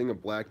to using a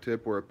black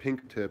tip or a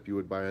pink tip you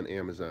would buy on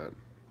Amazon.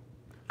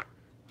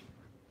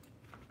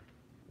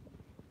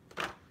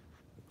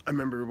 I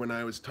remember when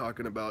I was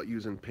talking about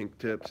using pink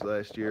tips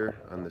last year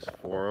on this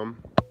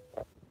forum,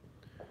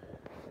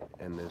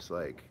 and this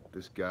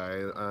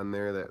guy on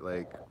there that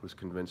was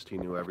convinced he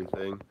knew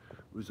everything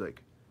was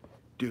like,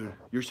 dude,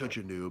 you're such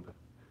a noob.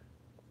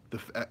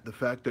 The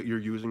fact that you're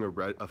using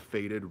a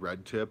faded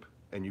red tip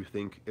and you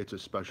think it's a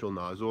special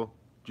nozzle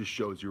just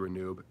shows you're a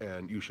noob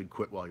and you should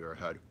quit while you're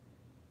ahead.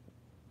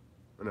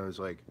 And I was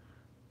like,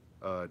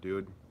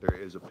 dude, there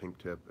is a pink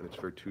tip and it's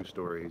for 2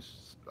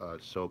 stories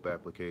soap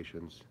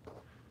applications.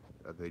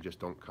 They just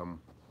don't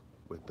come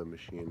with the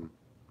machine.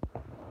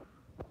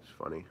 It's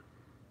funny.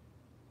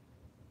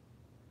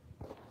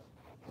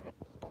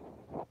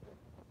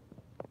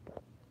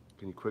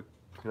 Can you quick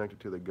connect it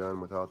to the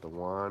gun without the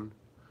wand?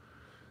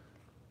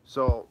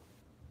 So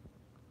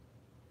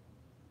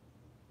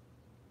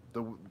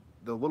the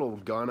the little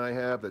gun I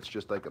have that's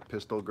just like a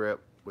pistol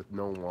grip with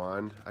no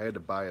wand. I had to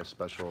buy a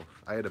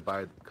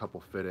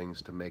couple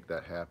fittings to make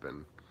that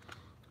happen.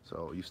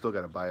 So you still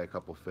got to buy a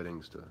couple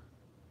fittings to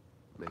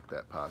make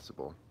that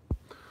possible.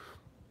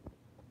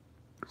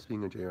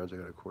 Speaking of J-rods, I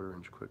got a 1/4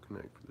 inch quick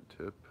connect for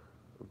the tip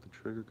of the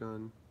trigger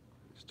gun.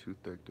 It's too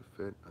thick to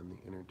fit on the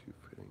inner 2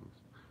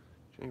 fittings.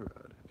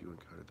 J-rod, have you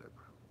encountered that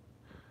problem?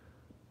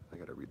 I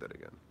gotta read that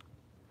again.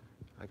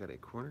 I got a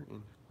 1/4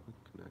 inch quick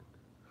connect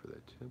for the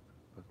tip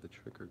of the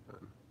trigger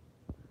gun.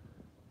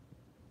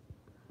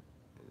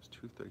 It's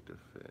too thick to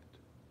fit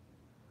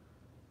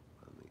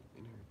on the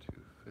inner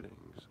 2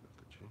 fittings of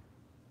the J.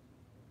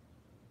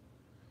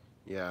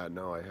 Yeah,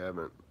 no, I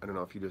haven't. I don't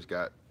know if you just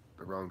got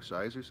the wrong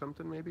size or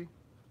something, maybe?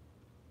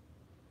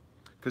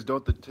 Because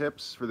don't the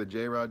tips for the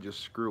J-rod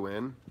just screw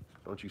in?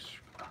 Don't you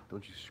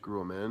screw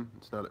them in?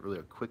 It's not really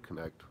a quick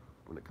connect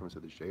when it comes to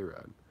the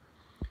J-rod.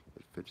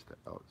 It fits the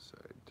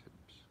outside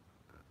tips,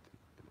 not the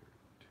inner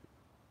 2.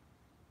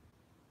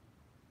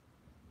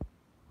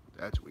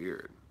 That's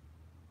weird.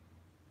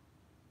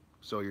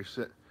 So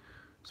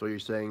you're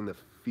saying the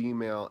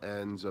female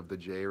ends of the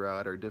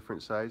J-rod are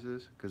different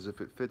sizes? Because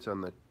if it fits on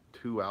the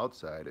 2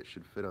 outside, it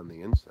should fit on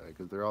the inside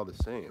because they're all the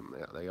same.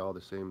 They all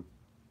the same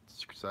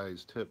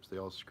size tips. They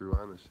all screw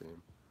on the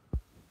same.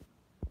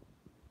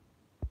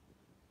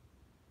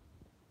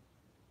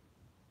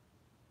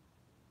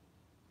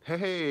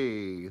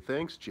 Hey,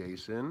 thanks,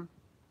 Jason.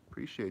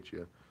 Appreciate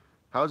you.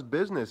 How's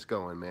business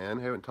going, man?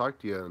 Haven't talked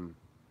to you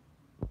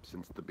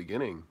since the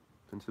beginning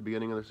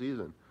of the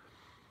season.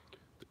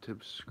 The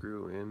tips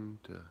screw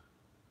into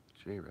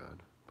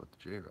J-rod, but the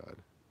J-rod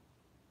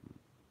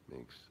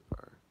makes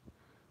our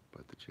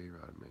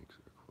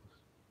close.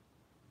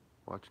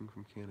 Watching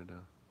from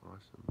Canada.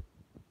 Awesome.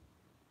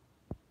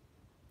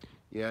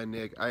 Yeah,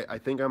 Nick, I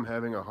think I'm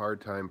having a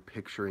hard time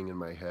picturing in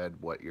my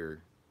head what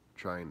you're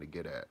trying to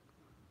get at.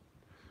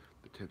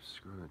 The tips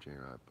screw in the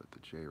J-rod, but the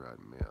J-rod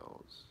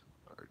males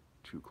are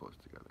too close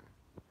together.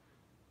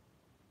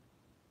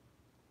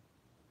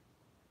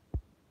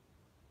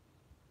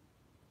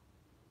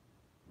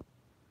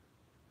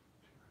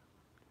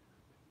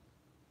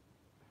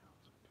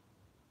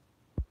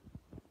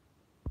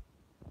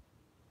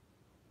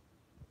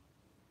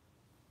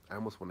 I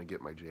almost want to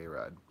get my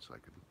J-rod so I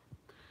could.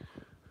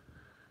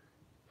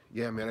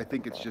 Yeah, man, I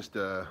think it's just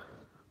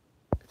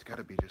it's got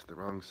to be just the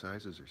wrong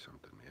sizes or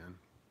something, man.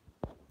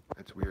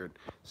 That's weird.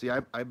 See,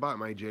 I bought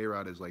my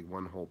J-rod as like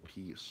one whole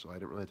piece, so I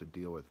didn't really have to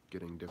deal with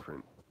getting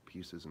different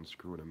pieces and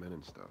screwing them in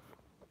and stuff.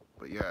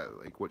 But yeah,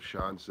 like what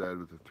Sean said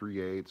with the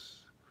 3/8,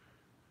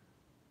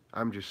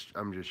 I'm just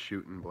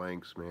shooting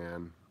blanks,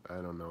 man.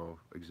 I don't know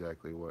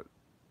exactly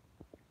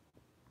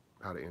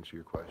how to answer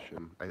your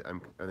question. I think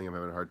I'm having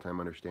a hard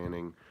time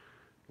understanding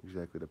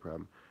exactly the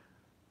problem.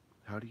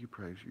 How do you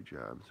price your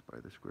jobs? By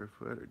the square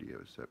foot, or do you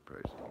have a set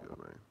price that you go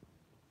by?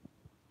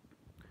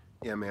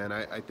 Yeah, man,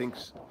 I think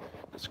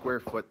the square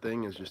foot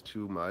thing is just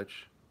too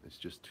much. It's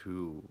just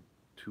too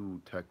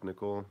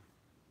technical.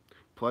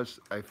 Plus,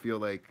 I feel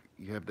like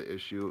you have the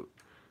issue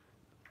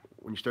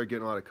when you start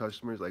getting a lot of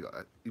customers. Like,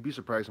 you'd be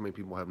surprised how many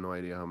people have no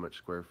idea how much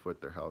square foot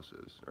their house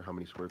is, or how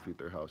many square feet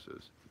their house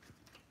is.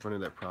 I run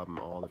into that problem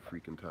all the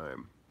freaking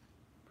time,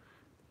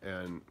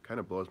 and kind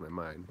of blows my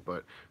mind.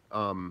 But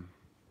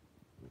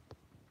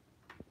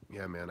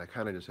yeah, man, I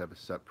kind of just have a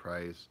set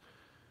price.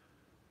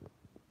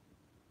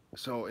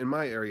 So in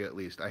my area, at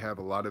least, there's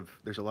a lot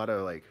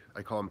of, like,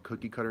 I call them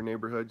cookie cutter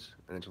neighborhoods,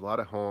 and it's a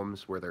lot of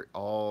homes where they're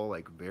all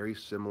like very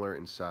similar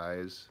in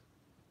size.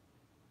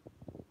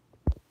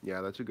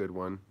 Yeah, that's a good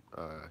one.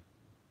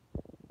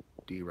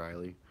 D.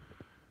 Riley.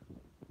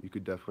 You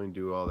could definitely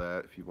do all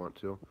that if you want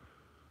to.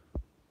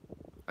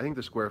 I think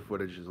the square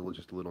footage is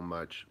just a little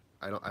much.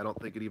 I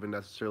don't think it even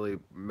necessarily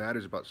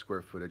matters about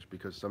square footage,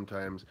 because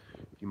sometimes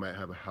you might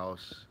have a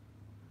house.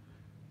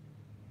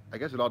 I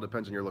guess it all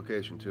depends on your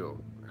location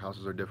too.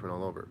 Houses are different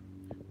all over.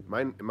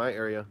 In my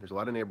area, there's a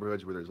lot of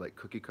neighborhoods where there's like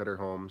cookie cutter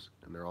homes,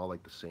 and they're all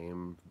like the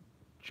same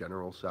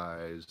general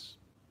size,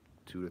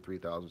 2,000 to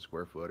 3,000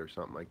 square foot or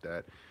something like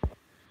that.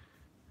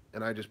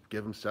 And I just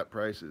give them set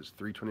prices: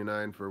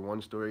 $329 for a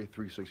 1-story,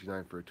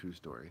 $369 for a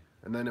 2-story.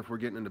 And then if we're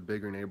getting into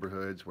bigger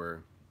neighborhoods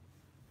where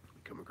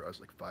we come across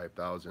like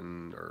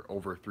 5,000 or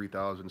over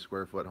 3,000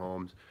 square foot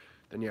homes,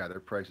 then yeah, their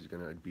price is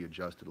going to be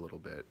adjusted a little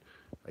bit.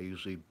 I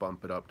usually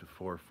bump it up to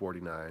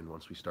 $449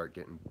 once we start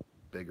getting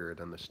bigger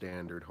than the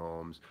standard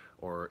homes,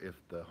 or if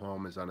the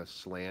home is on a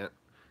slant.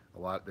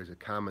 There's a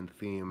common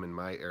theme in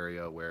my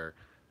area where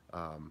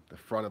The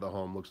front of the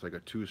home looks like a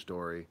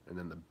two-story, and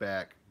then the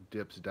back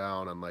dips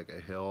down on like a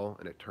hill,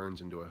 and it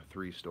turns into a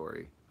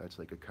three-story. That's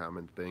like a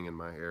common thing in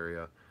my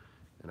area,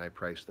 and I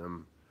priced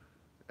them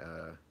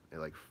at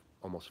like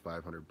almost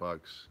 $500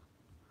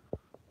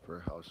 for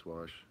a house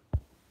wash.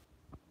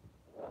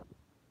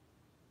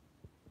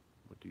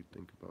 What do you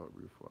think about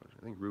roof washing?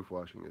 I think roof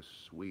washing is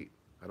sweet.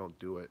 I don't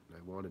do it.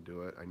 I want to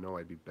do it. I know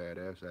I'd be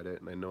badass at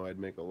it, and I know I'd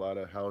make a lot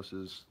of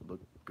houses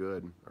look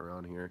good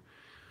around here.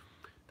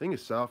 Thing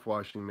is, soft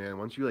washing, man.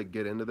 Once you like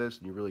get into this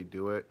and you really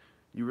do it,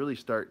 you really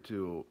start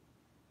to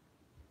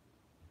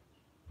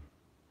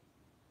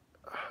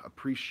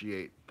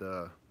appreciate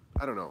the.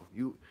 I don't know.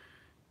 You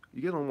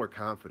get a little more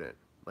confident.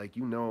 Like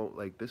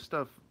like this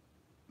stuff.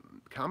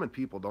 Common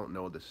people don't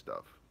know this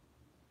stuff.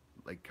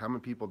 Like common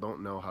people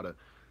don't know how to.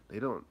 They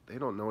don't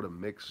know to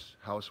mix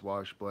house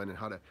wash blend and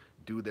how to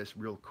do this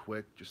real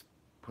quick. Just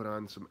put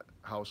on some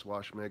house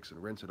wash mix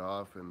and rinse it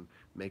off and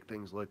make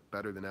things look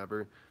better than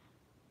ever.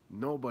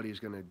 Nobody's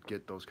going to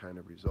get those kind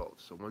of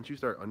results. So once you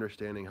start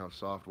understanding how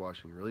soft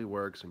washing really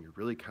works and you're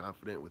really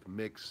confident with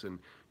mix and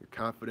you're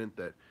confident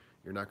that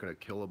you're not going to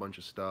kill a bunch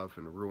of stuff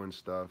and ruin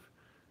stuff,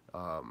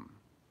 um,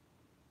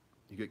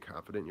 you get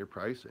confident in your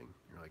pricing.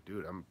 You're like,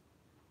 dude,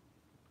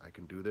 I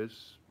can do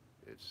this.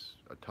 It's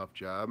a tough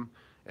job.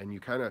 And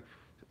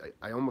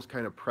I almost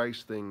kind of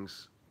price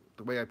things.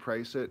 The way I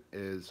price it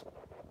is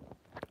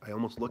I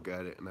almost look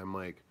at it and I'm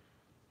like,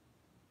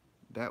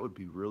 that would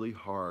be really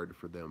hard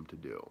for them to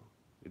do.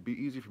 It'd be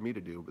easy for me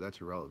to do, but that's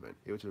irrelevant.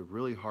 It was a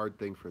really hard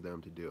thing for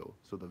them to do.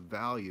 So the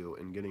value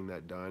in getting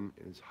that done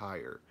is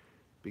higher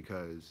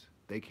because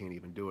they can't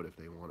even do it if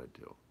they wanted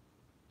to.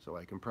 So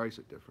I can price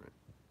it different.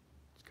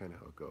 It's kind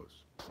of how it goes.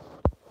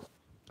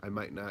 I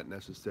might not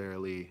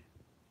necessarily,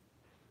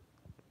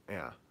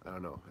 yeah, I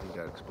don't know. I think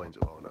that explains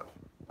it well enough.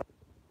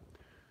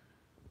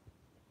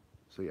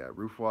 So yeah,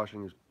 roof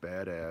washing is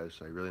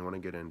badass. I really want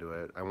to get into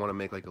it. I want to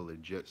make like a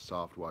legit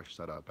soft wash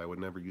setup. I would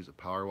never use a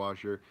power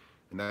washer,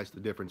 and that's the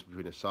difference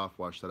between a soft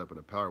wash setup and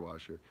a power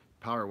washer.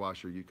 Power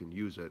washer, you can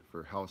use it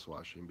for house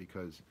washing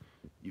because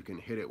you can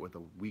hit it with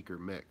a weaker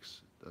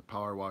mix. The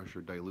power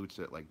washer dilutes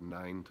it like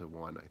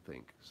 9-1, I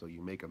think. So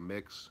you make a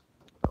mix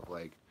of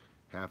like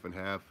half and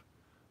half,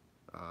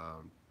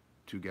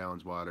 2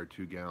 gallons water,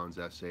 2 gallons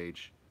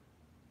SH,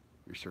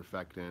 your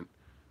surfactant,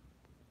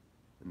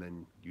 and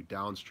then you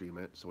downstream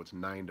it, so it's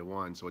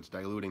 9-1. So it's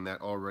diluting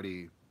that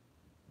already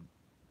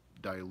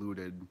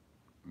diluted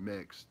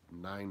mix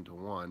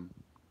 9-1.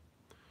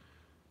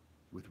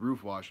 With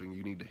roof washing,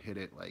 you need to hit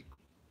it like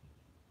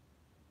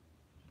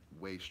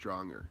way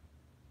stronger.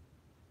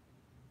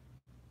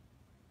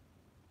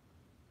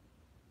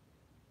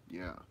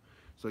 Yeah.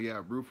 So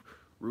yeah, roof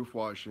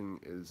washing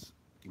is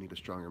you need a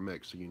stronger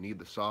mix. So you need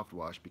the soft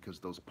wash because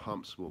those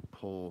pumps will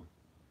pull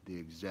the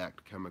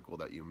exact chemical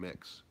that you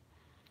mix.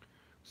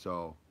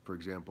 So, for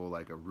example,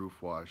 like a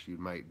roof wash, you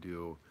might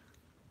do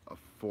a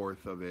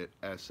fourth of it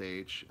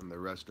SH and the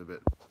rest of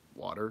it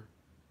water.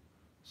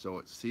 So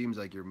it seems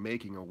like you're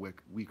making a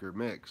weaker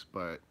mix,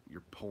 but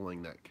you're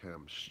pulling that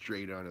chem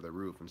straight onto the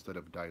roof instead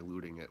of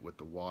diluting it with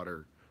the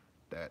water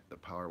that the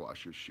power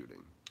washer's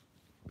shooting.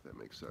 If that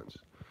makes sense.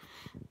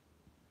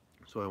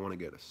 So I want to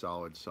get a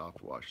solid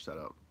soft wash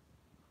setup,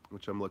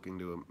 which I'm looking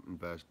to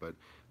invest, but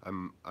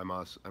I'm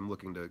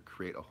looking to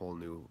create a whole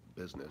new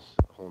business,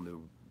 a whole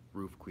new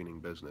roof cleaning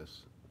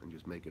business, and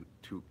just make it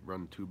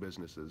run two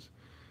businesses.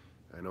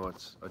 I know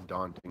it's a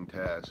daunting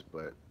task,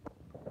 but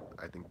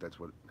I think that's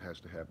what has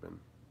to happen.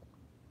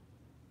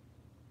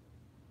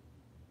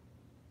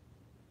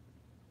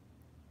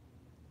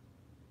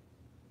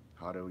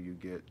 How do you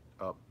get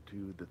up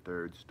to the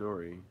third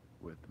story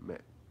with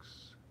mix?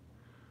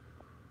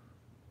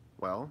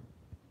 Well,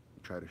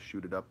 you try to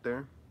shoot it up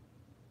there.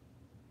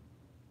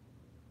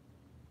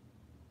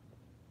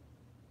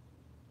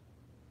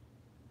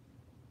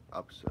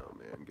 Upsell,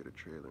 man, get a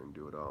trailer and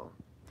do it all.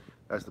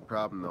 That's the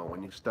problem though.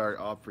 When you start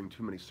offering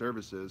too many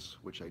services,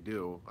 which I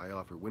do, I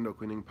offer window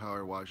cleaning,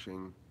 power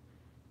washing,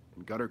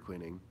 and gutter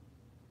cleaning.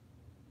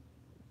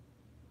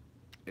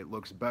 It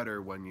looks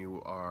better when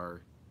you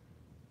are.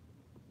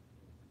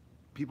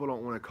 People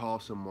don't want to call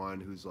someone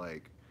who's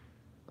like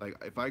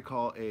if I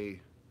call a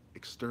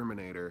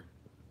exterminator,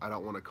 I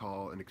don't want to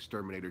call an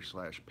exterminator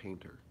slash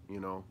painter,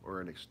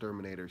 or an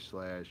exterminator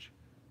slash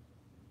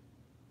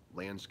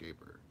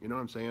landscaper. You know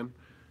what I'm saying?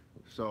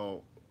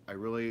 So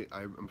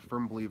I'm a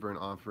firm believer in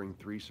offering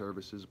 3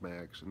 services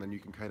max, and then you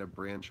can kind of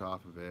branch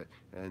off of it.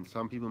 And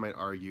some people might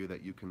argue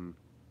that you can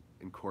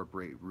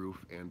incorporate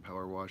roof and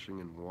power washing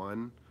in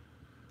one,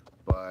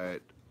 but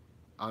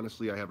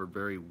honestly, I have a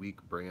very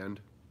weak brand.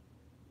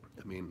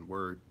 I mean,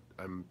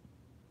 I'm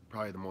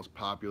probably the most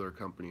popular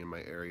company in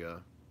my area,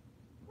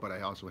 but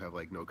I also have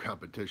like no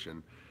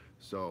competition.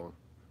 So,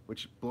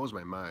 which blows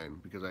my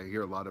mind because I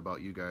hear a lot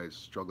about you guys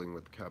struggling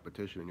with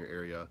competition in your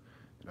area.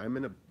 And I'm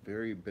in a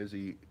very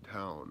busy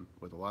town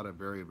with a lot of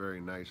very, very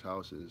nice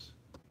houses.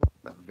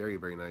 Not very,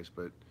 very nice,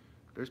 but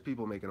there's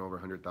people making over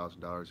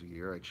 $100,000 a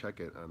year. I check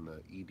it on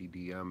the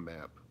EDDM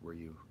map where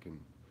you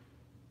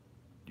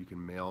you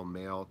can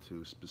mail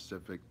to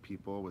specific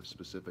people with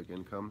specific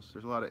incomes.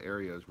 There's a lot of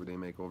areas where they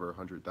make over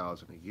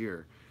 100,000 a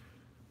year.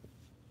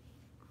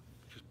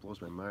 It just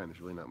blows my mind.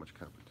 There's really not much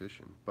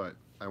competition. But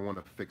I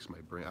want to fix my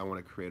brand. I want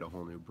to create a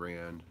whole new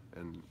brand,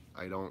 and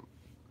I don't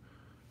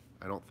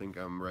think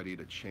I'm ready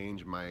to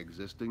change my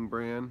existing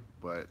brand,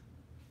 but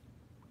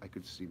I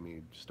could see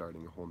me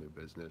starting a whole new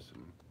business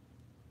and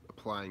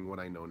applying what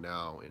I know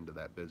now into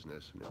that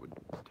business, and it would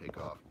take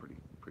off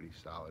pretty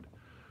solid.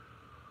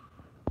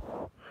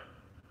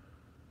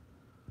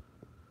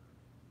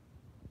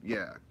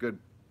 Yeah, good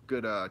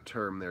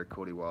term there,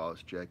 Cody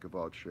Wallace, jack of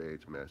all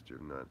trades, master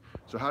of none.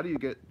 So how do you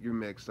get your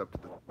mix up to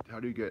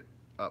how do you get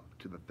up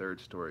to the third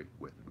story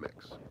with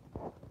mix?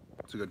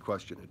 It's a good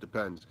question. It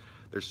depends.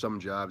 There's some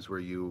jobs where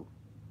you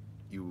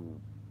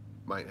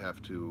might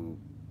have to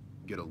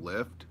get a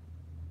lift,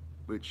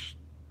 which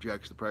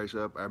jacks the price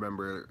up. I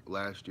remember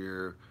last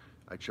year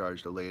I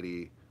charged a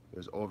lady, it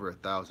was over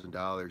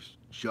 $1,000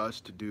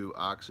 just to do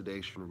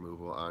oxidation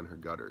removal on her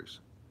gutters.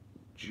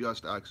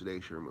 Just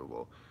oxidation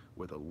removal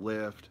with a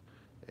lift,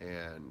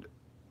 and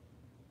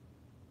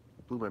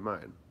blew my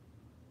mind.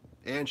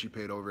 And she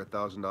paid over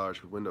 $1,000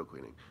 for window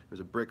cleaning. It was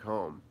a brick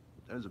home.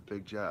 That is a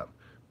big job.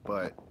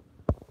 But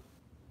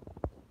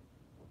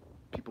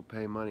people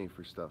pay money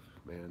for stuff,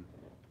 man.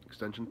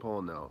 Extension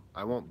pole, no.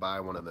 I won't buy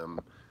one of them.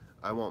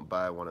 I won't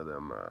buy one of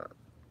them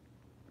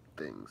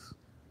things.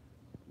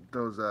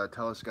 Those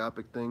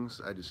telescopic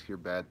things, I just hear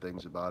bad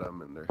things about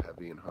them, and they're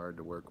heavy and hard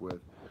to work with.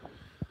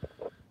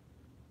 A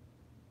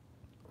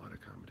lot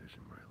of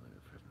competition where I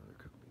live. I have another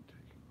company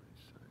taking my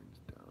signs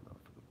down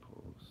off of the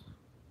poles.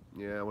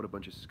 Yeah, what a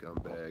bunch of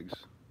scumbags.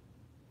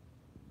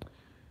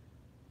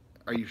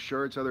 Are you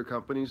sure it's other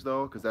companies,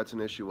 though? Because that's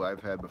an issue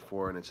I've had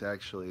before, and it's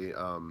actually,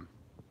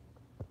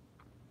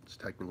 it's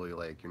technically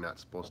like you're not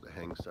supposed to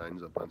hang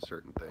signs up on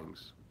certain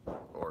things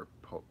or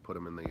put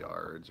them in the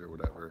yards or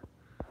whatever.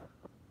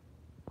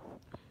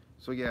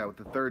 So yeah, with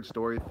the third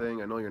story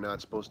thing, I know you're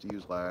not supposed to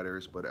use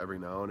ladders, but every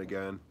now and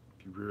again,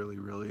 if you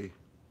really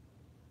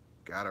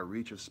gotta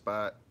reach a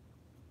spot,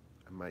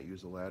 I might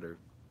use a ladder.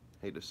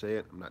 Hate to say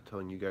it, I'm not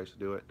telling you guys to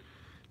do it.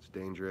 It's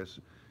dangerous.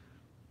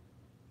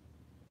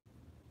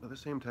 At the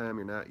same time,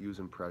 you're not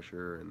using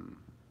pressure, and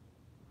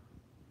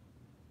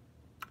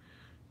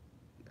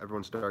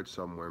everyone starts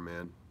somewhere,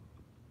 man.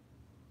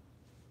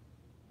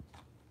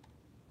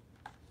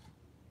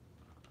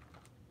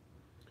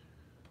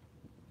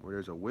 Where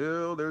there's a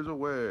will, there's a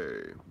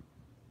way.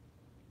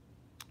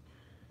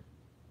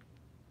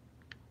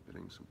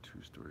 Getting some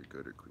two-story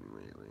gutter cleaning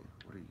lately.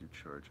 What are you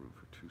charging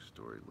for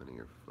two-story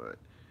linear foot?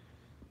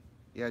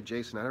 Yeah,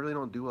 Jason, I really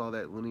don't do all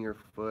that linear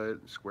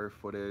foot, square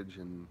footage,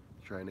 and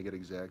trying to get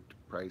exact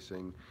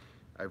pricing.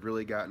 I've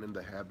really gotten in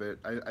the habit.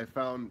 I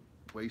found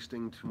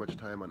wasting too much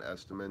time on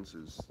estimates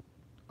is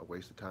a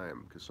waste of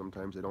time, because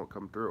sometimes they don't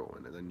come through,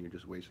 and then you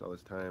just waste all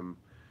this time.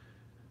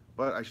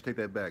 But I should take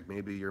that back.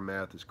 Maybe your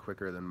math is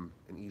quicker than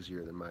and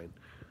easier than mine.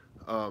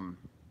 I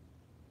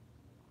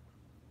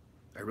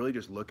really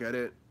just look at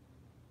it.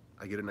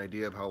 I get an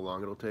idea of how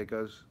long it'll take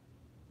us,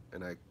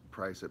 and I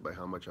price it by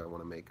how much I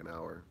want to make an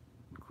hour,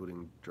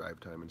 including drive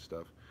time and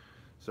stuff.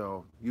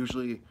 So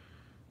usually,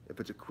 if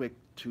it's a quick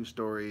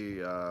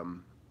two-story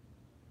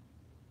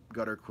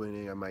gutter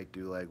cleaning, I might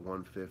do like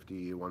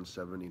 150,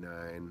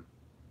 179.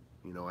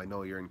 You know, I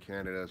know you're in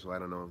Canada, so I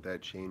don't know if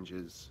that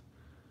changes,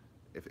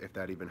 if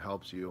that even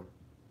helps you.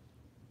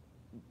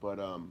 But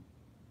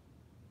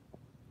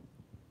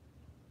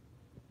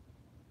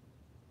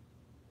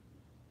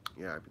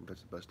yeah, I think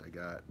that's the best I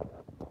got.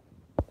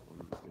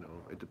 You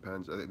know, it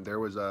depends. There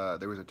was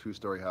a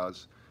two-story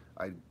house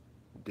I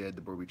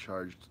did where we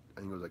charged, I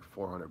think it was like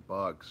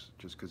 $400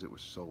 just because it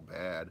was so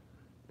bad,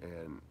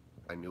 and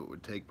I knew it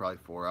would take probably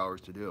 4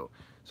 hours to do.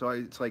 So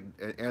it's like,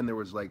 and there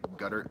was like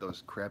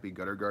those crappy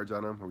gutter guards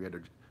on them where we had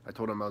to. I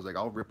told them, I was like,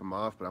 I'll rip them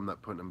off, but I'm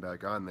not putting them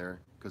back on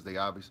there, because they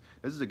obviously.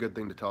 This is a good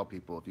thing to tell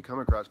people. If you come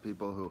across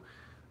people who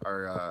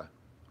are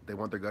they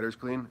want their gutters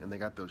clean and they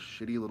got those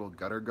shitty little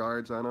gutter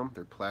guards on them.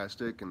 They're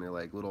plastic and they're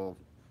like little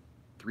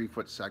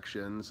 3-foot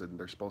sections, and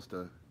they're supposed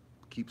to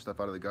keep stuff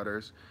out of the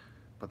gutters,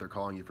 but they're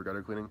calling you for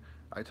gutter cleaning.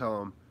 I tell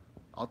them,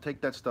 I'll take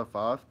that stuff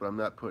off, but I'm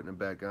not putting it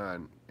back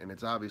on, and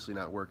it's obviously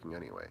not working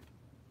anyway.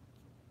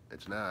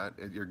 It's not.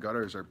 Your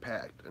gutters are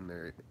packed, and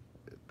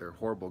they're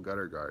horrible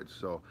gutter guards.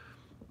 So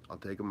I'll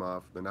take them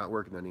off. They're not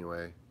working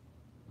anyway.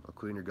 I'll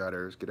clean your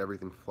gutters, get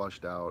everything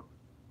flushed out.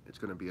 It's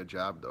going to be a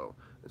job, though.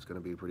 It's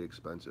going to be pretty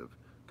expensive,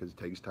 because it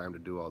takes time to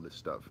do all this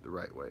stuff the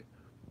right way.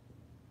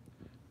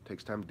 It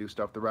takes time to do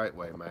stuff the right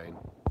way, man.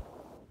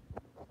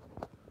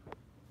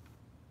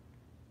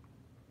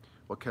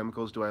 What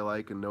chemicals do I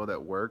like and know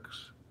that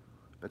works?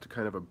 That's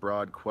kind of a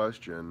broad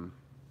question.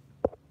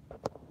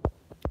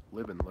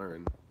 Live and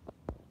learn.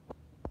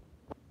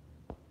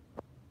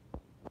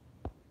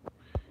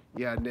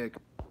 Yeah, Nick,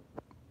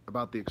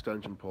 about the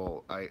extension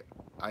pole, I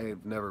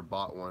have never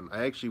bought one.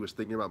 I actually was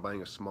thinking about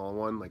buying a small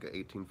one, like an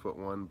 18-foot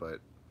one, but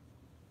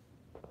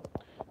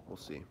we'll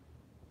see.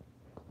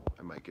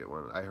 I might get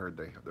one. I heard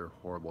they're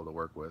horrible to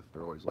work with.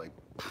 They're always like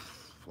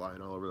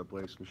flying all over the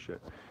place and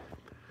shit.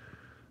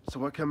 So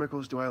what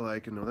chemicals do I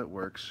like and know that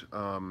works?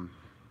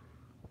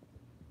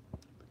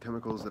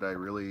 Chemicals that I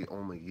really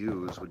only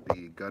use would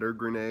be Gutter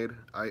Grenade.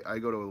 I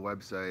go to a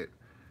website.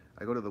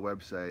 I go to the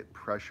website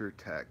Pressure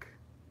Tech,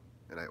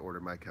 and I order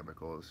my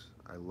chemicals.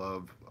 I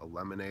love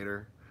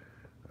Eliminator.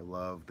 I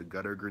love the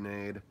Gutter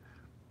Grenade.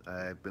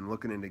 I've been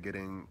looking into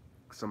getting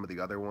some of the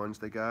other ones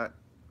they got,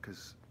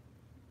 because,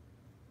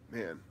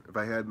 man, if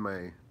I had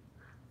my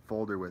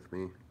folder with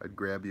me, I'd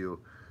grab you.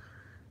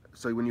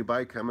 So when you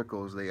buy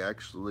chemicals, they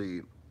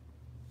actually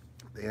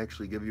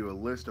give you a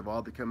list of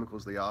all the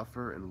chemicals they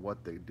offer and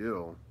what they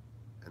do,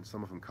 and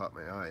some of them caught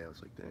my eye. I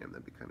was like, damn,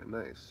 that'd be kind of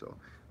nice. So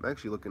I'm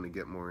actually looking to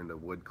get more into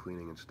wood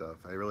cleaning and stuff.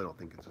 I really don't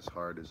think it's as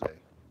hard as I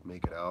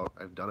make it out.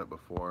 I've done it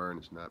before and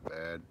it's not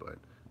bad, but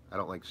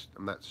I'm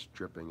not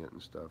stripping it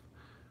and stuff.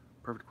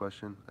 Perfect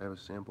question. I have a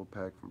sample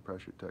pack from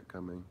Pressure Tech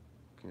coming.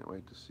 Can't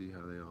wait to see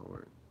how they all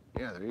work.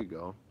 Yeah, there you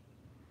go.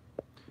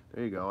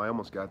 There you go. I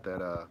almost got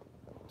that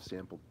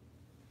sample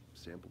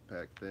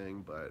pack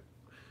thing, but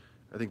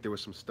I think there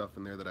was some stuff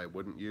in there that I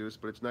wouldn't use,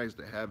 but it's nice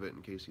to have it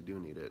in case you do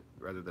need it,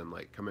 rather than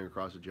like coming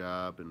across a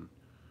job and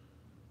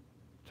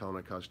telling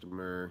a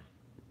customer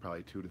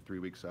probably 2 to 3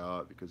 weeks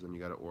out, because then you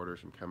got to order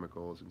some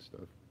chemicals and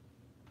stuff.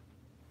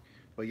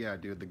 But yeah,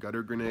 dude, the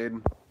Gutter Grenade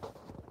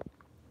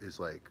is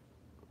like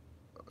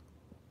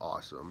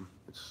awesome.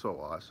 It's so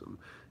awesome.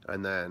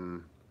 And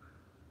then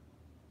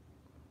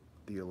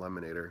the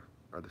Eliminator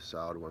are the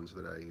solid ones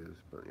that I use.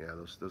 But yeah,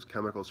 those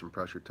chemicals from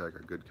Pressure Tech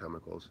are good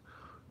chemicals.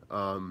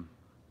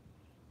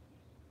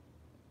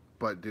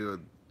 But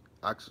dude,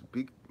 I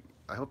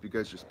hope you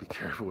guys just be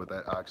careful with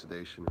that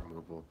oxidation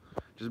removal.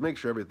 Just make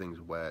sure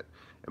everything's wet.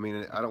 I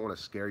mean, I don't want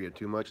to scare you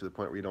too much to the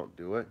point where you don't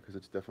do it, because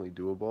it's definitely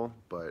doable,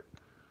 but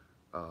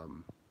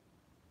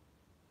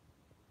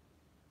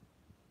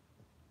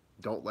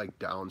don't like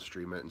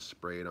downstream it and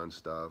spray it on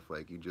stuff.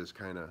 Like you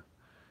kind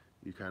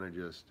of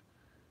just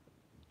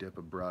dip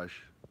a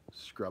brush,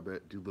 scrub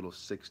it, do little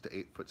 6 to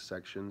 8 foot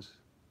sections,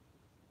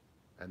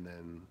 and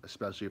then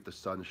especially if the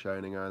sun's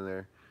shining on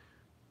there,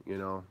 you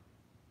know,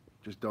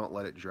 just don't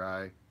let it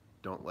dry.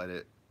 Don't let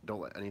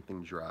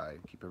anything dry.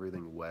 Keep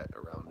everything wet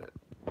around it.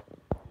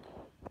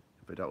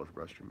 If I dealt with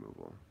rust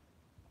removal.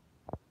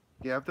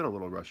 Yeah, I've done a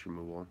little rust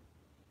removal.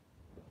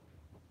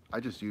 I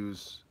just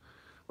use,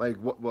 like,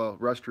 well,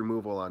 rust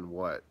removal on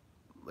what?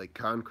 Like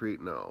concrete?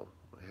 No,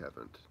 I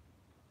haven't.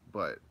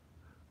 But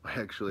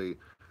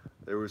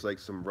there was like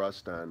some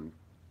rust on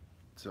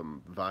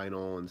some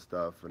vinyl and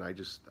stuff, and I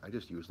just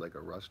used like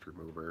a rust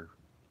remover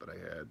that I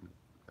had.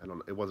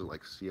 It wasn't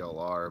like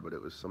CLR, but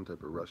it was some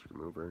type of rust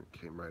remover.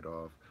 It came right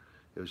off.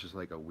 It was just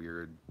like a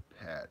weird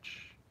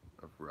patch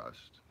of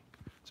rust.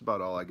 It's about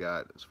all I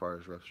got as far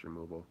as rust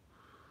removal.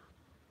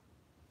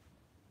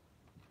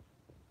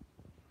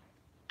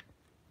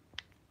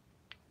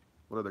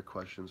 What other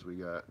questions we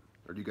got?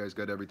 Or do you guys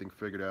got everything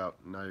figured out?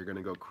 Now you're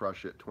gonna go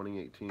crush it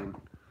 2018.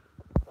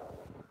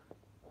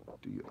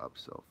 Do you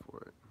upsell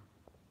for it?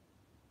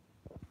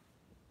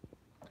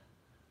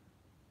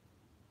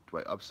 Do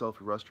I upsell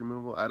for rust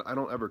removal? I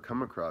don't ever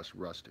come across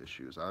rust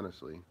issues,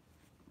 honestly.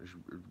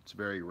 It's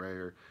very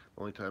rare.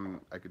 The only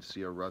time I could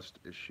see a rust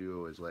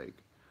issue is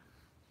like,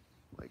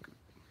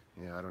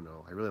 yeah, I don't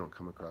know. I really don't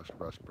come across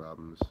rust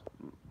problems.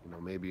 You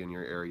know, maybe in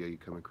your area you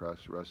come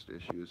across rust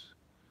issues.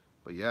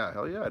 But yeah,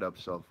 hell yeah, I'd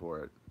upsell for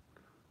it.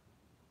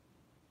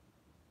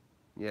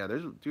 Yeah,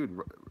 dude,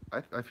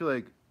 I feel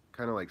like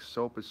kind of like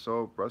soap is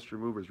soap, rust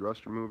remover is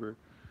rust remover.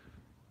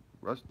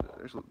 Rust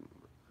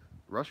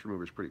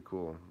remover is pretty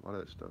cool. A lot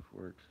of that stuff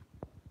works.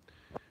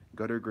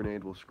 Gutter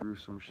Grenade will screw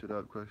some shit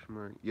up, question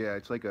mark. Yeah,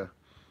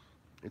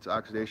 it's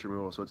oxidation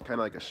removal, so it's kind of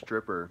like a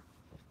stripper.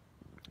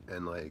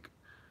 And like,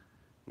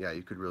 yeah,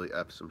 you could really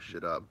F some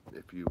shit up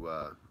if you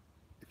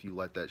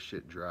let that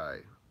shit dry.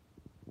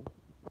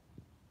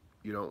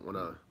 You don't want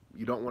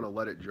to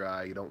let it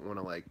dry. You don't want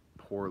to like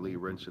poorly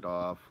rinse it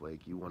off.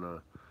 Like you want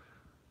to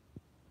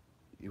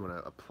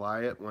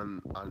apply it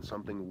on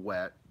something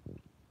wet.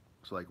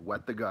 So like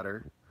wet the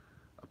gutter,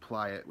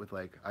 apply it with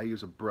like, I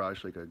use a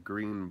brush, like a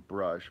green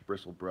brush,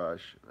 bristle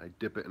brush. I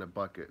dip it in a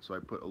bucket. So I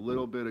put a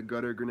little bit of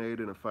Gutter Grenade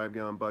in a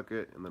 5-gallon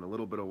bucket and then a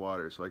little bit of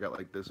water. So I got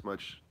like this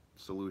much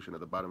solution at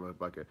the bottom of the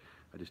bucket.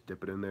 I just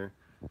dip it in there,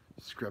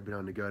 scrub it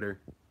on the gutter,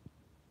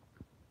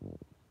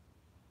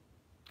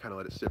 kind of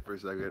let it sit for a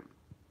second.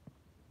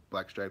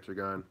 Black stripes are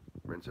gone,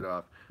 rinse it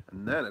off.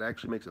 And then it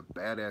actually makes a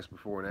badass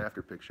before and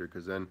after picture,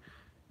 because then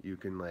you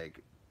can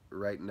like,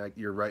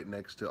 you're right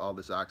next to all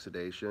this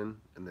oxidation,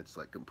 and it's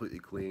like completely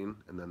clean,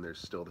 and then there's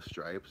still the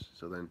stripes.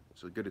 So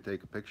good to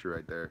take a picture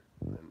right there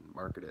and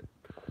market it.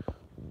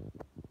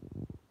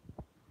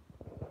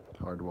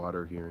 Hard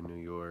water here in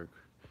New York.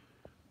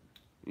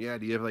 Yeah,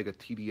 do you have like a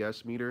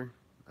TDS meter?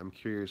 I'm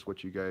curious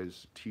what you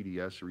guys'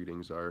 TDS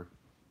readings are.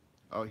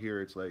 Out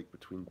here it's like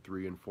between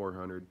 300 and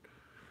 400.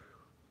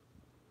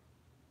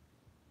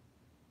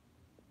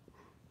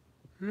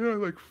 Yeah,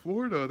 like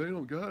Florida, they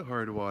don't got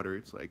hard water.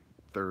 It's like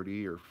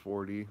 30 or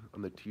 40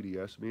 on the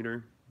TDS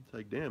meter. It's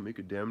like, damn, you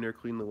could damn near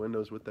clean the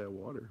windows with that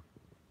water.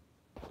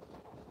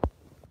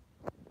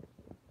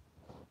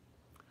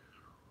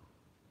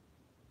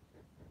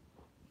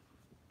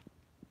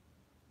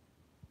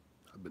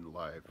 I've been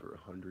live for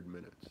 100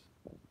 minutes.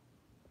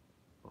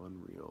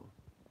 Unreal.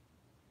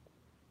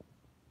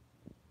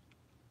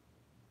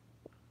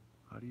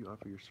 How do you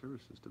offer your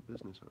services to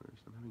business owners?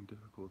 I'm having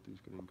difficulties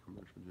getting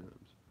commercial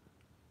jobs.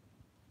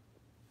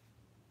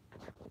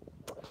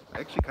 I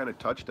actually kind of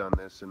touched on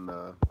this in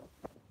the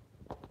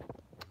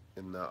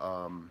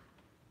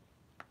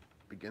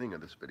beginning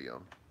of this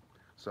video.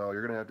 So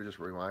you're gonna have to just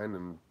rewind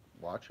and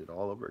watch it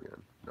all over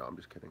again. No, I'm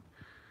just kidding.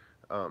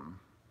 Um,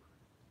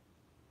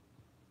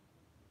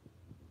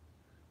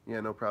 yeah,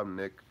 no problem,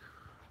 Nick.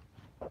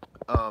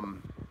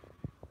 Um,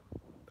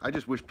 I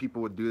just wish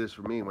people would do this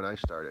for me when I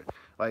started.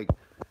 Like,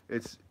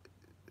 it's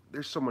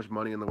there's so much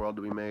money in the world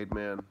to be made,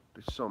 man.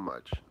 There's so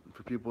much.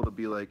 For people to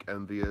be like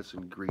envious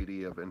and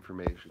greedy of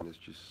information is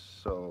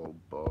just so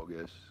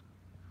bogus.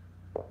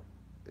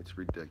 It's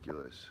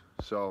ridiculous.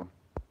 So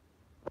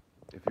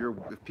if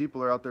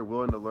people are out there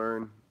willing to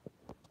learn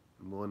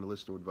and willing to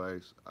listen to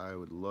advice, I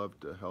would love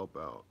to help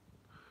out.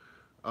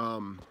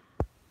 Um,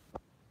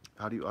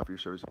 how do you offer your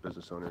service to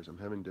business owners? I'm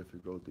having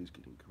difficulties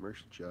getting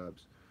commercial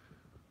jobs.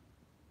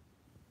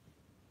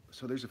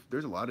 So there's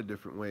a lot of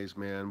different ways,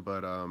 man,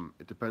 but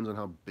it depends on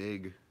how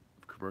big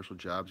commercial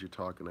jobs you're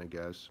talking, I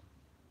guess.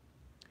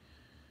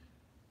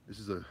 This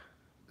is a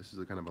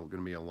kind of going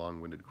to be a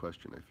long-winded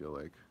question, I feel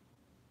like.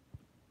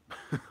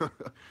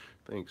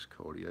 Thanks,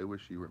 Cody. I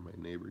wish you were my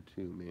neighbor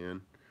too,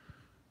 man.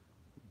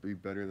 Be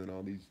better than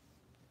all these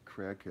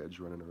crackheads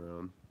running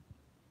around.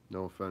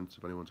 No offense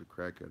if anyone's a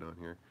crackhead on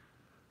here.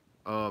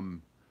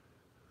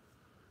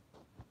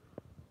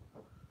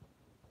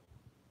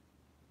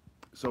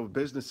 So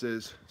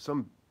businesses,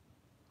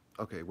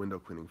 okay, window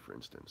cleaning, for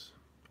instance.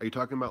 Are you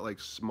talking about like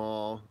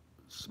small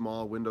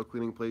window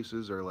cleaning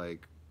places or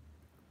like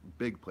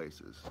big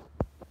places?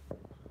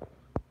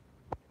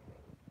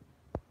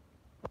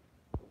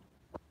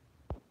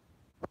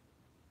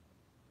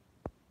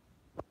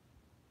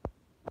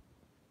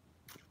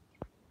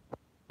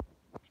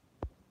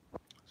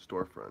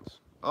 Storefronts.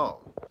 Oh,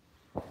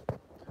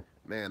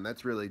 man,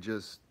 that's really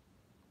just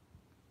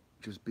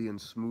being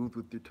smooth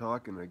with your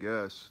talking, I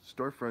guess.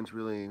 Storefronts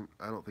really,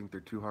 I don't think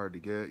they're too hard to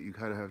get. You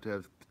kind of have to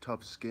have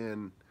tough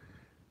skin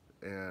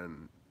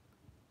and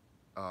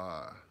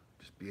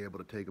just be able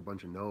to take a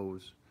bunch of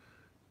no's.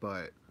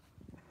 But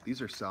these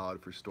are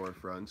solid for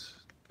storefronts.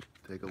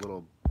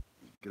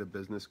 Get a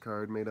business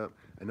card made up.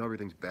 I know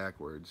everything's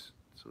backwards,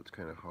 so it's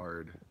kind of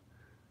hard.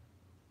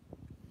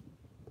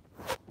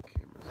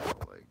 Camera's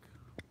all like,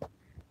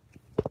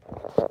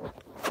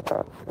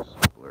 it's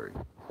blurry.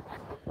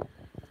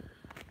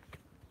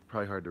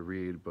 Probably hard to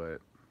read, but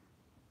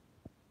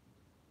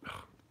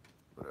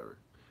whatever.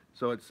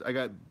 So I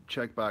got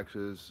check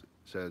boxes.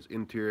 It says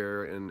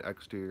interior and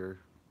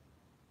exterior,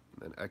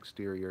 and then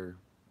exterior.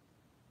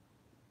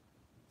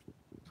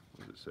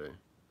 What does it say?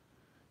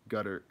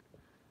 Gutter,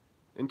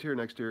 interior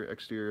and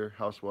exterior,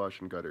 house wash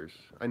and gutters.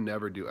 I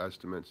never do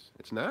estimates.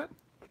 It's not?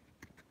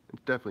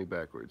 It's definitely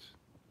backwards.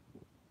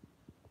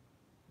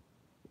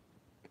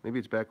 Maybe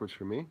it's backwards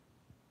for me?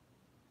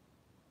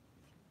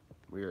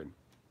 Weird.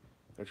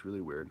 That's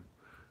really weird.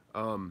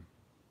 I'll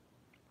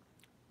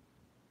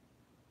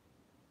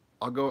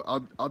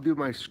do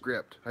my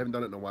script. I haven't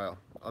done it in a while.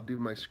 I'll do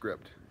my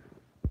script.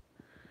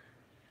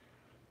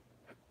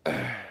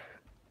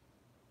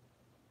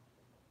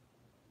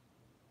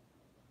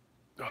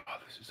 Oh,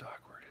 this is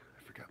awkward.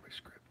 I forgot my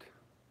script.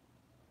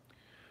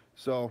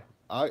 So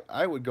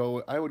I would go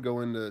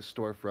into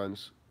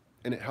storefronts,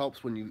 and it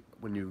helps when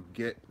you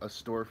get a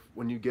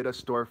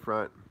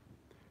storefront.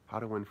 How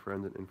to win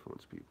friends and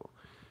influence people.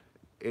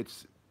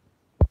 It's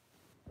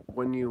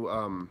when you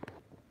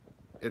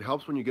it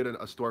helps when you get a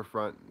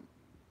storefront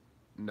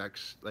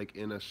next, like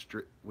in a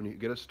street. When you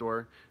get a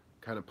store,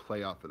 kind of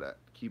play off of that.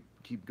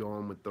 Keep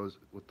going with those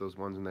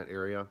ones in that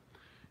area,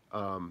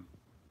 and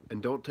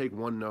don't take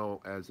one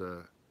no as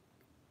a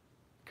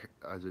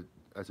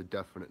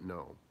definite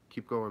no.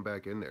 Keep going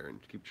back in there and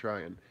keep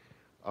trying.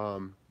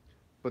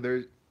 But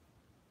there's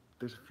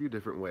a few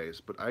different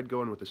ways. But I'd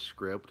go in with a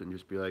script and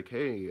just be like,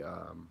 hey,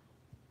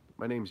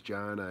 my name's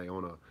John. I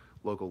own a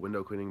local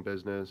window cleaning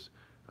business.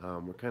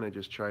 We're kind of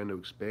just trying to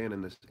expand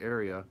in this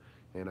area,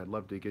 and I'd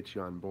love to get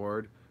you on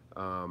board.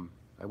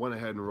 I went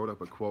ahead and wrote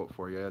up a quote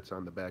for you. It's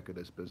on the back of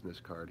this business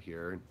card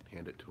here, and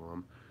hand it to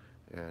them.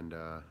 And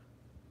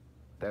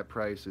that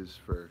price is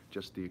for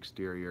just the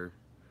exterior.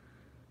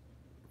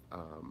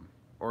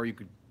 Or you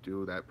could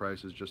do that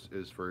price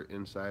is for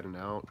inside and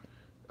out.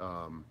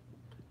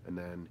 And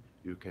then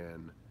you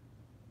can,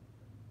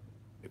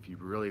 if you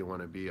really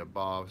want to be a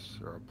boss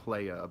or a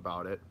playa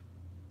about it.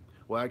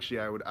 Well, actually,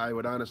 I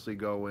would honestly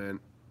go in.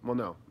 Well,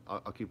 no,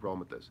 I'll keep rolling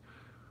with this.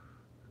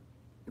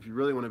 If you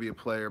really want to be a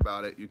player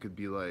about it, you could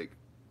be like,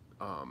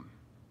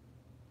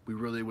 we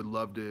really would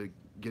love to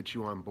get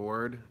you on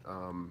board.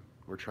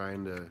 We're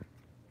trying to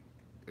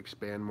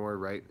expand more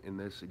right in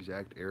this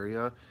exact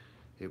area.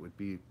 It'd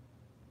be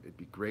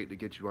great to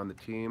get you on the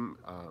team,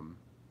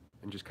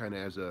 and just kind of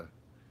as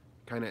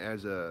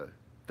a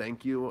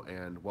thank you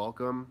and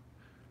welcome.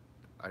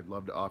 I'd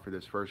love to offer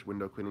this first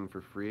window cleaning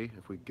for free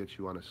if we get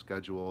you on a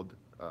scheduled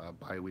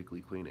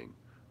bi-weekly cleaning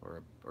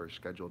or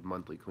scheduled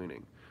monthly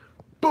cleaning.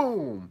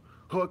 Boom!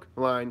 Hook,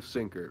 line,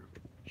 sinker.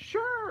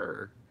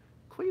 Sure!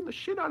 Clean the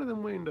shit out of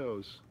them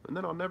windows, and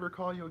then I'll never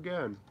call you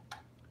again.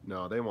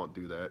 No, they won't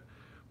do that.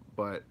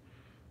 But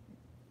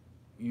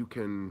you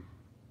can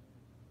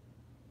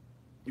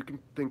you can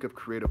think of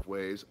creative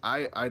ways.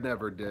 I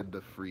never did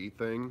the free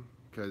thing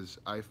because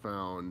I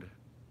found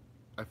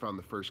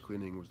the first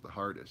cleaning was the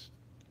hardest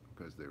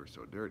because they were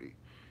so dirty.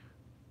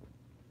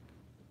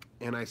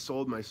 And I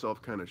sold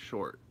myself kind of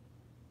short.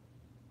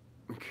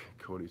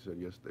 Cody said,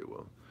 yes, they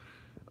will.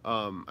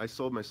 I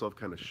sold myself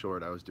kind of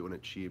short. I was doing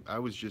it cheap. I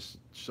was just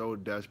so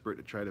desperate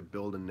to try to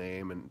build a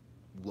name and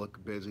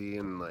look busy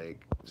and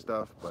like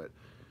stuff. But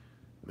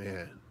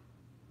man,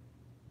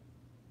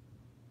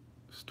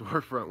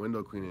 storefront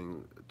window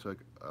cleaning took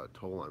a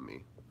toll on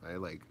me. I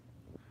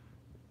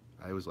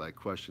was like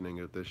questioning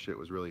if this shit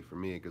was really for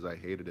me because I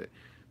hated it.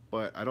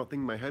 But I don't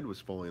think my head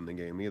was fully in the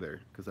game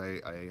either because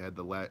I had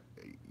the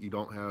you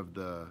don't have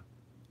the,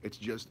 it's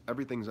just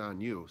everything's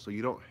on you. So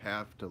you don't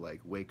have to like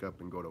wake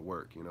up and go to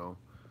work, you know?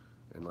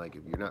 And like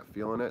if you're not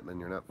feeling it, then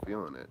you're not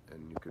feeling it.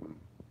 And you can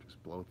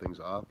just blow things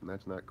off and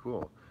that's not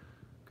cool.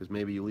 Because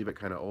maybe you leave it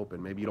kind of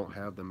open. Maybe you don't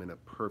have them in a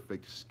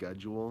perfect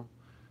schedule.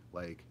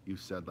 Like you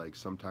said, like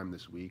sometime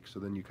this week. So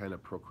then you kind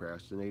of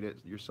procrastinate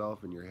it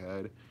yourself in your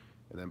head.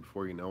 And then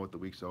before you know it, the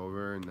week's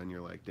over. And then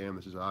you're like, damn,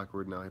 this is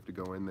awkward. Now I have to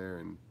go in there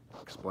and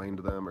explain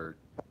to them or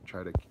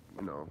try to,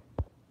 you know.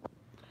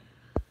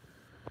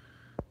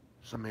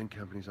 Some main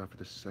companies offer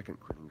the second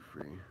cleaning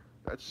free.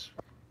 That's,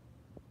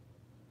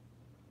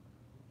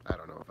 I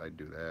don't know if I'd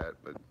do that,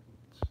 but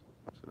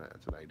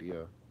it's an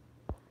idea.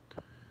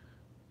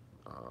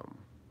 Um,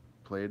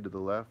 Played to the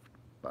left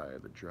by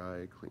the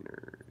dry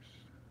cleaners.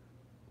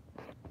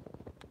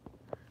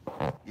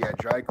 Yeah,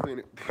 dry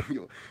cleaner.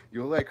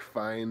 You'll like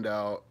find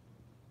out.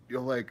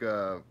 You'll like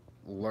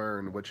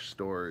learn which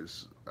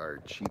stores are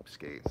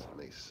cheapskates and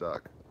they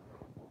suck.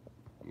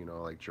 You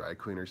know, like dry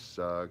cleaners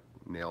suck,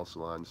 nail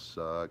salons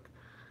suck.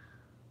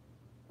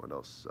 What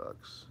else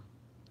sucks?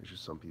 There's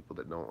just some people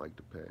that don't like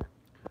to pay.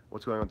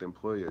 What's going on with the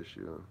employee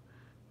issue?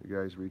 You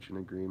guys reach an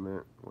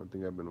agreement? One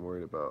thing I've been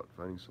worried about,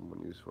 finding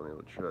someone useful and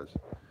able to trust.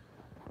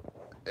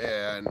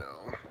 Yeah, I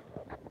know.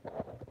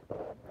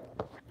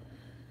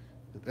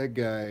 That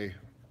guy,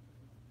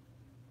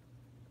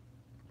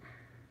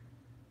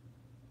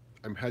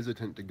 I'm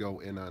hesitant to go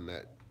in on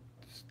that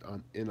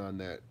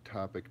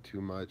topic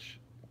too much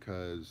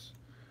because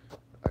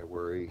I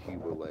worry he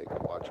will like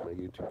watch my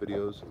YouTube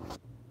videos and,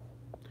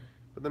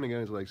 but then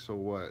again it's like, so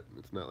what?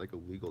 It's not like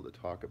illegal to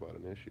talk about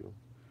an issue.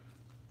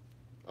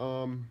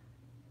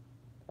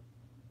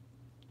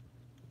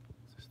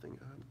 Is this thing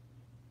on?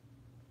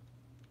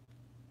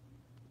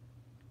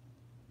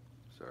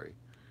 Sorry.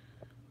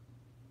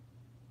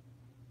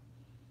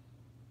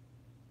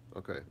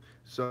 Okay.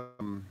 So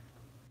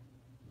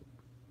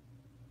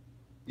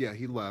yeah,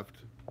 he left.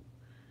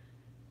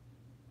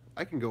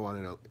 I can go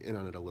on in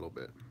on it a little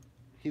bit.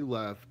 He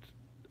left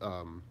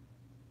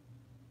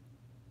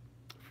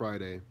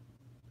Friday.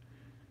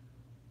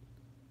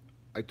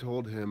 I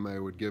told him I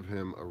would give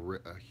him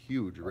a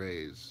huge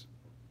raise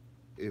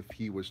if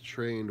he was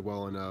trained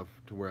well enough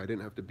to where I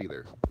didn't have to be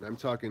there. And I'm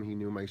talking, he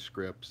knew my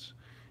scripts.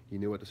 He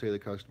knew what to say to the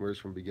customers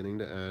from beginning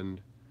to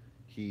end.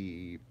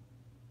 He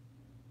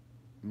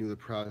knew the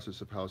process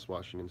of house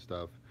washing and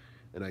stuff.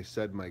 And I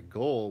said my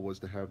goal was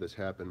to have this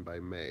happen by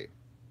May.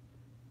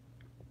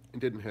 It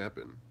didn't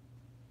happen.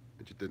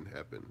 It just didn't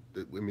happen.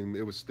 I mean,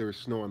 there was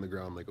snow on the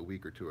ground like a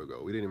week or two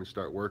ago. We didn't even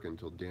start work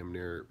until damn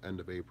near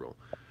end of April.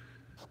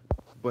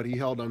 But he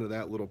held on to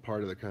that little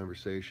part of the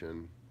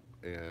conversation,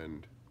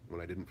 and when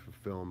I didn't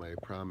fulfill my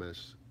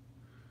promise,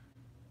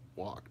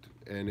 walked.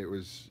 And it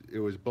was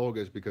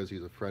bogus because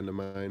he's a friend of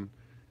mine.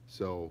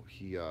 So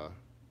he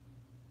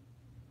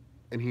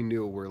and he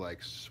knew we're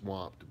like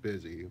swamped,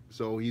 busy.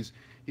 So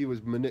he was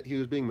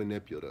being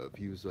manipulative.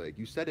 He was like,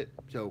 "You said it,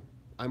 so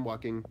I'm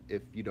walking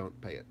if you don't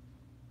pay it."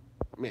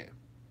 Meh,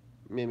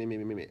 meh, meh, meh,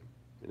 meh, meh.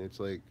 And it's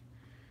like,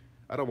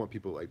 I don't want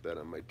people like that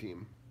on my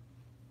team.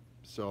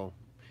 So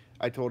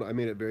I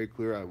made it very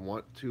clear I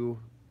want to.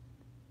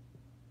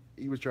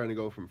 He was trying to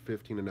go from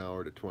 15 an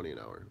hour to 20 an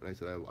hour, and I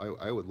said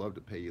I would love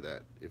to pay you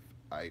that if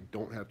I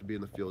don't have to be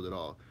in the field at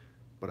all.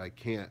 But I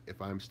can't.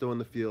 If I'm still in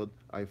the field,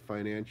 I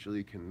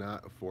financially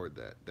cannot afford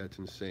that. That's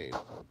insane.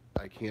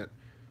 I can't.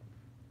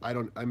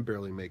 I'm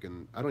barely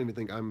making. I don't even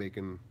think I'm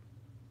making.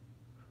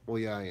 Well,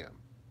 yeah, I am.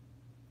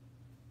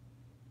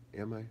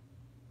 Am I?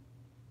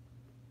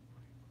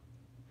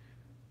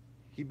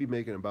 He'd be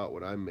making about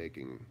what I'm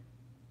making,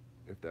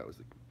 if that was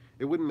the.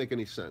 It wouldn't make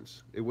any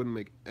sense. It wouldn't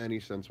make any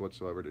sense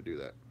whatsoever to do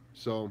that.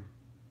 So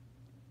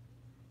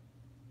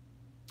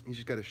he's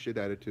just got a shit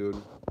attitude.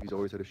 He's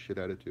always had a shit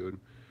attitude.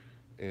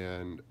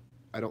 And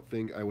I don't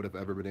think I would have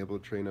ever been able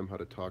to train him how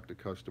to talk to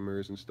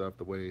customers and stuff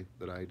the way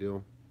that I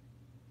do.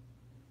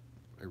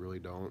 I really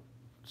don't.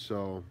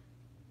 So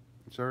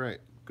it's all right.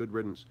 Good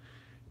riddance.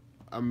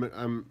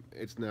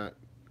 It's not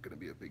going to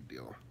be a big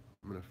deal.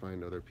 I'm going to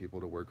find other people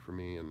to work for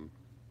me and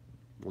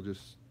we'll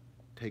just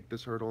take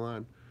this hurdle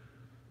on.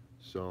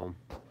 So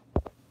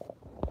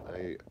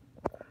I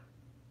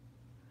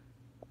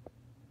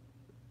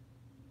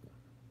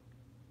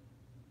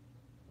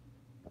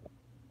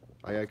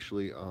I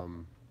actually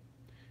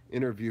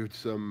interviewed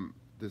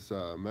this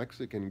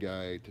Mexican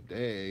guy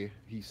today.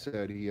 He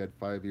said he had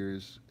 5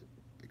 years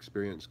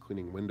experience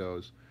cleaning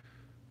windows,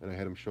 and I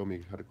had him show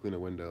me how to clean a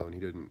window, and he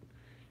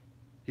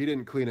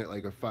didn't clean it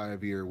like a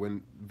 5 year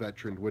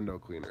veteran window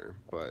cleaner,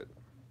 but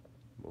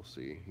we'll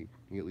see.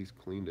 He at least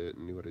cleaned it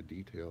and knew how to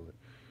detail it.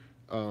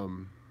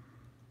 Um,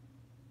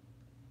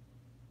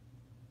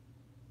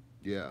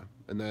 yeah,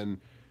 and then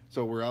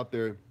so we're out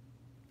there.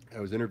 I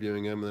was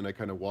interviewing him, and then I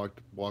kind of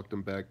walked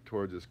him back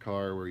towards his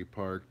car where he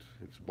parked.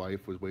 His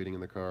wife was waiting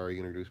in the car. He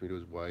introduced me to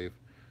his wife,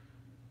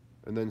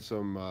 and then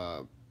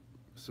some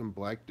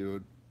black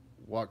dude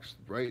walks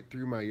right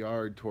through my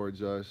yard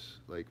towards us,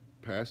 like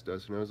past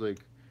us, and I was like,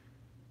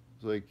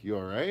 you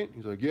all right?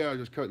 He's like, yeah, I was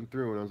just cutting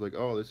through, and I was like,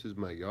 oh, this is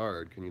my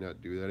yard. Can you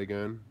not do that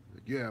again? He's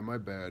like, yeah, my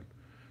bad.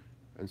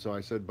 And so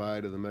I said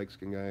bye to the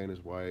Mexican guy and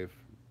his wife,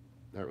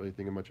 not really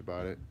thinking much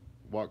about it.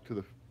 Walked to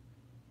the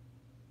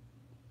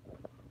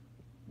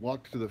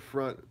walked to the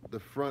front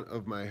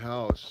of my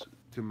house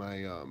to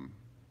my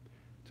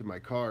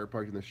car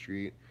parked in the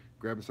street,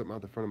 grabbing something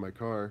out the front of my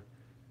car,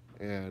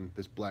 and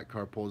this black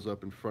car pulls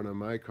up in front of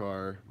my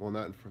car. Well,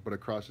 not in front, but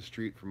across the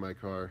street from my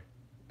car.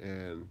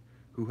 And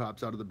who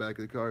hops out of the back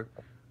of the car?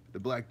 The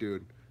black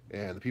dude.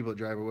 And the people that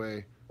drive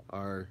away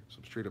are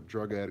some straight up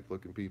drug addict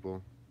looking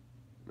people.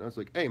 And I was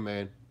like, hey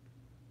man,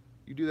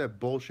 you do that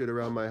bullshit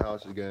around my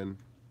house again,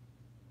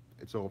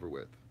 it's over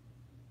with.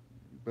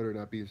 Better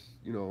not be,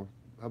 how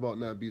about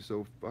not be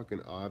so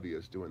fucking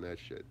obvious doing that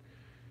shit?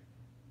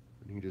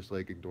 And he just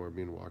like ignored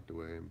me and walked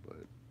away.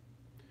 But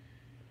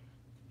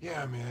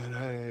yeah,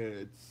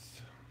 man,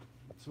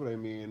 that's what I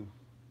mean.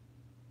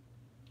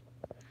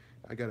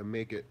 I gotta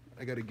make it.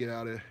 I gotta get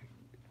out of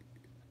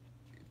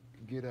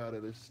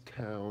this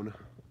town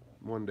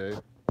one day.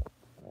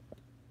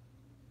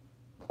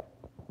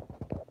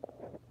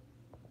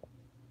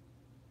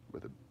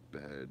 With a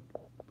bed,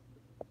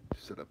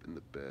 set up in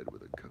the bed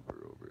with a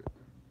cover over it.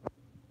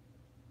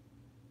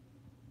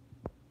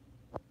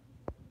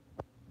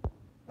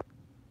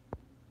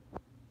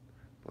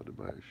 About to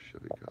buy a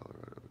Chevy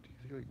Colorado. Do you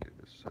think I can get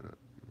this set up?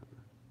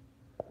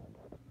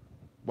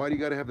 Why do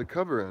you gotta have the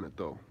cover on it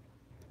though?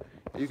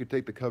 You could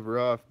take the cover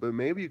off, but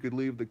maybe you could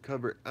leave the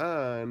cover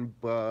on.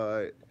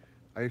 But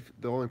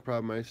the only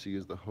problem I see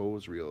is the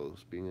hose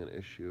reels being an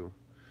issue.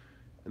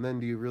 And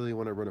then, do you really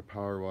want to run a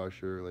power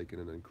washer like in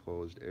an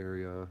enclosed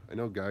area? I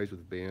know guys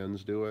with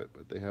vans do it,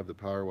 but they have the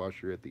power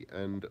washer at the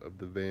end of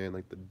the van,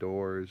 like the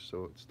doors,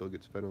 so it still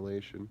gets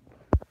ventilation.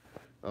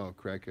 Oh,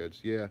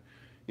 crackheads, yeah,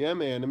 yeah,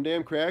 man, them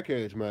damn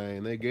crackheads,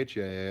 man, they get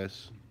your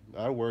ass.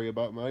 I worry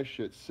about my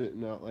shit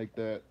sitting out like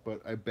that,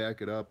 but I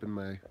back it up in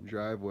my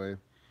driveway,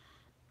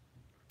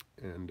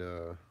 and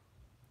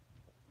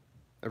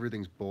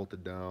everything's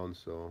bolted down,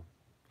 so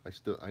I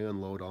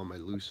unload all my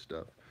loose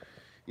stuff.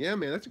 Yeah,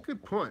 man, that's a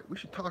good point. We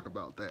should talk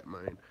about that,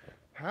 man.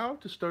 How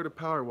to start a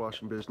power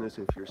washing business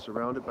if you're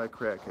surrounded by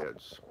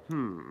crackheads.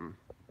 No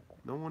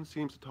one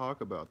seems to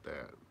talk about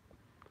that.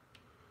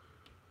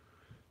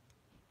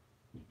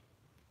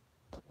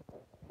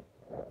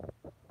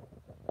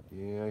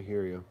 Yeah, I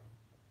hear you.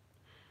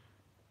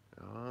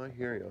 I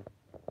hear you.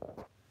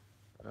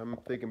 I'm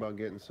thinking about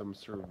getting some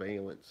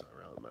surveillance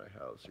around my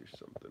house or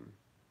something.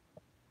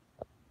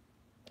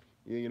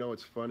 Yeah,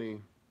 it's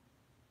funny.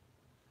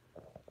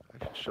 I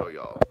should show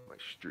y'all my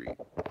street.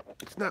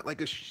 It's not like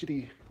a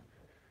shitty.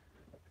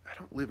 I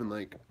don't live in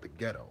like the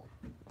ghetto,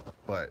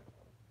 but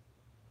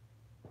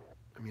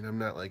I mean, I'm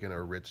not like in a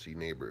ritzy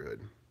neighborhood.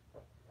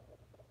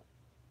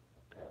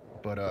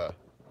 But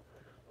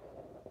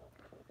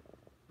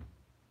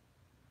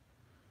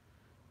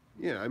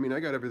yeah, I mean, I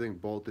got everything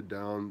bolted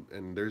down,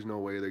 and there's no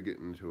way they're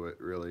getting to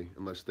it really,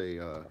 unless they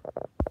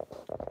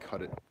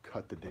cut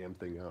the damn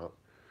thing out.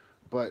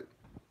 But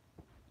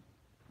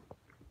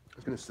I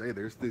was gonna say,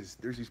 there's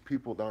these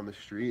people down the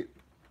street,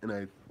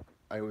 and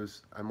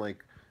I'm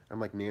like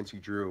Nancy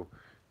Drew.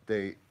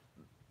 They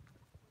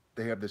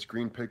they have this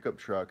green pickup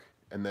truck,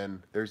 and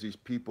then there's these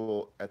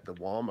people at the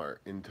Walmart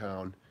in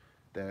town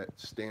that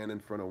stand in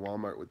front of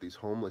Walmart with these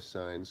homeless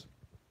signs.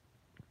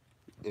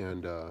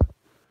 And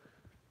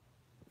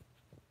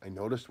I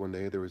noticed one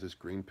day there was this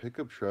green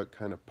pickup truck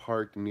kind of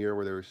parked near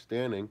where they were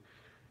standing,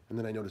 and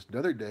then I noticed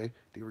another day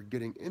they were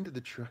getting into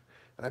the truck,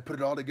 and I put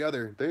it all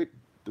together.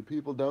 The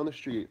people down the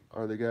street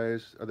are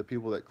the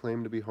people that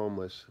claim to be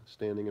homeless,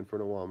 standing in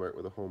front of Walmart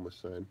with a homeless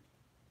sign.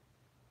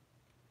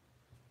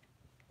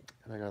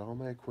 And I got all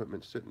my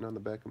equipment sitting on the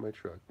back of my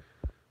truck.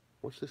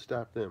 What's to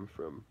stop them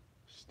from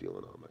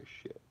stealing all my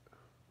shit?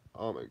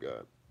 Oh my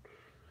god.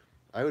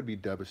 I would be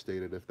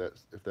devastated if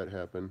that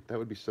happened. That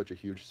would be such a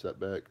huge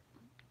setback.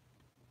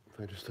 If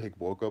I just like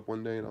woke up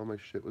one day and all my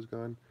shit was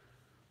gone,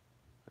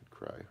 I'd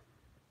cry.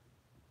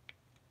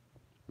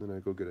 And then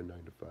I'd go get a 9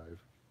 to 5.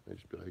 I'd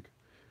just be like,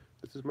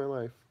 this is my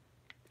life.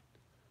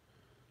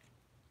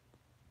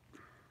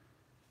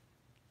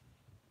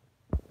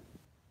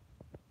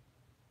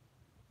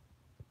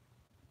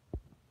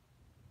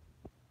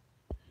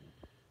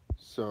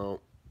 So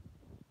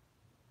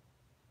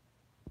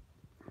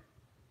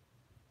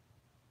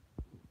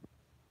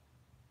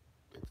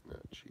it's not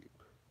cheap.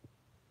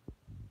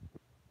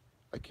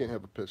 I can't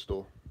have a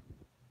pistol.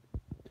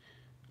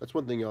 That's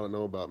one thing y'all don't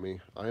know about me.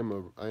 Damn,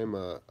 do I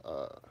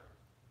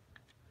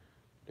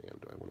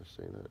want to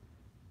say that?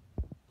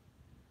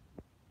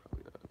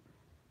 Probably not.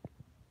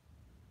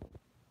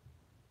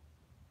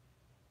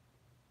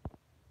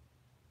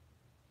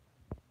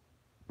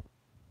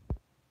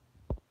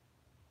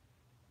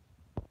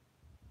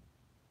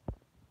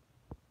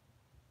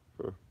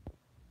 Huh.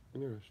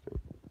 Interesting.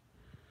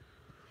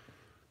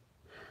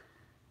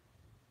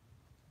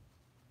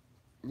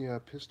 Yeah, a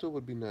pistol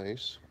would be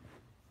nice.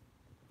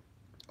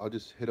 I'll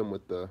just hit him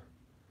with the.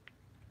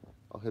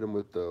 I'll hit him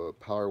with the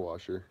power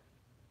washer.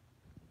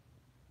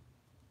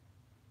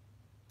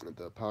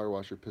 The power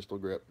washer pistol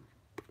grip.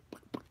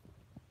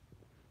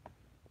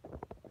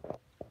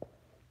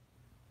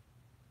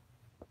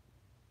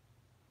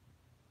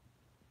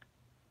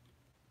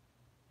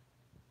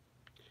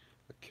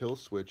 A kill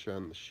switch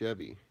on the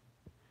Chevy.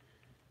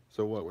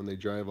 So what? When they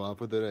drive off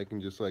with it, I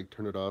can just like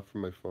turn it off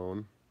from my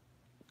phone.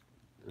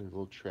 And a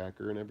little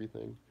tracker and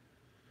everything.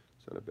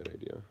 It's not a bad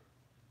idea.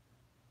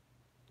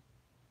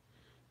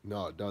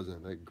 No, it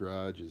doesn't. That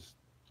garage is.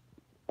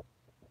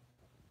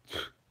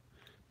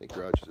 That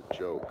garage is a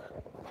joke.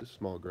 It's a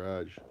small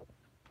garage.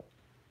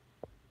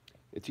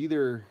 It's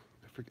either.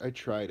 I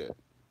tried it.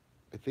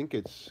 I think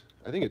it's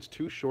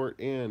too short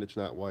and it's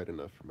not wide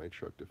enough for my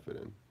truck to fit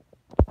in.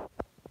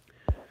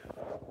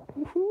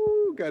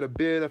 Woohoo! Got a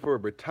bid for a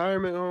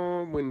retirement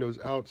home. Windows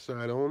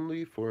outside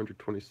only.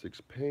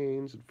 426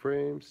 panes and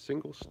frames.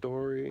 Single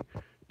story.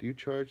 Do you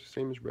charge the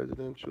same as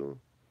residential?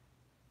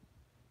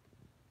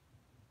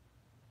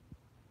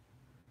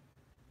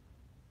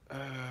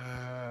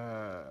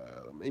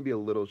 Maybe a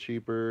little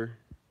cheaper.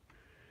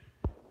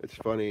 It's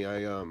funny. I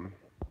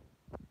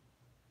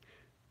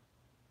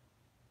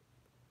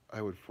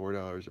would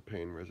 $4 a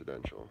pane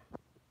residential.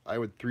 I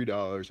would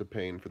 $3 a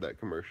pane for that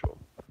commercial.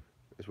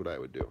 Is what I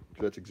would do.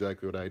 'Cause that's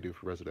exactly what I do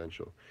for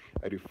residential.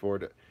 I do four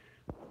to.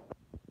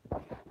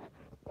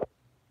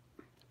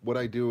 What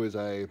I do is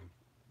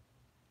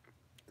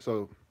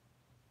so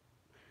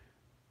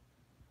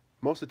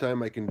most of the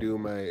time I can do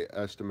my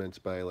estimates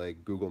by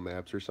like Google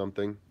Maps or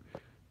something.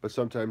 But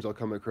sometimes I'll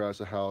come across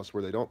a house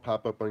where they don't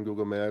pop up on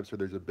Google Maps, or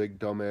there's a big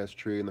dumbass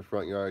tree in the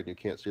front yard and you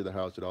can't see the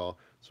house at all.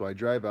 So I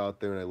drive out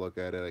there and I look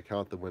at it, I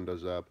count the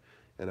windows up,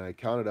 and I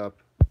count it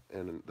up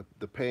and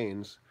the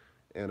panes,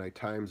 and I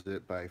times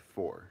it by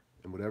 4.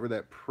 And whatever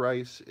that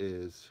price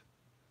is,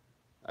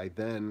 I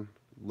then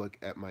look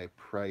at my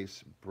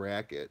price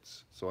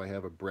brackets. So I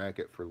have a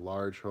bracket for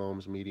large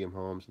homes, medium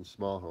homes, and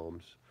small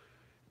homes.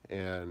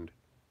 And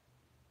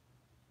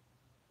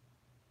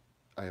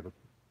I have a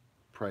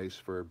price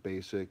for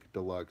basic,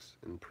 deluxe,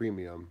 and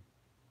premium.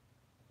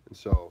 And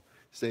so,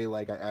 say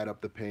like I add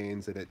up the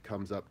panes and it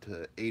comes up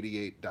to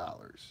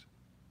 $88.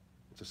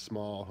 It's a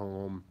small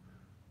home,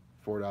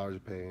 $4 a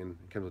pane.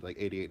 It comes with like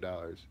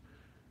 $88.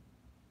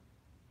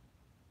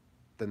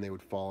 Then they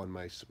would fall in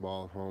my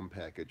small home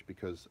package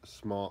because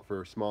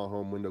for a small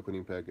home window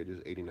cleaning package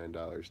is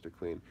 $89 to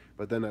clean.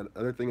 But then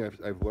another thing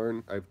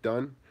I've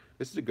done.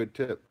 This is a good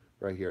tip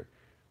right here.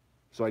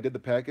 So I did the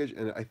package,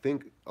 and I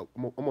think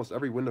almost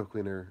every window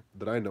cleaner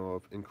that I know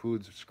of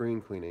includes screen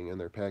cleaning in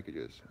their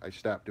packages. I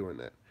stopped doing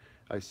that.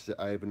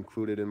 I've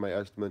included in my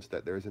estimates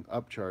that there's an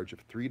upcharge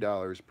of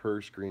 $3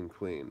 per screen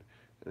clean,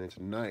 and it's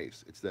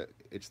nice. It's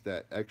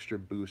that extra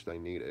boost I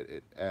needed.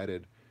 It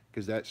added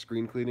because that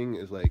screen cleaning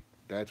is like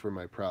that's where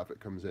my profit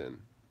comes in.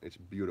 It's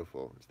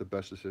beautiful. It's the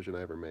best decision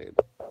I ever made.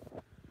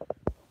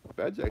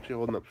 Bed's actually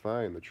holding up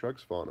fine. The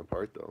truck's falling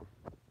apart though.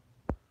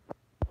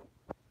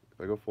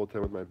 If I go full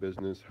time with my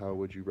business, how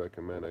would you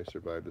recommend I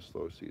survive the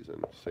slow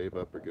season? Save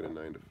up or get a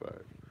 9 to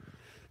 5?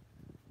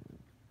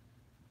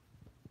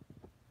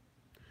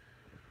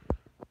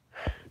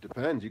 It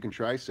depends. You can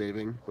try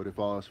saving, but if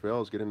all else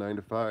fails, get a 9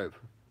 to 5.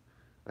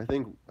 I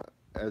think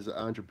as an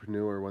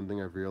entrepreneur, one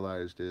thing I've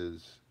realized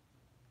is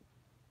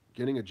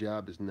getting a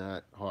job is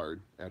not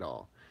hard at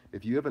all.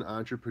 If you have an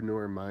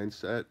entrepreneur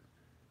mindset,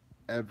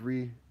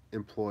 every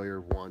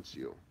employer wants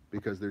you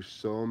because there's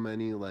so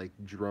many like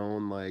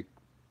drone like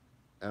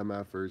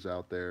MFers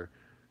out there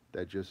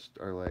that just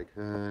are like,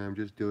 I'm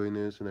just doing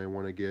this and I'm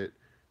going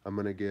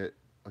to get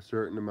a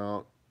certain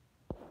amount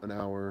an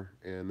hour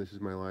and this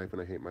is my life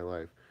and I hate my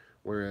life.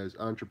 Whereas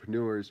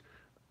entrepreneurs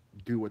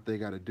do what they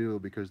got to do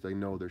because they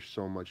know there's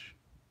so much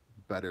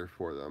better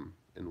for them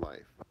in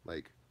life.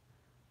 Like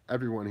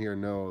everyone here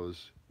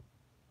knows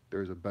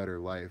there's a better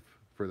life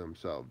for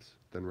themselves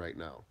than right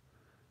now.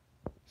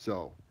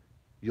 So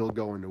you'll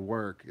go into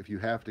work. If you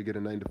have to get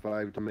a 9 to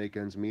 5 to make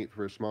ends meet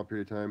for a small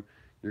period of time,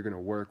 you're going to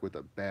work with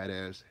a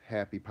badass,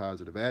 happy,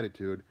 positive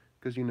attitude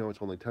because you know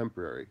it's only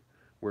temporary.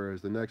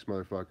 Whereas the next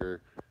motherfucker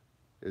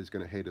is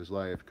going to hate his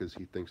life because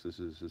he thinks this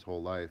is his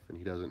whole life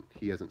and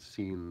he hasn't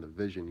seen the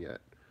vision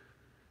yet.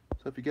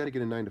 So if you got to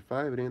get a 9 to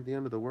 5, it ain't the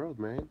end of the world,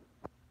 man.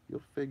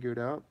 You'll figure it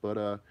out,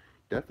 but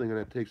definitely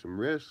going to take some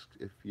risks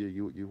if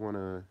you want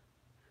to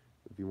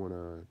if you want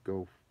to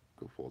go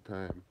full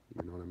time.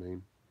 You know what I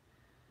mean?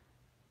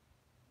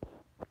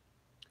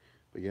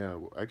 But yeah,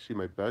 actually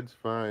my bed's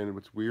fine.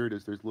 What's weird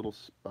is there's little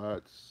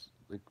spots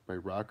like my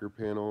rocker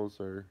panels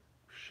are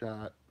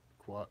shot,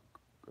 quad,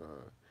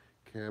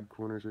 cab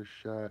corners are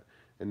shot,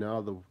 and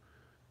now the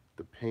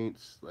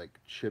paint's like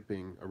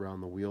chipping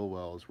around the wheel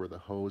wells where the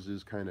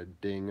hoses kind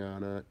of ding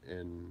on it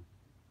and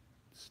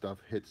stuff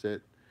hits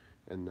it,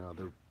 and now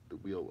the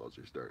wheel wells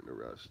are starting to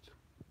rust.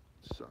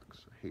 It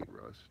sucks. I hate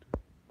rust.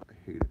 I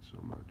hate it so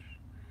much.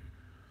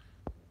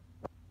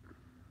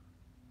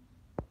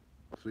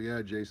 So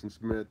yeah, Jason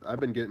Smith. I've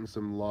been getting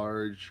some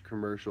large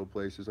commercial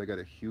places. I got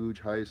a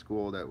huge high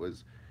school that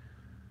was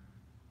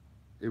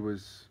it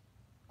was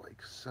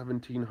like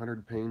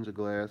 1,700 panes of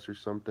glass or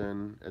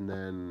something, and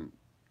then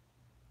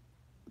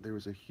there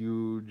was a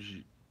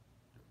huge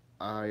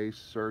eye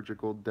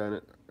surgical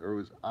dentist, or it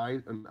was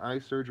an eye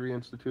surgery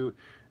institute,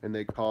 and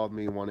they called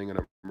me wanting an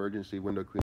emergency window cleaning